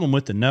problem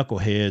with the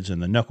knuckleheads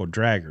and the knuckle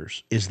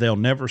draggers is they'll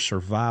never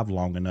survive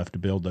long enough to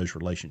build those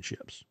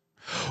relationships.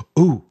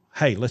 Ooh,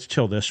 hey, let's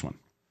tell this one.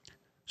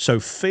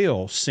 So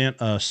Phil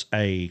sent us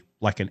an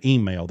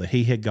email that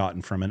he had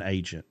gotten from an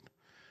agent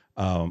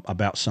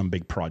about some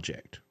big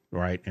project,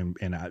 right? And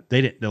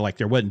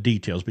there wasn't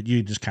details, but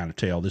you just kind of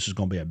tell this is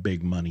going to be a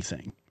big money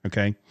thing,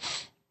 okay?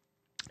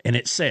 And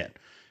it said,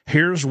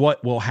 here's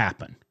what will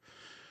happen.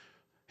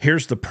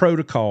 Here's the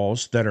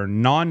protocols that are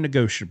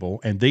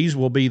non-negotiable, and these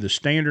will be the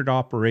standard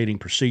operating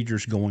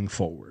procedures going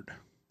forward.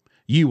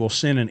 You will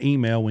send an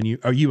email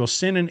you will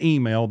send an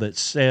email that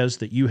says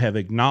that you have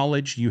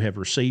acknowledged you have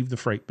received the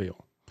freight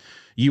bill.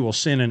 You will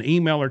send an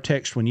email or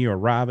text when you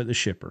arrive at the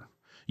shipper.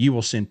 You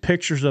will send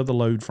pictures of the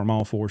load from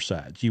all 4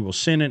 sides. You will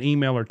send an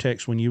email or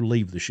text when you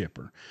leave the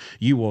shipper.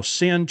 You will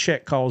send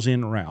check calls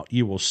en route.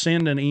 You will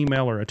send an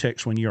email or a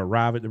text when you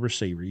arrive at the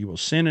receiver. You will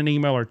send an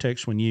email or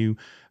text when you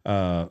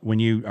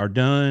are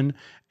done,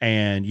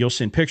 and you'll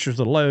send pictures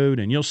of the load,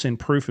 and you'll send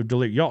proof of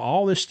delivery.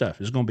 All this stuff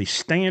is going to be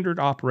standard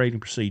operating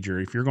procedure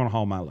if you're going to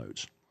haul my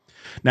loads.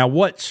 Now,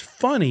 what's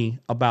funny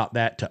about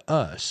that to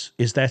us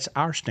is that's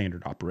our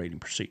standard operating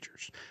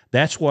procedures.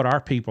 That's what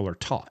our people are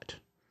taught.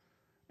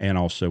 And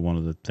also one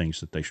of the things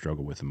that they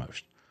struggle with the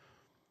most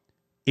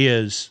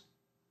is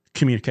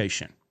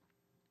communication.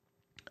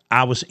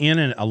 I was in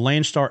a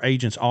Landstar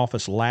agent's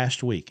office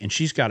last week, and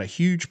she's got a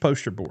huge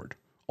poster board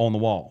on the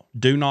wall.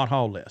 Do not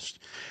haul list.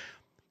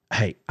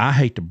 Hey, I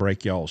hate to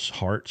break y'all's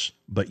hearts,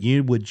 but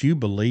would you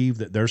believe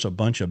that there's a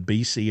bunch of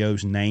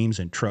BCOs' names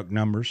and truck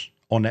numbers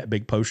on that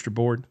big poster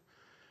board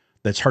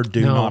that's her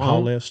do No, not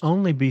haul list?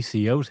 only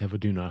BCOs have a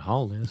do not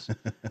haul list.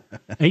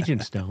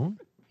 Agents don't,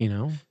 you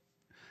know.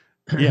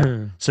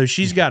 Yeah. So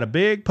she's got a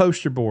big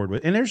poster board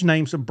and there's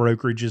names of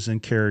brokerages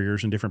and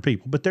carriers and different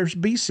people, but there's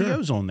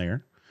BCOs on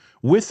there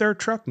with their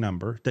truck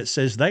number that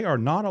says they are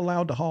not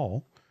allowed to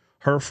haul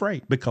her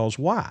freight. Because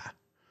why?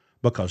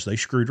 Because they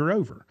screwed her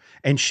over.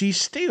 And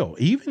she's still,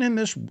 even in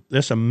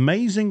this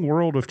amazing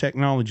world of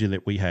technology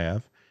that we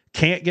have,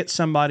 can't get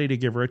somebody to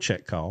give her a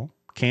check call,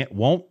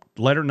 won't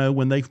let her know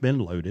when they've been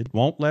loaded,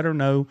 won't let her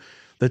know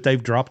that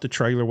they've dropped the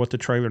trailer, what the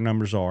trailer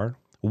numbers are,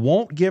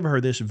 won't give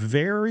her this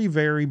very,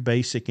 very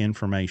basic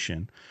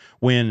information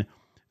and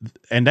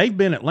they've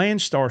been at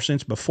Landstar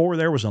since before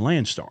there was a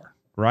Landstar,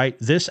 right?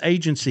 This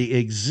agency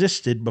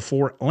existed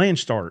before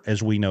Landstar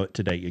as we know it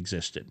today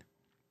existed.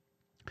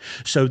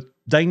 So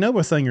they know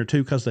a thing or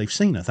two because they've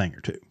seen a thing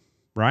or two,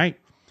 right?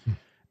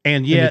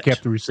 And yet... And they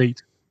kept the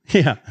receipts.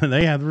 Yeah,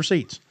 they have the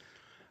receipts.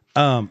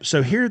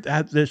 So here,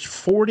 there's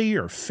 40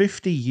 or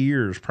 50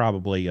 years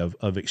probably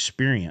of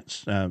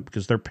experience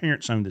because their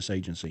parents owned this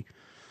agency.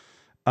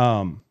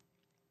 And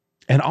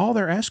all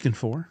they're asking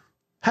for,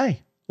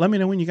 hey, let me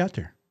know when you got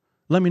there.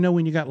 Let me know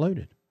when you got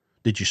loaded.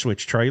 Did you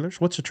switch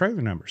trailers? What's the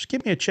trailer numbers?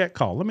 Give me a check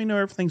call. Let me know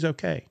everything's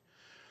okay.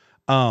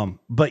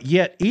 But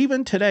yet,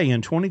 even today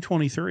in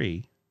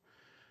 2023,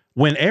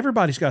 when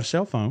everybody's got a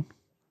cell phone,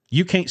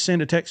 you can't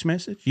send a text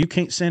message. You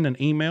can't send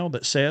an email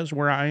that says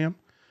where I am.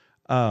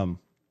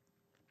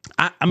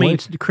 I mean,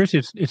 Chris,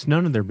 it's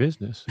none of their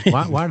business.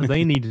 Why do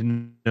they need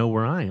to know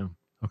where I am?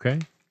 Okay,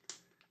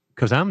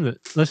 because I'm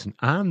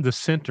the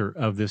center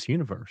of this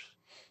universe.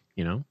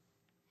 You know,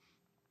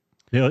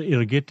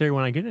 it'll get there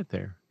when I get it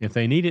there. If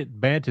they need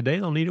it bad today,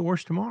 they'll need it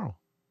worse tomorrow.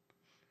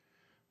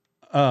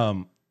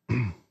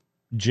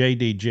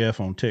 JD Jeff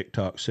on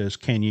TikTok says,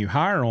 can you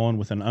hire on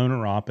with an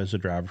owner op as a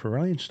driver for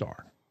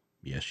Landstar?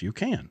 Yes, you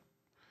can.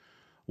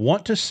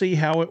 Want to see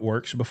how it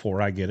works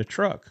before I get a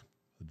truck?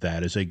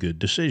 That is a good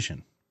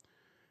decision.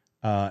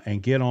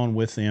 And get on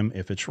with them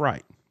if it's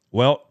right.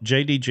 Well,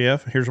 JD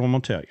Jeff, here's what I'm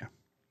going to tell you.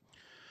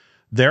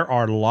 There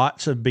are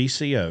lots of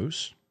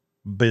BCOs,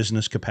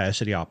 business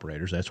capacity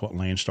operators. That's what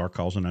Landstar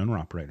calls an owner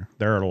operator.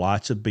 There are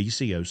lots of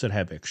BCOs that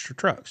have extra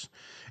trucks.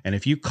 And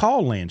if you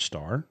call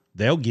Landstar,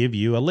 they'll give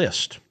you a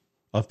list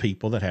of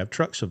people that have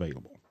trucks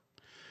available.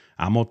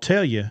 I'm going to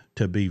tell you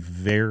to be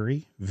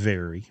very,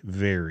 very,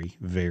 very,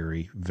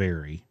 very,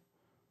 very,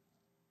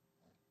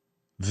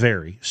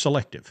 very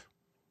selective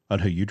on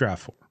who you drive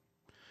for.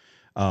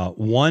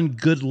 One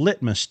good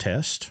litmus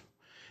test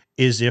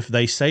is if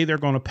they say they're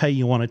going to pay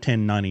you on a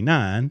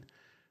 1099,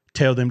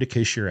 tell them to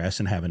kiss your ass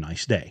and have a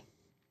nice day.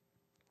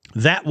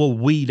 That will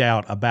weed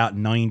out about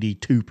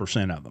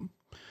 92% of them.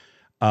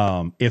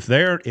 If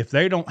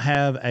they don't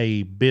have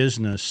a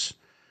business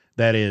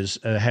that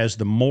has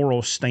the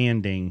moral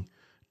standing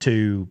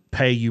to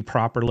pay you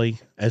properly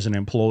as an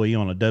employee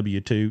on a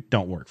W-2,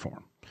 don't work for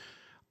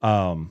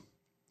them.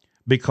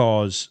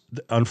 Because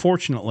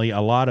unfortunately,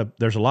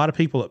 there's a lot of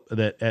people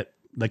that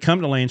they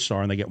come to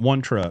Landstar and they get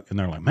one truck and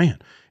they're like, man,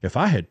 if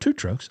I had two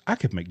trucks, I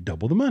could make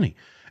double the money.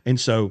 And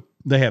so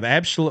they have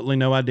absolutely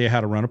no idea how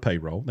to run a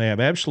payroll. They have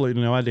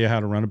absolutely no idea how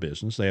to run a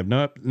business. They have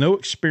no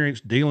experience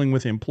dealing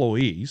with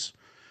employees,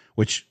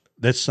 which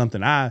that's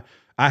something I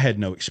had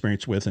no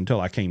experience with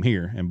until I came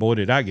here. And boy,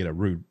 did I get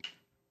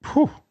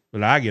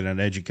did I get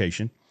an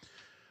education.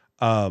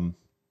 So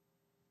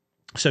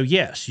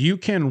yes, you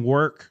can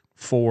work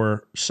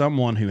for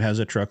someone who has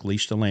a truck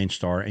leased to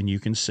Landstar and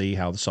you can see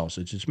how the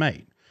sausage is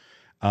made.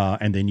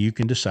 And then you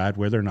can decide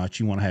whether or not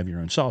you want to have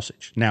your own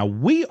sausage. Now,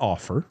 we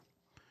offer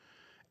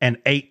an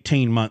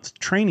 18-month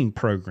training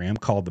program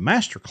called the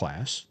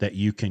Masterclass that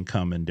you can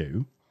come and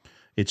do.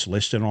 It's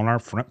listed on our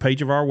front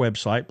page of our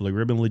website,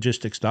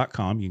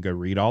 blueribbonlogistics.com. You can go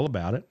read all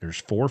about it. There's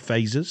 4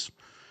 phases.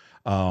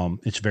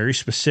 It's very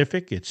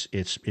specific.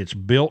 It's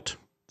built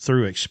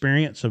through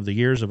experience of the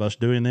years of us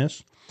doing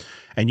this.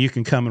 And you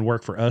can come and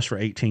work for us for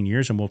 18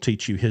 years, and we'll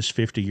teach you his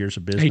 50 years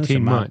of business.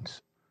 18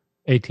 months.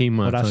 18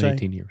 months, What'd I say?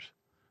 18 years.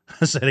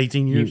 I said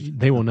 18 years?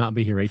 They will not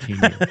be here 18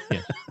 years.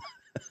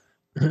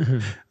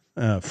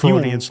 Yes.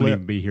 Freudian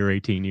slip. Be here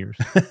 18 years.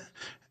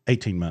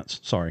 18 months,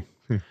 sorry.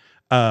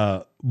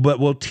 But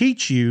we'll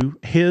teach you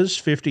his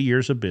 50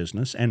 years of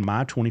business and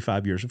my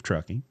 25 years of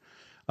trucking,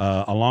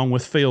 along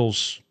with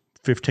Phil's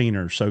 15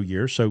 or so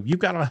years. So you've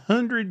got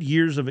 100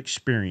 years of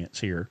experience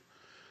here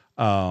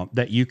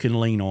that you can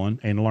lean on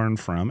and learn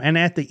from. And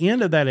at the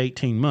end of that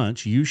 18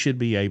 months, you should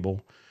be able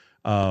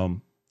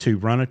to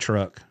run a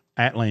truck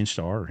at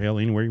Landstar or hell,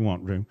 anywhere you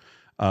want to,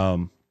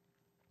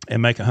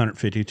 and make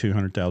 $150,000 to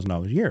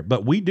 $200,000 a year.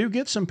 But we do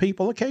get some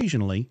people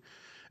occasionally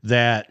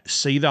that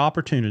see the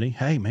opportunity.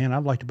 Hey man,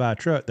 I'd like to buy a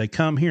truck. They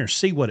come here,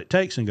 see what it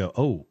takes and go,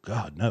 oh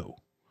God, no,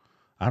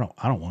 I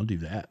don't want to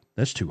do that.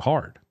 That's too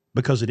hard,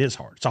 because it is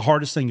hard. It's the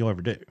hardest thing you'll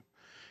ever do.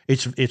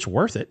 It's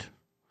worth it,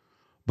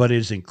 but it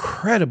is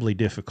incredibly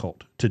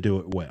difficult to do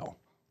it well.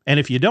 And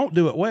if you don't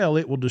do it well,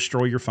 it will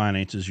destroy your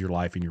finances, your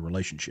life, and your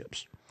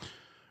relationships.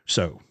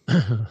 So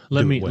let do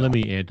it me well.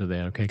 add to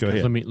that, okay? Go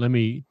Because ahead. let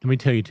me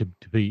tell you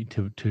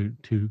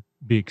to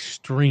be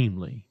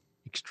extremely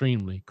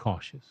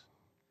cautious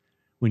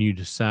when you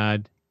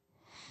decide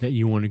that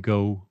you want to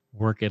go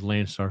work at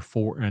Landstar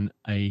for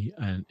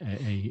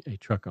a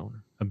truck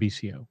owner, a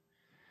BCO.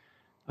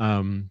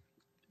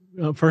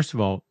 First of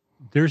all,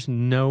 there's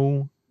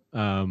no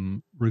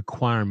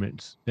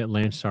requirements that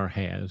Landstar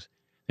has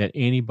that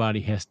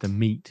anybody has to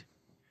meet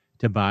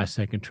to buy a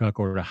second truck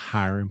or to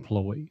hire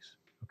employees.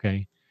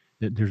 Okay,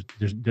 there's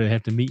they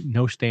have to meet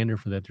no standard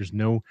for that. There's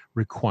no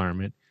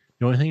requirement.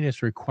 The only thing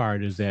that's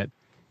required is that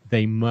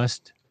they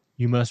must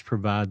you must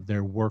provide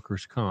their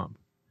workers' comp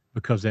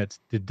because that's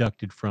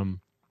deducted from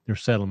their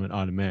settlement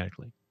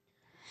automatically.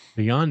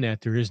 Beyond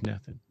that, there is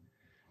nothing.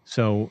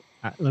 So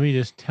let me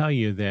just tell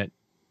you that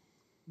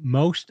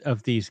most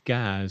of these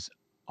guys,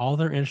 all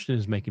they're interested in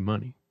is making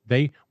money.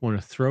 They want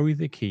to throw you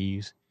the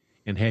keys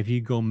and have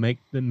you go make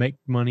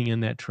money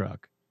in that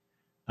truck.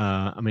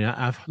 I mean,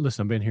 I've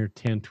listen, I've been here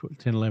 10,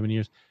 11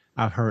 years.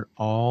 I've heard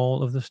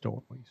all of the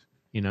stories,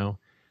 you know,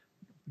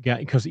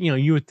 because, you know,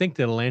 you would think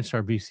that a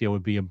Landstar BCO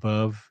would be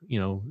above,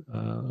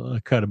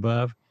 a cut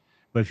above.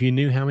 But if you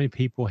knew how many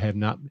people have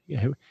not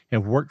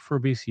have worked for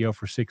a BCO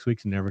for 6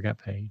 weeks and never got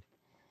paid,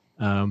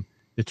 um,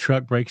 the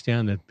truck breaks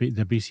down, the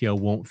BCO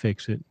won't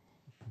fix it,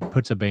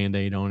 puts a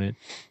Band-Aid on it,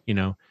 you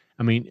know.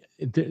 I mean,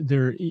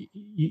 they're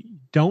you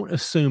don't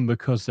assume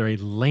because they're a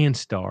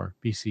Landstar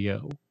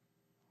BCO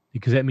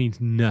because that means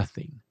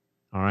nothing.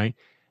 All right.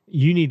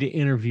 You need to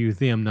interview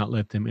them, not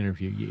let them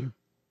interview you.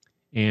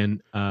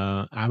 And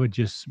I would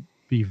just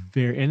be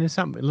very, and it's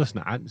something,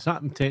 listen, it's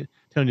not telling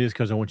you this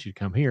because I want you to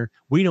come here.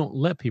 We don't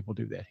let people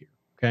do that here.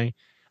 Okay.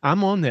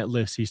 I'm on that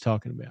list he's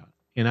talking about.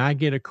 And I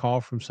get a call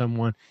from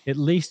someone at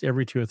least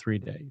every 2 or 3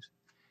 days.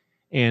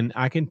 And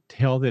I can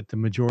tell that the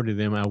majority of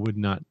them I would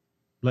not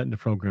let in the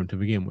program to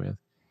begin with.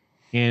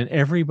 And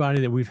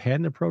everybody that we've had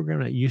in the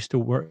program that used to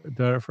work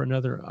for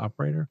another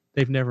operator,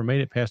 they've never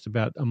made it past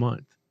about a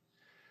month.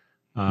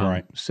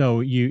 Right. So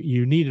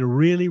you need to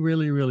really,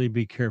 really, really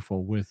be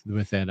careful with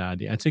that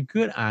idea. It's a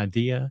good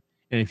idea,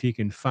 and if you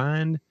can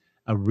find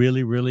a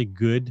really, really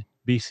good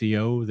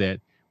BCO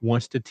that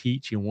wants to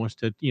teach and wants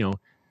to,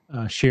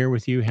 share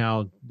with you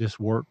how this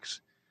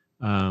works.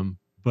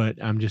 But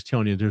I'm just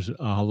telling you, there's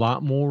a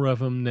lot more of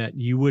them that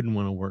you wouldn't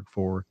want to work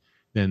for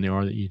than there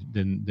are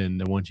than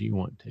the ones you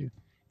want to.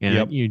 And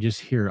Yep. you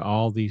just hear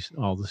all the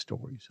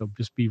stories. So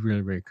just be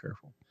really, very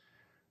careful.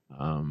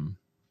 Um,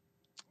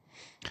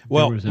 there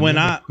Well, was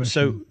another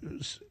question.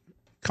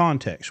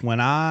 context, when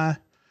I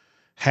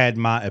had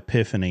my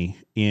epiphany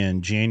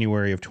in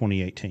January of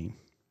 2018,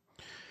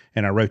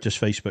 and I wrote this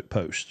Facebook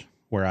post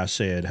where I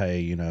said,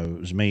 hey, it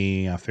was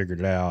me. I figured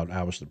it out.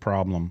 I was the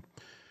problem.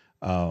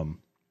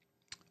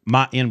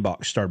 My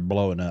inbox started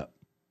blowing up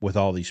with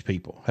all these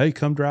people. Hey,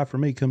 come drive for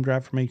me. Come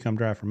drive for me. Come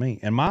drive for me.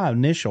 And my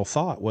initial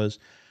thought was,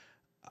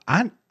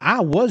 I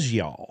was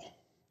y'all.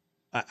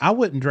 I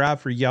wouldn't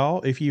drive for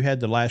y'all if you had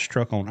the last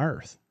truck on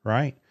earth,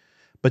 right?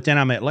 But then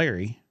I met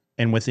Larry,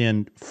 and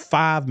within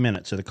 5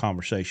 minutes of the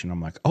conversation,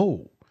 I'm like,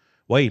 oh,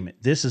 wait a minute.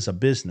 This is a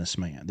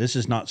businessman. This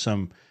is not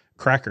some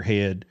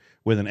crackerhead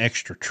with an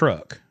extra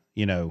truck.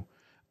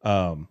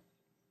 Um,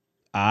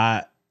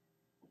 I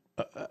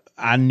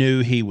I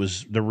knew he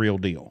was the real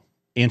deal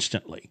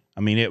instantly.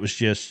 I mean, it was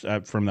just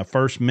from the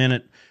first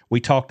minute we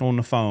talked on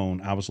the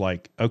phone, I was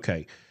like,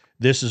 okay,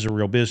 this is a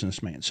real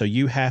businessman. So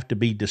you have to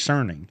be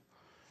discerning,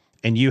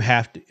 and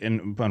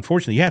and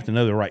unfortunately, you have to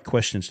know the right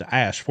questions to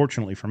ask.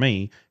 Fortunately for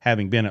me,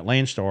 having been at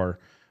Landstar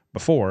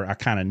before, I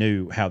kind of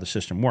knew how the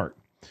system worked.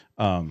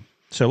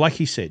 So, like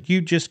he said,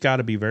 you just got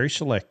to be very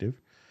selective.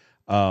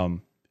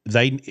 Um,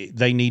 they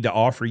need to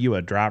offer you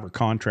a driver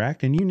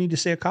contract, and you need to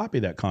see a copy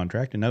of that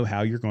contract and know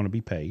how you're going to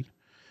be paid.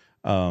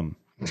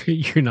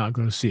 You're not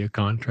going to see a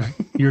contract.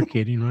 You're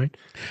kidding, right?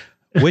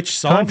 Which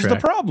solves the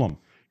Contract. problem,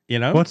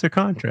 What's a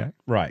contract?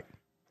 right?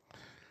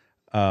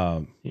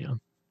 Yeah.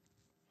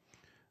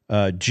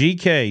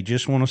 GK,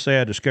 just want to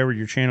say I discovered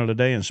your channel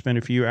today and spent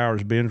a few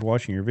hours binge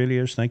watching your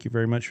videos. Thank you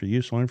very much for the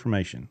useful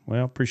information.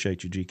 Well,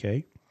 appreciate you,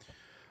 GK.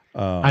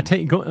 I tell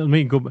you, let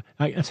me go.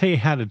 I tell you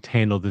how to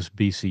handle this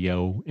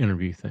BCO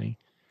interview thing.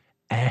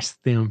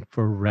 Ask them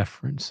for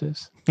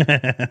references.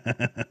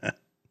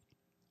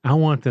 I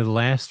want the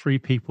last three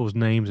people's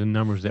names and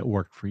numbers that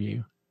worked for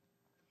you.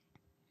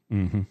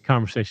 Mm-hmm.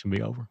 Conversation will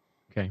be over.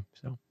 Okay.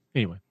 So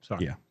anyway,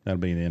 sorry. Yeah, that'll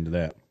be the end of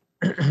that.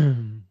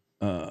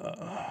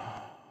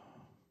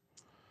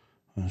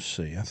 Let's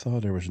see. I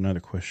thought there was another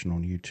question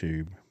on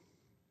YouTube.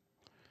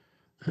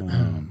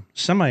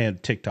 Somebody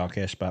had TikTok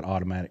asked about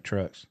automatic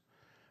trucks.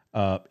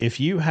 If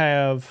you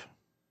have,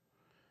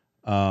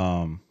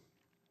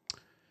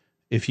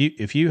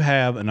 if you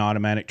have an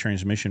automatic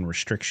transmission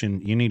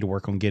restriction, you need to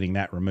work on getting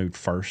that removed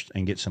first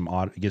and get some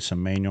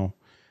manual.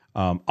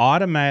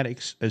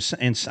 Automatics,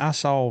 and I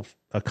saw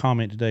a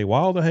comment today. Why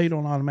all the hate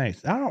on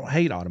automatics? I don't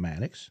hate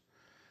automatics.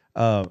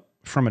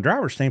 From a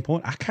driver's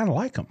standpoint, I kind of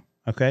like them.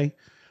 Okay,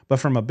 but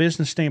from a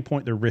business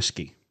standpoint, they're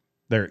risky.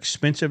 They're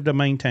expensive to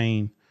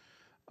maintain,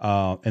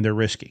 and they're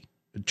risky.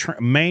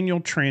 manual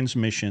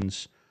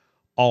transmissions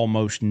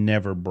almost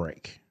never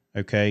break.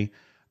 Okay,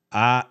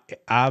 I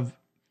I've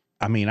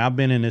I've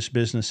been in this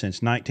business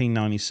since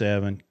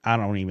 1997. I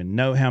don't even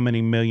know how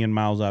many million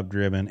miles I've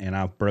driven, and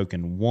I've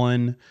broken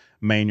one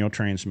manual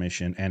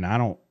transmission. And I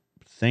don't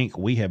think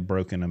we have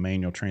broken a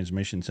manual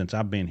transmission since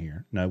I've been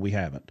here. No, we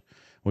haven't.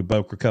 We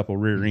broke a couple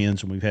rear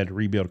ends, and we've had to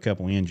rebuild a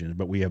couple engines,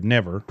 but we have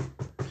never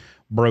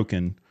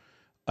broken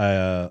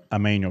a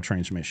manual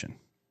transmission.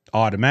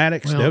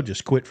 Automatics, they'll Well,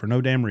 just quit for no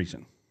damn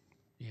reason.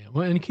 yeah.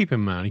 Well, and keep in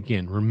mind,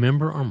 again,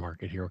 remember our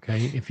market here,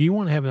 okay? If you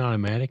want to have an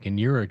automatic and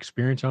you're an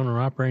experienced owner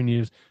operating,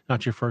 it's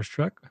not your first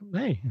truck,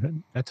 hey,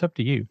 that's up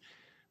to you.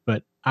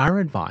 But our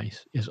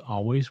advice is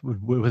always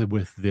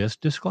with this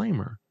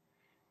disclaimer: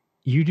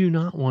 you do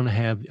not want to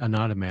have an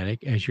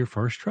automatic as your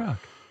first truck,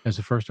 as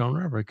the first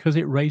owner operator, because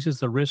it raises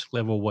the risk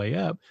level way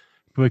up.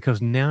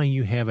 Because now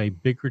you have a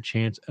bigger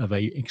chance of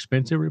a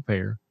expensive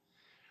repair,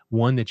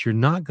 one that you're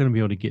not going to be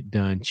able to get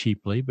done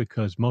cheaply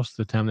because most of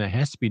the time that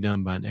has to be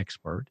done by an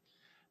expert.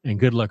 And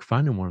good luck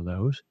finding one of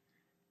those.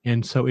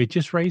 And so it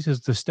just raises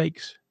the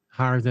stakes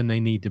higher than they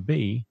need to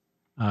be,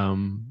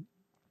 um,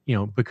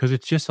 because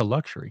it's just a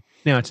luxury.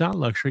 Now, it's not a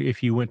luxury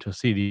if you went to a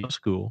CDL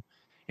school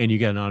and you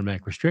got an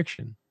automatic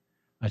restriction.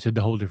 That's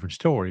a whole different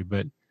story.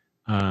 But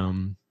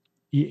um,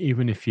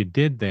 even if you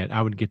did that,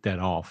 I would get that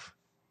off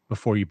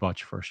before you bought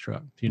your first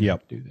truck. You didn't Yep.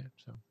 have to do that.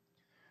 So.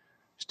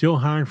 Still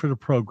hiring for the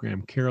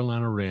program,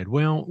 Carolina Red.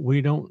 Well,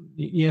 we don't.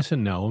 Yes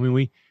and no. I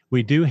mean,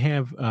 we do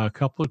have a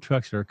couple of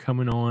trucks that are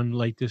coming on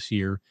late this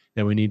year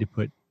that we need to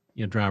put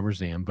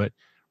drivers in. But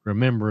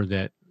remember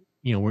that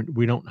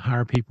we don't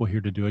hire people here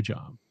to do a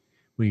job.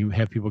 We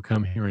have people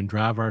come here and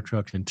drive our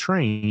trucks and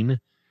train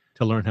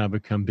to learn how to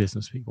become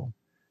business people.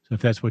 So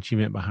if that's what you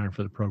meant by hiring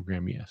for the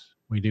program, yes,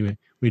 we do.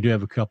 We do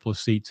have a couple of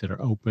seats that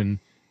are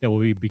open that will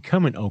be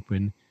becoming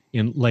open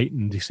in late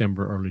in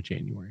December, early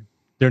January.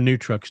 They're new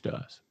trucks to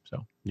us.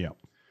 So. Yeah.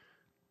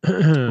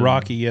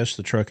 Rocky, yes,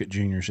 the truck at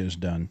Juniors is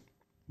done.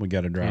 We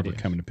got a driver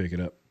coming to pick it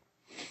up.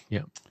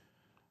 Yeah.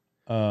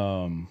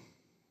 I'm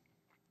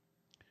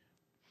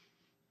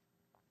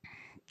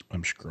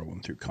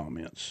scrolling through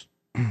comments.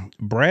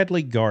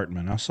 Bradley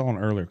Gartman, I saw an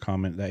earlier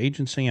comment. The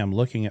agency I'm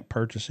looking at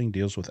purchasing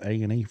deals with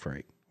A&E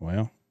freight.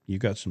 Well, you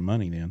got some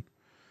money then.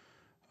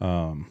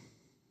 I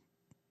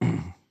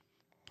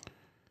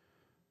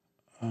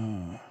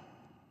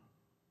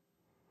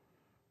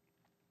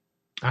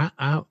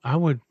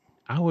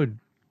would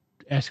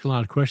ask a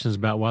lot of questions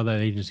about why that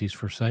agency is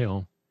for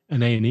sale,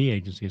 an A&E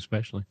agency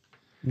especially.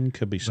 It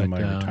could be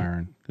somebody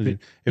retiring. If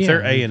yeah,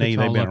 they're if A&E, it's they've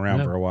all been up and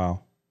around up. for a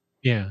while.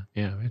 Yeah,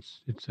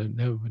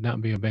 that would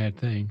not be a bad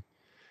thing.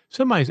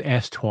 Somebody's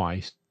asked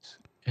twice,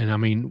 and I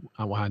mean,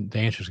 the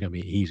answer is going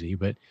to be easy,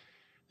 but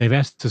they've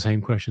asked the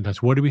same question.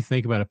 That's what do we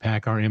think about a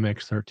PACCAR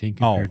MX-13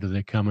 compared to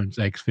the Cummins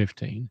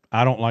X15?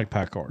 I don't like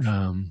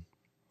PACCARs.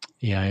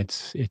 Yeah,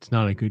 it's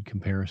not a good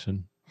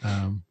comparison.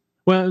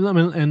 Well,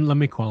 let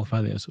me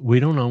qualify this. We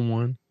don't own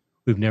one.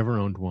 We've never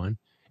owned one,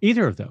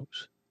 either of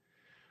those.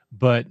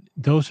 But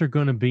those are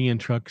going to be in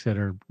trucks that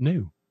are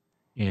new,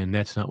 and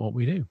that's not what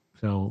we do.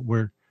 So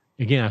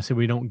I said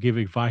we don't give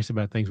advice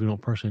about things we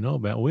don't personally know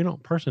about. Well, we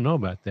don't personally know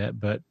about that,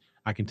 but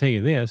I can tell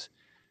you this: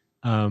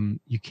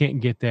 you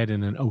can't get that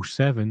in an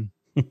 '07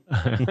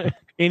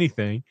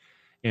 anything.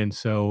 And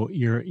so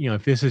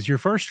if this is your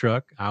first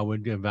truck, I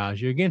would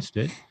advise you against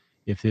it.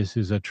 If this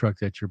is a truck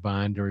that you're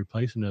buying to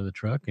replace another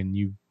truck and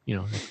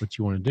that's what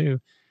you want to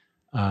do.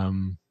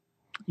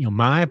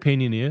 My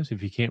opinion is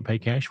if you can't pay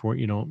cash for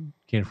it,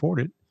 can't afford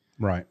it.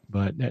 Right.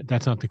 But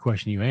that's not the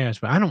question you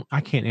asked. But I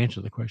can't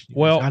answer the question you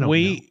asked. Well, I don't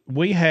know.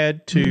 we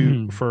had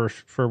to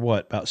for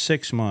what, about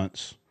 6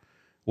 months,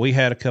 we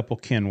had a couple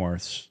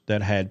Kenworths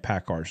that had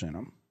PACCARs in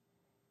them.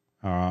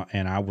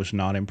 And I was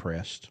not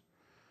impressed.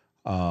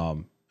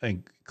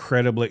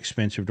 Incredibly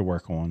expensive to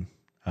work on.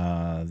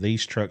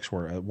 These trucks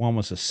were, one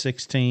was a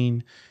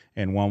 16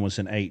 and one was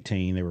an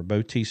 18. They were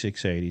both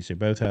T680s. They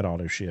both had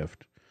auto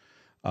shift.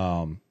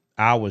 I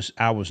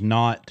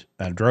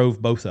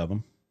drove both of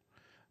them,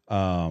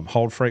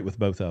 hauled freight with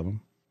both of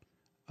them.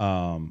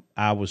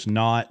 I was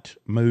not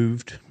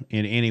moved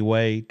in any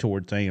way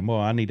toward saying, well,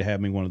 I need to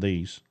have me one of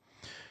these.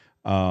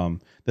 The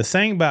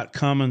thing about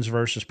Cummins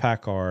versus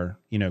PACCAR,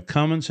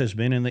 Cummins has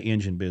been in the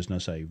engine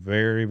business a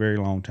very, very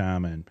long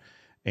time,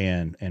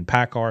 and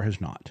PACCAR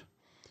has not.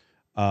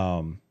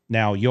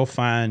 Now you'll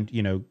find,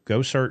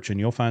 go search and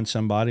you'll find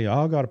somebody,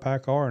 I got a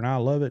PACCAR and I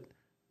love it.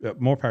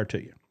 More power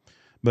to you.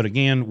 But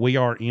again, we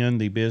are in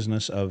the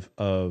business of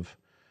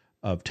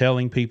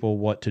telling people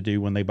what to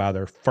do when they buy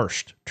their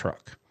first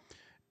truck.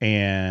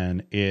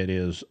 And it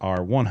is our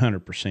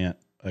 100%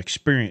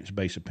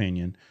 experience-based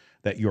opinion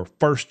that your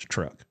first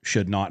truck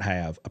should not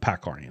have a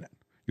PACCAR in it.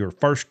 Your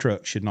first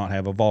truck should not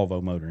have a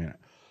Volvo motor in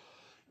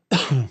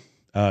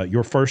it.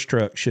 Your first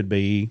truck should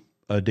be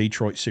a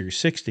Detroit Series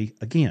 60.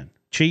 Again,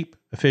 cheap,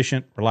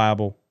 efficient,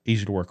 reliable,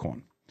 easy to work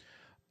on.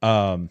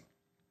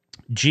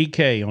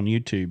 GK on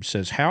YouTube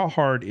says, how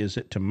hard is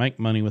it to make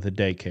money with a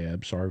day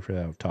cab? Sorry for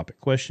that off-topic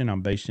question.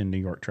 I'm based in New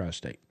York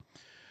tri-state.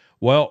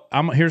 Well,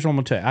 here's what I'm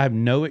going to tell you. I have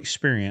no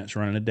experience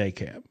running a day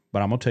cab,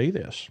 but I'm going to tell you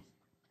this.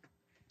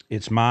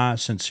 It's my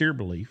sincere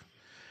belief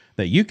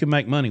that you can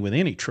make money with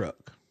any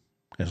truck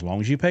as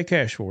long as you pay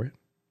cash for it,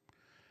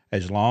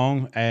 as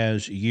long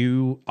as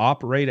you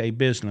operate a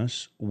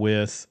business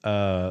with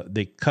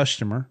the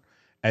customer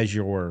as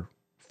your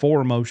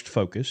foremost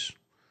focus.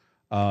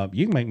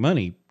 You can make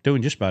money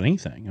doing just about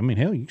anything. I mean,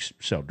 hell, you can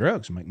sell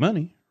drugs and make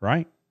money,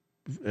 right?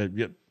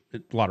 A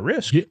lot of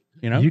risk, you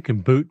know. You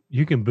can boot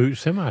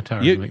semi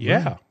tires and make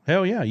money.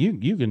 Hell yeah.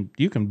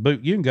 You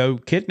can go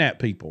kidnap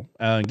people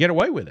and get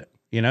away with it.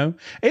 You know,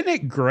 isn't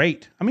it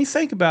great? I mean,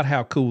 think about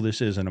how cool this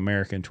is in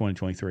America in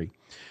 2023.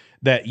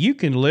 That you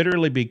can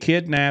literally be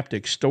kidnapped,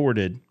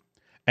 extorted,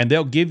 and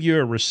they'll give you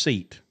a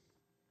receipt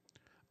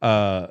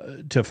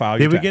to file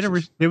your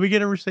taxes. Did we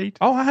get a receipt?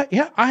 Oh,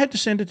 I had to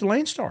send it to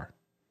Landstar.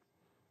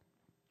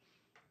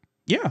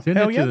 Yeah, Send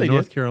hell it yeah, to the they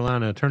North did.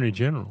 Carolina Attorney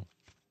General.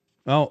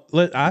 Oh,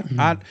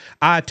 I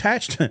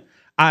attached.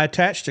 I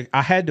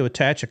had to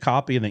attach a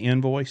copy of the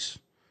invoice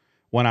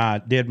when I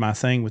did my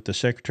thing with the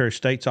Secretary of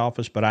State's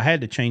office, but I had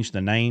to change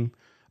the name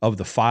of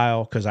the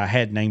file because I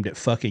had named it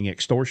fucking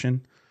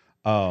extortion.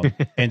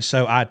 And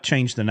so I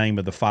changed the name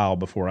of the file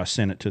before I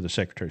sent it to the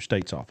Secretary of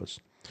State's office.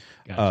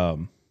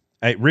 Gotcha.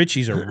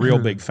 Richie's a real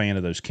big fan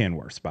of those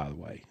Kenworths, by the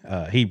way.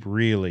 He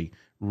really,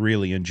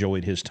 really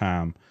enjoyed his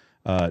time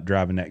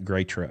driving that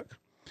gray truck.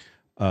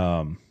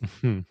 Bradley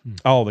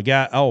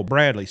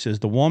says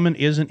the woman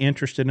isn't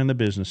interested in the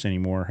business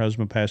anymore. Her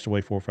husband passed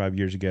away 4 or 5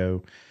 years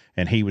ago,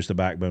 and he was the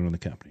backbone of the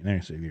company.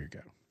 There's a year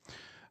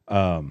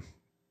ago.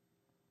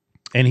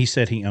 And he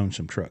said he owned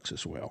some trucks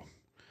as well.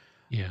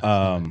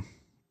 Yeah.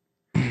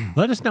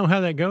 Let us know how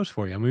that goes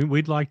for you. I mean,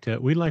 we'd like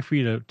for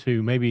you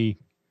to maybe,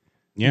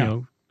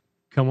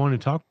 come on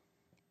and talk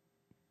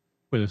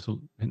with us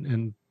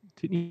and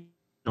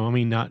I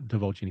mean, not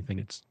divulge anything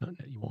that's not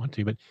that you want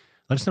to, but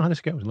let us know how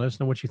this goes and let us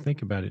know what you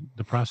think about it,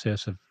 the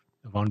process of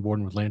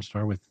onboarding with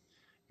Landstar with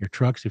your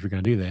trucks, if you're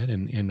going to do that,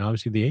 and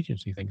obviously the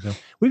agency thing. So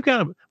we've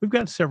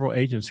got several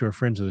agents who are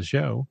friends of the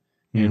show,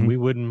 and we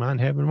wouldn't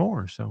mind having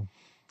more. So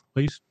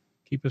please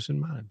keep us in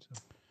mind.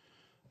 So.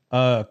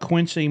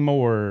 Quincy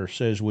Moore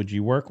says, would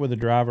you work with a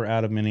driver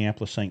out of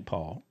Minneapolis, St.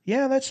 Paul?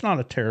 Yeah, that's not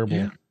a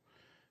terrible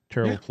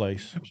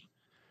place.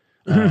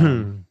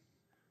 You're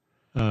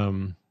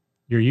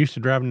used to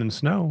driving in the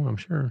snow, I'm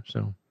sure.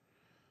 So,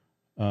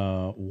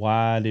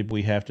 why did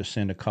we have to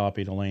send a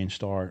copy to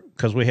Landstar?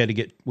 Because we had to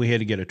get a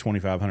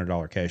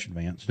 $2,500 cash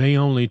advance. They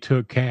only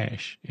took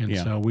cash, and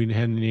so we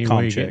hadn't any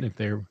way of getting it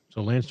there.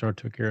 So Landstar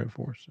took care of it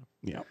for us. So.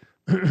 Yeah.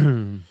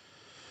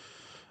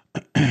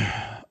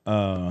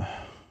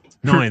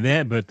 Not only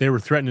that, but they were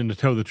threatening to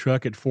tow the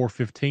truck at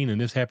 4:15, and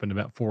this happened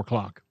about 4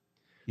 o'clock.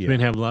 Yeah. They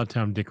didn't have a lot of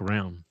time to dick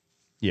around.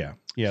 Yeah.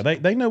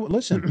 They know.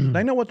 Listen,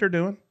 they know what they're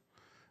doing.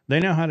 They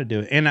know how to do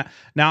it. And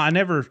I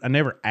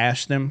never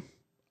asked them.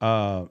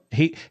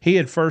 He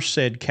had first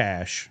said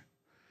cash.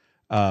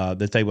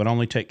 That they would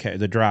only take cash.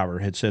 The driver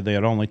had said they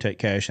would only take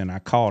cash, and I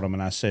called them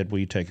and I said, "Will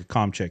you take a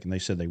com check?" And they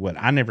said they would.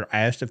 I never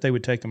asked if they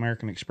would take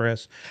American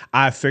Express.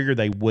 I figured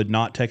they would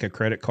not take a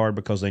credit card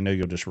because they know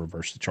you'll just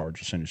reverse the charge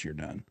as soon as you're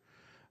done.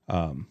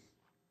 But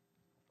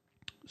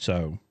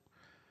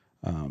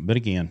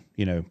again,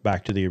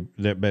 back to the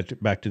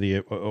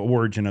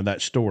origin of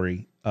that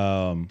story.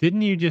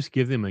 Didn't you just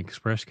give them an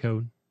express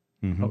code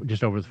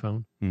just over the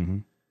phone? Mm-hmm.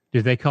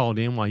 Did they call it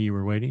in while you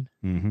were waiting?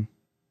 Mm-hmm.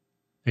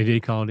 They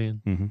did call it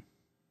in? Mm-hmm.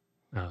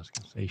 I was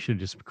going to say, you should have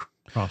just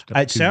crossed up.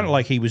 It sounded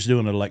like he was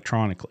doing it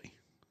electronically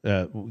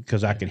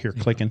because I could hear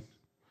clicking.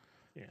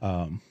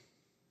 Yeah.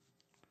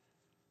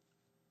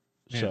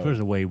 So if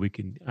there's a way we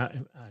can,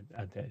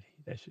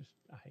 that's just,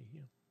 I hate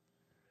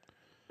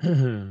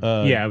him.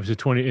 Yeah, it's a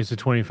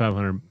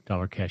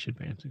 $2,500 cash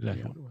advance.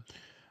 Exactly what it was.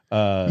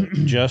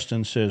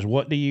 Justin says,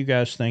 what do you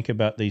guys think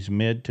about these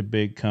mid to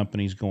big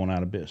companies going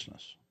out of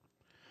business?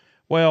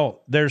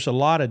 Well, there's a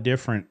lot of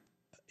different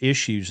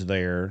issues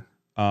there.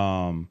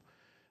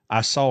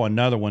 I saw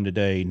another one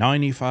today,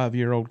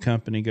 95-year-old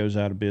company goes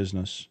out of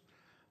business.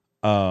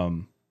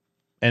 And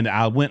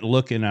I went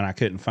looking and I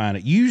couldn't find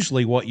it.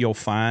 Usually what you'll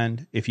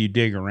find if you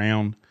dig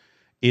around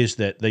is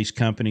that these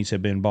companies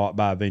have been bought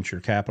by a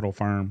venture capital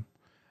firm.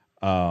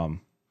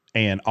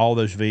 And all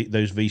those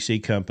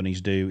VC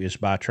companies do is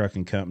buy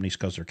trucking companies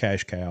because they're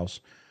cash cows,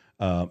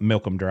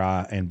 milk them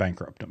dry and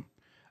bankrupt them.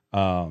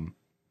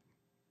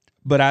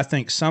 But I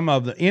think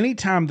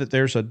anytime that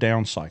there's a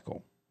down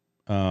cycle,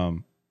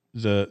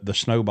 the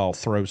snowball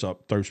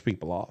throws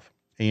people off.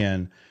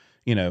 And,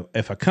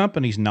 if a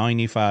company's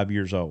 95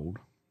 years old,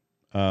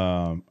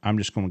 I'm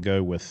just going to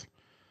go with,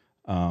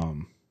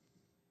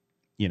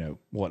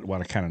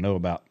 what I kind of know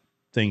about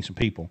things and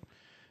people.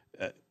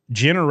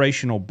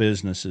 Generational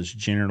businesses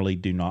generally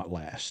do not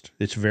last.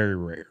 It's very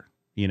rare.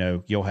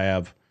 You'll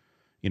have,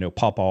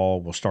 Papa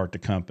will start the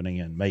company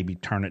and maybe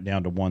turn it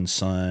down to one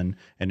son,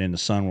 and then the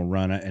son will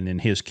run it, and then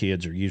his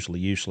kids are usually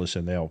useless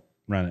and they'll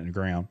run it in the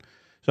ground.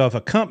 So if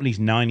a company's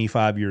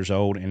 95 years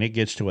old and it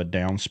gets to a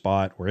down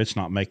spot where it's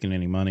not making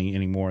any money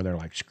anymore, they're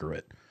like, screw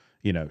it,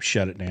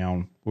 shut it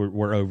down.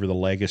 We're over the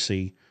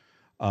legacy.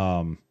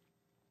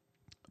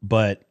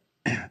 But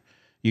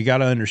you got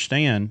to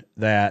understand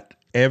that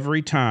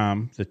every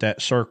time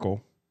that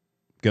circle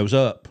goes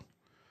up,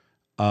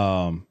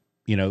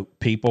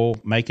 people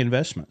make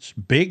investments,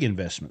 big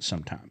investments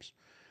sometimes.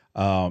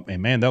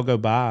 And man, they'll go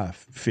buy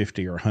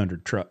 50 or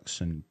 100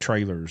 trucks and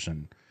trailers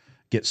and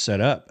get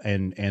set up.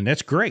 And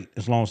that's great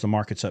as long as the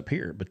market's up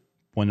here. But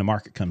when the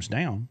market comes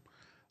down,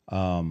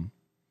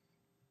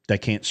 they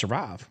can't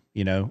survive,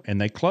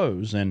 and they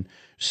close. And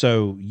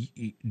so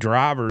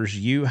drivers,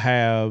 you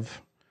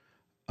have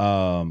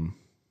the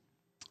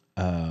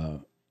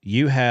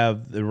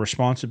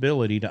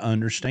responsibility to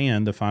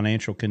understand the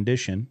financial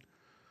condition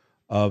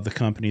of the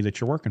company that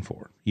you're working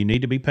for. You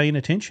need to be paying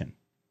attention.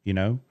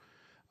 There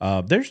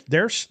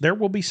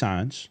will be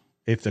signs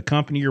if the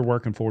company you're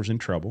working for is in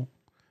trouble.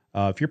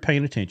 If you're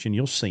paying attention,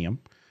 you'll see them.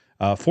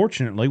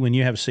 Fortunately, when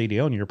you have a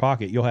CDL in your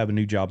pocket, you'll have a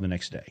new job the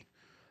next day.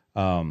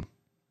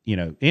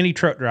 Any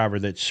truck driver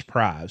that's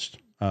surprised,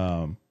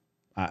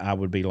 I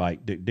would be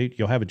like, dude,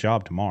 you'll have a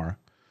job tomorrow.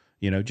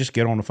 Just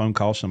get on the phone,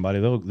 call somebody.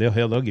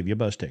 They'll give you a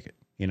bus ticket,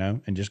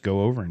 and just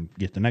go over and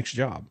get the next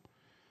job.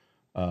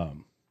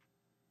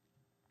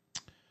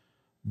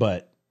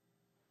 But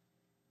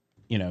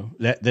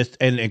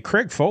and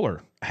Craig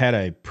Fuller had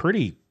a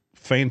pretty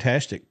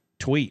fantastic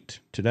tweet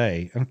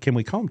today. Can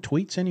we call them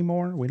tweets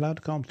anymore? Are we allowed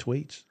to call them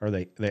tweets? Are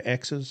they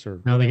X's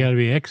or? No, they got to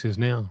be X's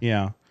now.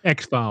 Yeah,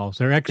 X-Files.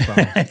 They're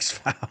X-Files.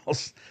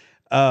 X-Files.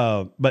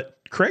 But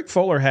Craig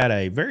Fuller had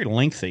a very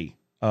lengthy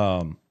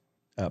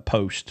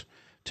post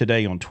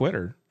today on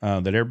Twitter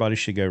that everybody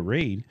should go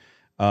read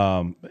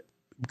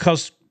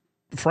because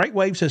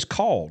FreightWaves has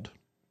called.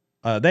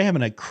 They have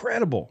an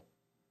incredible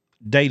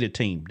data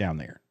team down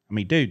there. I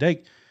mean, dude,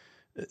 they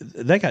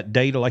got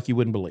data like you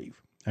wouldn't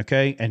believe.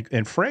 Okay,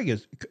 and Craig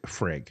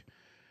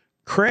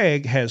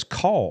has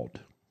called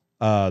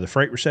the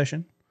freight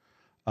recession.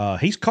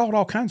 He's called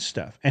all kinds of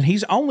stuff, and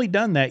he's only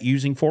done that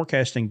using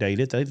forecasting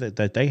data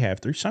that they have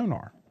through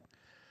Sonar.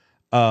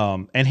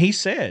 And he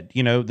said,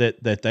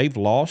 that they've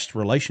lost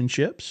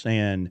relationships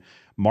and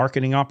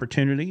marketing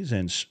opportunities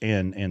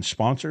and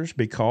sponsors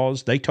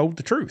because they told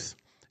the truth,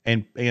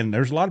 and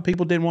there's a lot of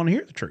people didn't want to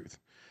hear the truth.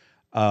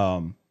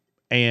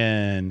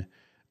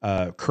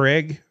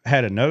 Craig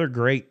had another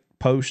great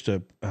post I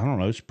don't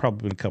know, it's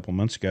probably been a couple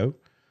months ago,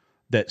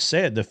 that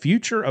said the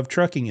future of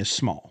trucking is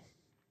small.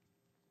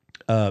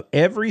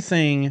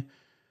 Everything,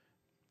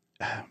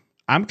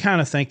 I'm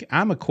kind of thinking,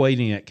 I'm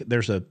equating it.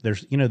 There's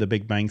the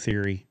Big Bang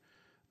Theory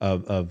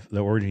of the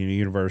origin of the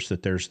universe,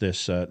 that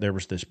there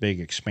was this big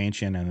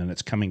expansion and then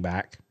it's coming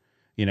back,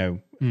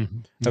 Mm-hmm.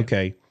 Yeah.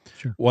 Okay.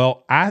 Sure.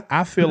 Well,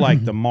 I feel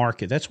like the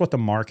market, that's what the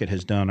market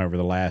has done over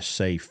the last,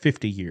 say,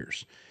 50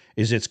 years,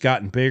 is it's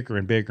gotten bigger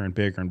and bigger and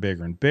bigger and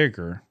bigger and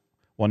bigger.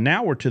 Well,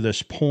 now we're to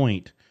this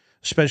point,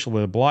 especially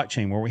with a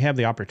blockchain, where we have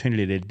the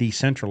opportunity to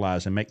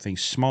decentralize and make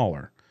things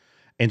smaller.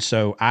 And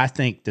so I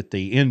think that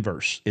the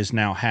inverse is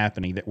now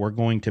happening, that we're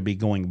going to be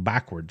going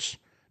backwards,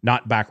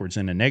 not backwards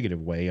in a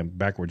negative way, and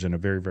backwards in a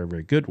very, very,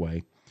 very good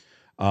way,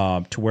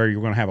 to where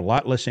you're going to have a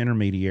lot less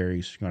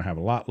intermediaries, you're going to have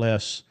a lot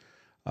less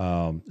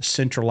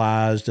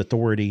centralized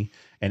authority,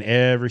 and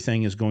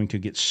everything is going to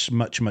get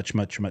much, much,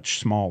 much, much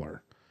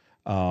smaller.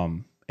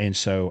 And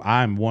so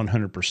I'm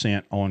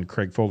 100% on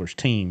Craig Fuller's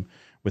team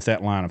with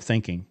that line of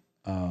thinking,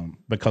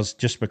 because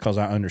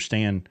I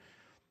understand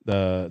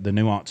the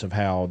nuance of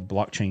how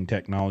blockchain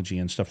technology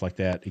and stuff like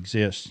that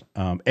exists.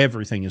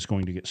 Everything is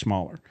going to get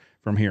smaller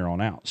from here on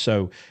out.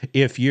 So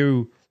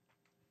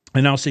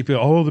and I'll see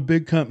people, the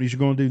big companies are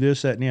going to do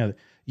this, that, and the other.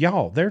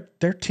 Y'all, they're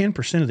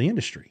 10% of the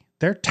industry.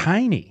 They're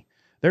tiny.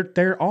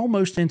 They're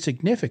almost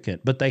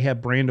insignificant, but they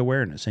have brand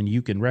awareness, and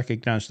you can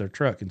recognize their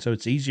truck. And so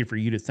it's easy for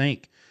you to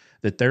think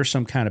that they're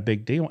some kind of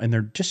big deal, and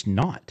they're just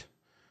not.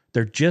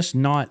 They're just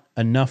not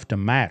enough to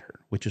matter,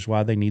 which is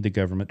why they need the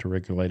government to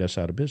regulate us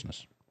out of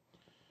business.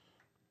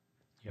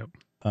 Yep.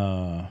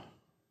 You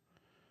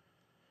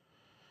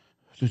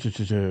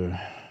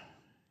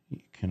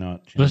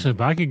cannot. Listen,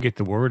 if I could get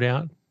the word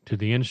out to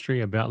the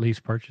industry about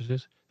lease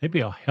purchases, there'd be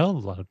a hell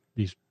of a lot of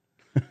these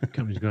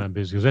companies going out of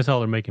business, because that's all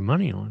they're making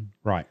money on.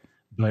 Right.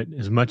 But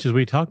as much as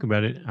we talk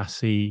about it, I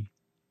see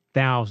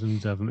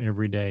thousands of them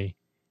every day.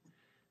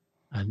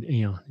 And,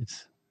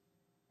 it's...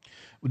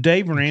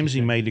 Dave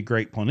Ramsey made a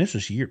great point. This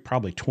was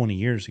probably 20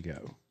 years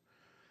ago,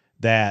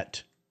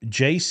 that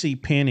J.C.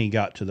 Penney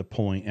got to the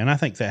point, and I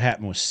think that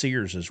happened with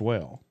Sears as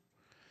well.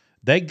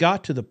 They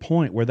got to the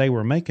point where they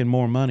were making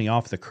more money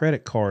off the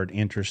credit card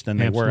interest than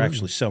they were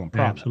actually selling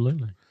product.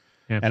 Absolutely.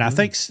 And I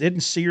think in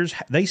Sears,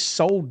 they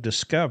sold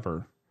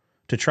Discover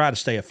to try to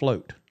stay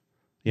afloat,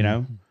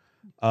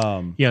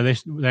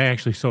 Mm-hmm. They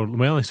actually sold,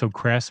 they sold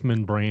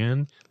Craftsman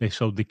brand. They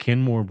sold the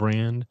Kenmore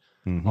brand.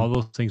 Mm-hmm. All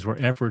those things were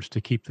efforts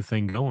to keep the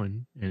thing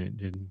going, and it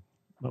didn't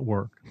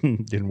work.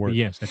 Didn't work. But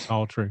yes, that's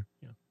all true.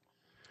 Yeah.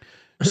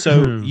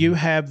 So you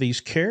have these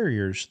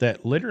carriers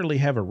that literally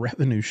have a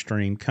revenue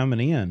stream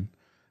coming in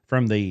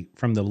from the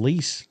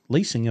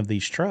leasing of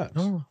these trucks.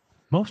 Oh,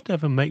 most of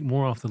them make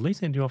more off the lease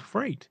than they do off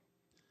freight.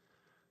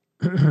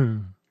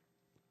 And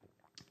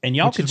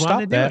y'all can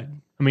stop that.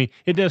 I mean,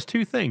 it does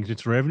two things.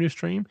 It's a revenue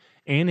stream,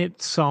 and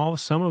it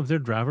solves some of their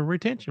driver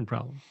retention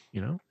problems,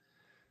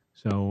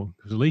 So,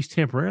 'cause at least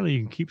temporarily,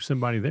 you can keep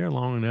somebody there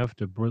long enough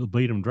to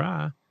bleed them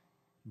dry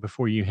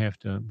before you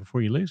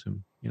lose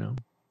them,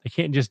 They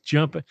can't just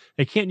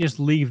they can't just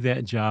leave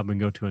that job and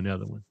go to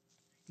another one.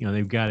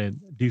 They've got to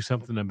do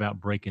something about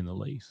breaking the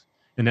lease,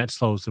 and that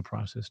slows the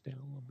process down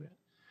a little bit.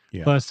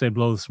 Yeah. Plus, they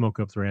blow the smoke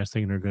up their ass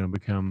thinking they're going to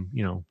become,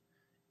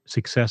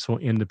 successful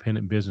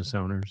independent business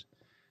owners,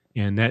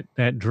 and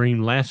that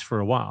dream lasts for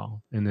a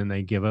while, and then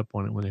they give up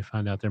on it when they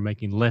find out they're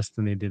making less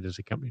than they did as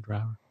a company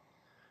driver,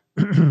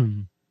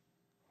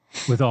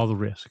 with all the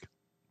risk.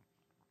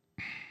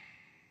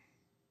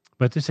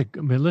 But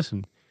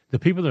listen, the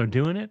people that are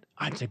doing it,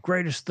 it's the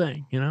greatest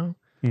thing,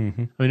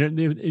 Mm-hmm. I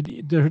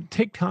mean, their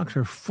TikToks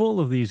are full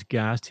of these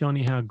guys telling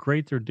you how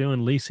great they're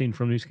doing leasing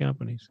from these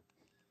companies.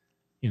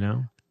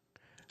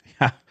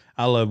 I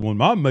love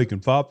when I'm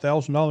making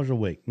 $5,000 a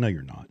week. No,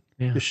 you're not.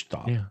 Yeah, Just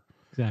stop. yeah,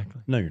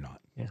 exactly. No, you're not.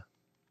 Yeah,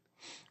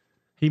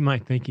 he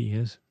might think he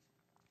is.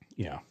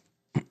 Yeah.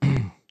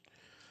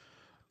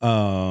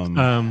 Well,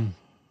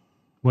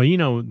 there's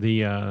going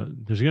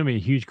to be a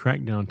huge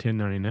crackdown on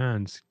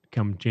 1099s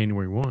come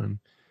January 1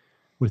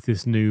 with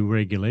this new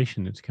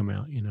regulation that's come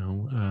out.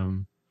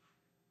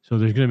 So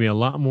there's going to be a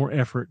lot more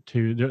effort a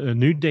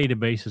new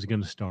database is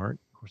going to start.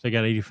 Of course, they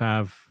got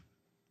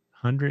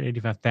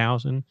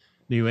 85,000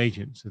 new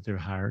agents that they're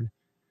hired.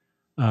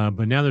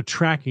 But now they're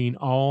tracking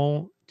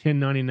all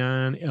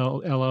 1099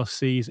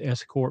 LLCs,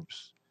 S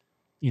corps,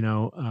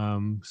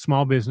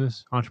 small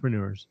business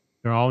entrepreneurs.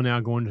 They're all now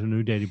going to a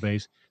new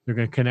database. They're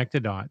going to connect the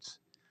dots.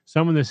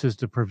 Some of this is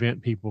to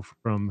prevent people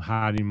from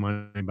hiding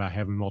money by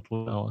having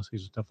multiple LLCs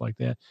and stuff like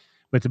that.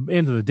 But at the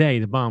end of the day,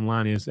 the bottom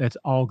line is that's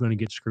all going to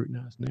get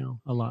scrutinized now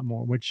a lot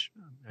more. Which,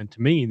 and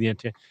to me, the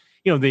intent,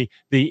 the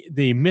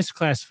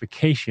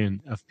misclassification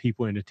of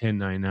people into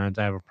 1099s,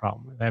 I have a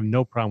problem with. I have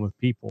no problem with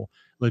people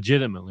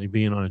legitimately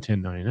being on a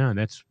 1099.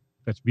 That's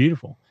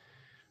beautiful.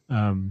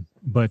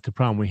 But the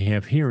problem we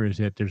have here is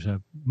that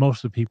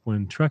most of the people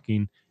in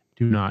trucking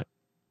do not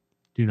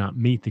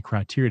meet the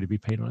criteria to be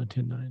paid on a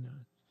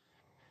 1099,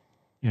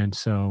 and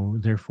so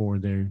therefore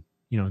they're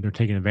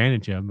taken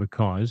advantage of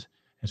because,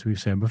 as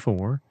we've said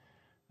before,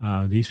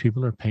 these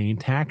people are paying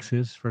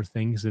taxes for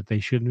things that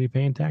they shouldn't be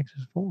paying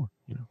taxes for.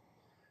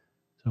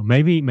 So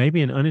maybe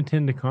an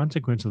unintended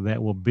consequence of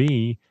that will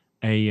be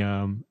a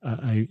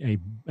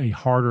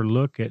harder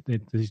look at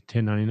these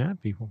 1099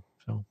 people.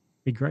 So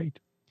be great.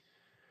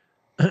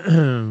 What's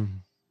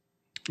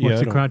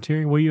the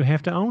criteria? Well, you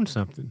have to own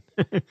something.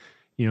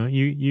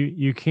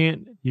 You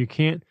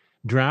can't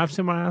drive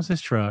somebody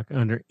else's truck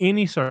under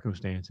any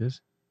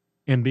circumstances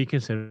and be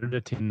considered a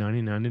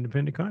 1099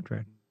 independent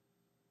contractor.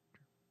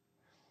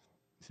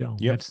 So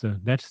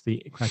that's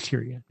the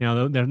criteria.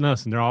 Now, there's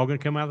nothing. They're all going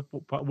to come out of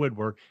the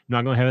woodwork. I'm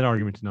not going to have an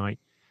argument tonight.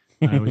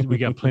 We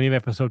got plenty of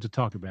episodes to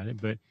talk about it.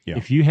 But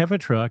if you have a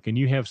truck and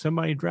you have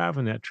somebody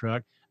driving that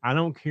truck, I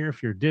don't care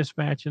if you're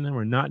dispatching them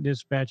or not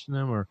dispatching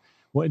them or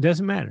what. It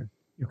doesn't matter.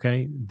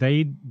 Okay,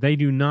 they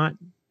do not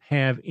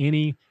have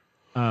any.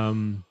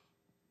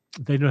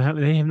 They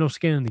have no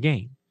skin in the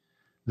game.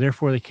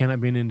 Therefore, they cannot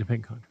be an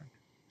independent contractor.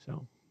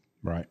 So,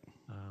 right.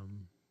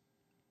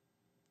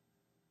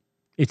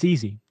 It's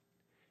easy.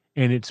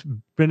 And it's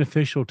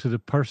beneficial to the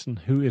person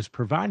who is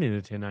providing the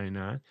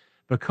 1099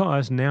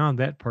 because now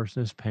that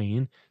person is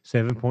paying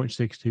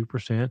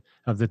 7.62%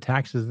 of the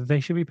taxes that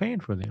they should be paying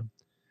for them.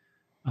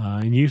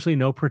 And usually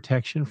no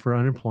protection for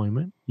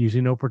unemployment,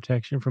 usually no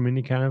protection from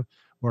any kind of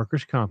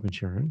workers' comp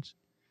insurance.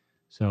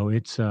 So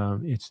it's a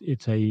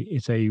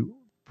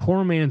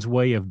poor man's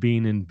way of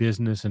being in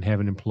business and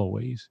having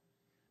employees,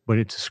 but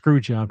it's a screw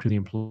job to the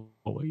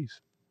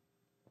employees.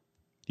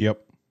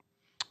 Yep.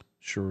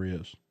 Sure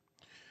is.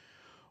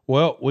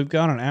 Well, we've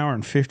got an hour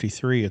and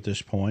 53 at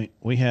this point.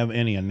 We have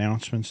any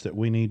announcements that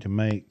we need to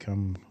make?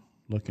 I'm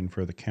looking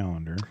for the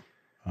calendar.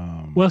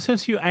 Well,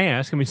 since you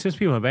ask, since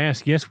people have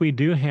asked, yes, we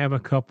do have a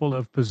couple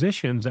of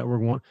positions that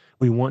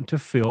we want to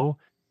fill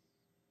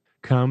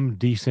come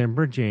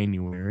December,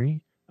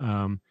 January.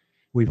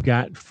 We've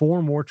got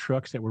 4 more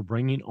trucks that we're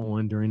bringing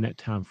on during that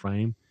time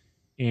frame,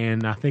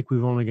 and I think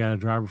we've only got a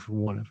driver for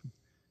one of them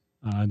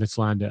that's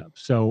lined up.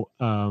 So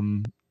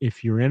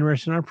if you're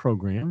interested in our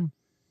program,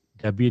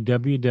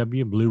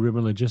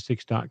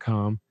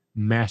 www.blueribbonlogistics.com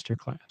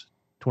masterclass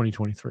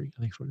 2023, I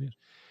think is what it is.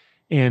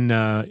 And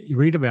you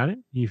read about it.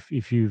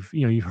 If you've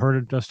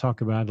heard us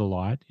talk about it a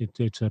lot.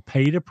 It's a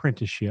paid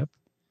apprenticeship.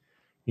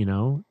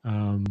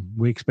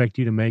 We expect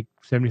you to make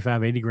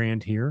 75, 80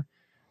 grand here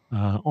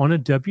on a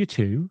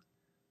W-2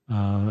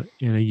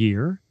 in a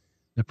year.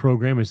 The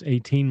program is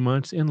 18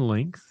 months in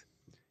length,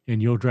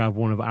 and you'll drive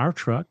one of our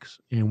trucks,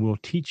 and we'll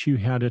teach you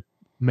how to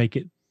make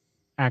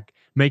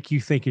you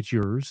think it's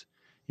yours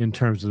in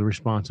terms of the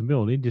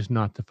responsibility, just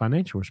not the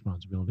financial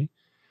responsibility.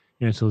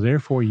 And so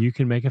therefore you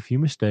can make a few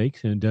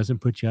mistakes and it doesn't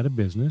put you out of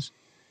business.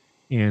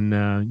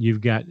 And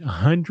you've got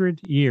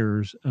 100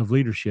 years of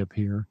leadership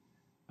here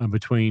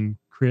between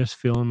Chris,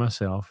 Phil, and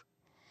myself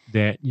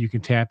that you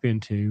can tap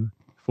into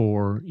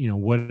for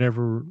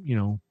whatever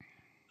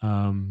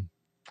um,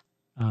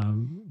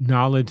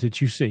 knowledge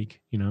that you seek.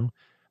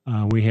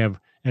 We have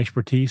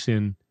expertise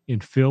in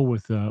Phil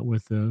with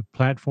the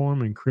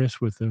platform, and Chris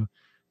with the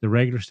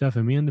regular stuff,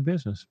 and me on the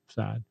business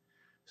side.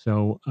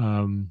 So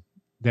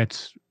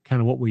that's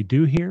kind of what we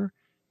do here.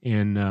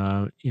 And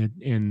the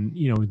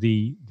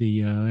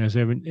as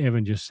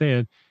Evan just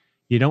said,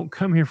 you don't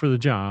come here for the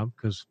job,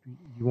 because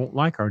you won't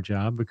like our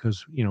job,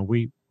 because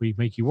we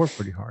make you work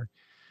pretty hard.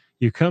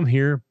 You come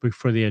here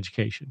for the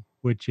education,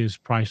 which is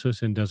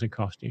priceless and doesn't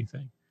cost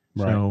anything.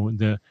 Right. So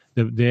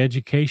the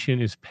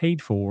education is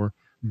paid for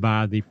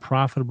by the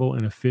profitable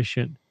and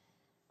efficient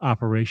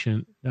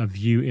operation of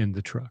you in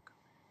the truck,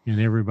 and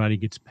everybody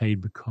gets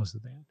paid because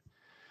of that.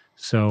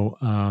 So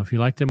if you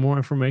like the more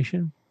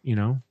information,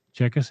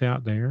 check us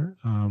out there.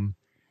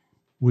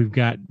 We've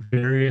got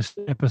various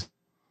episodes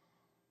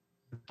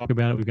to talk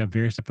about it. We've got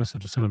various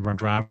episodes of some of our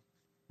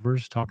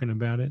drivers talking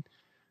about it.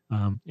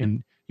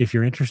 And if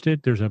you're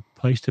interested, there's a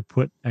place to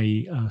put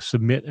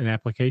submit an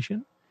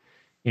application,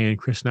 and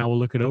Chris and I will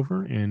look it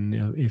over. And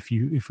if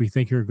we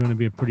think you're going to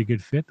be a pretty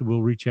good fit,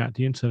 we'll reach out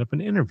to you and set up an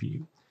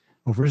interview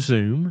over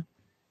Zoom,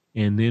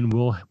 and then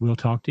we'll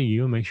talk to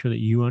you and make sure that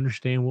you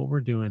understand what we're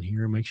doing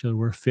here, and make sure that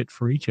we're fit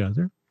for each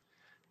other,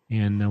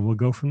 and we'll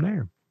go from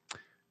there.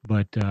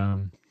 But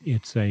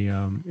it's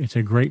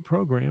a great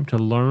program to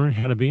learn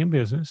how to be in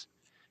business.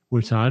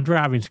 It's not a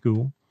driving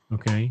school.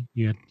 Okay,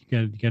 you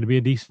got to be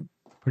a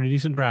pretty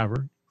decent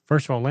driver.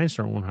 First of all,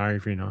 Landstar won't hire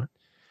if you're not.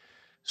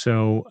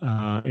 So,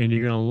 and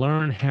you're going to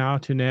learn how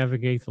to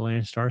navigate the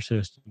Landstar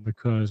system,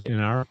 because, in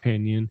our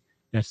opinion,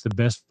 that's the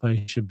best place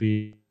you should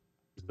be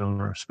as an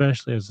owner,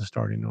 especially as a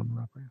starting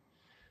owner operator.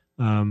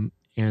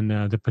 And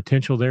the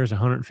potential there is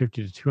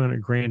 150 to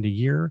 200 grand a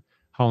year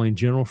hauling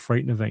general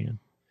freight in a van.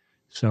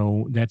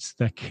 So that's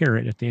the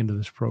carrot at the end of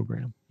this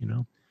program.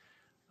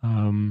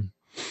 Um,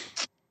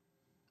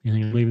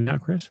 anything leaving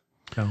out, Chris?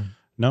 So,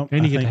 Nope.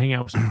 and I you get to think hang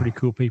out with some pretty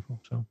cool people.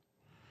 So,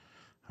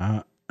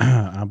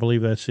 I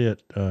believe that's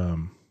it.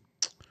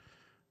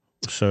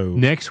 So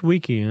next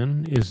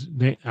weekend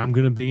I'm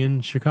going to be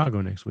in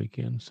Chicago next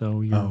weekend. So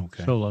you're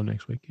okay. solo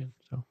next weekend.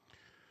 So,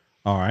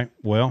 All right.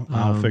 Well,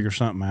 I'll figure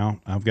something out.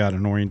 I've got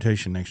an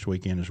orientation next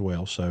weekend as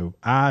well, so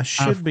I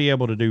should be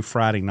able to do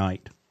Friday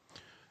night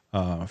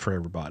for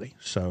everybody.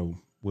 So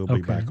we'll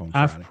be back on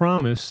I've Friday.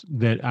 promised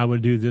that I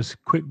would do this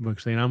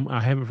QuickBooks thing. I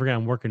haven't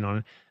forgotten. I'm working on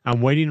it.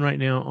 I'm waiting right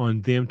now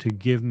on them to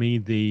give me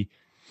the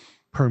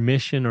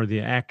permission or the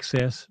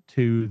access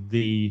to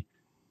the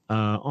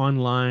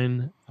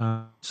online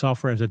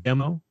software as a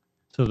demo,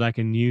 so that I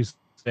can use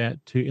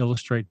that to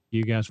illustrate to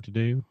you guys what to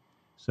do.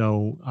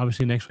 So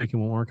obviously next week it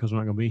won't work because we're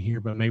not going to be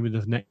here. But maybe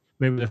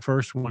the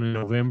first one in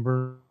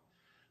November,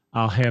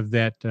 I'll have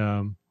that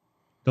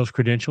those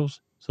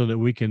credentials, so that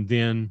we can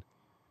then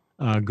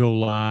go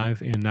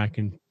live, and I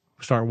can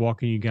start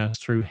walking you guys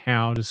through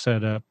how to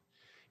set up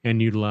and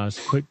utilize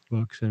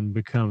QuickBooks and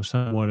become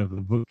somewhat of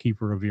a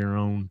bookkeeper of your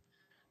own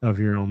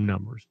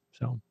numbers.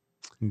 So,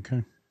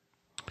 Okay.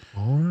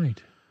 all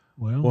right.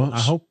 Well, Well, I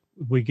hope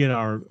we get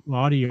our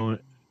audio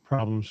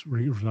problems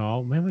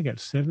resolved. Man, we got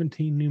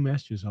 17 new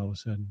messages all of a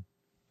sudden.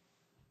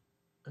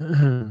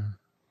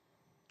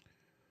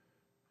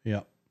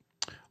 yeah.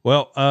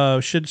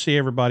 Well, should see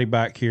everybody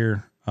back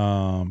here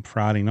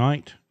Friday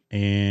night,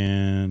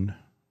 and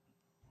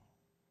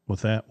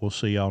with that, we'll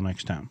see y'all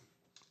next time.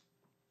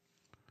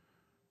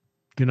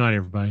 Good night,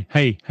 everybody.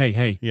 Hey.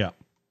 Yeah.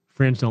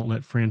 Friends don't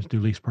let friends do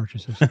lease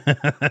purchases.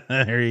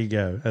 There you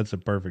go. That's a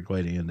perfect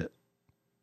way to end it.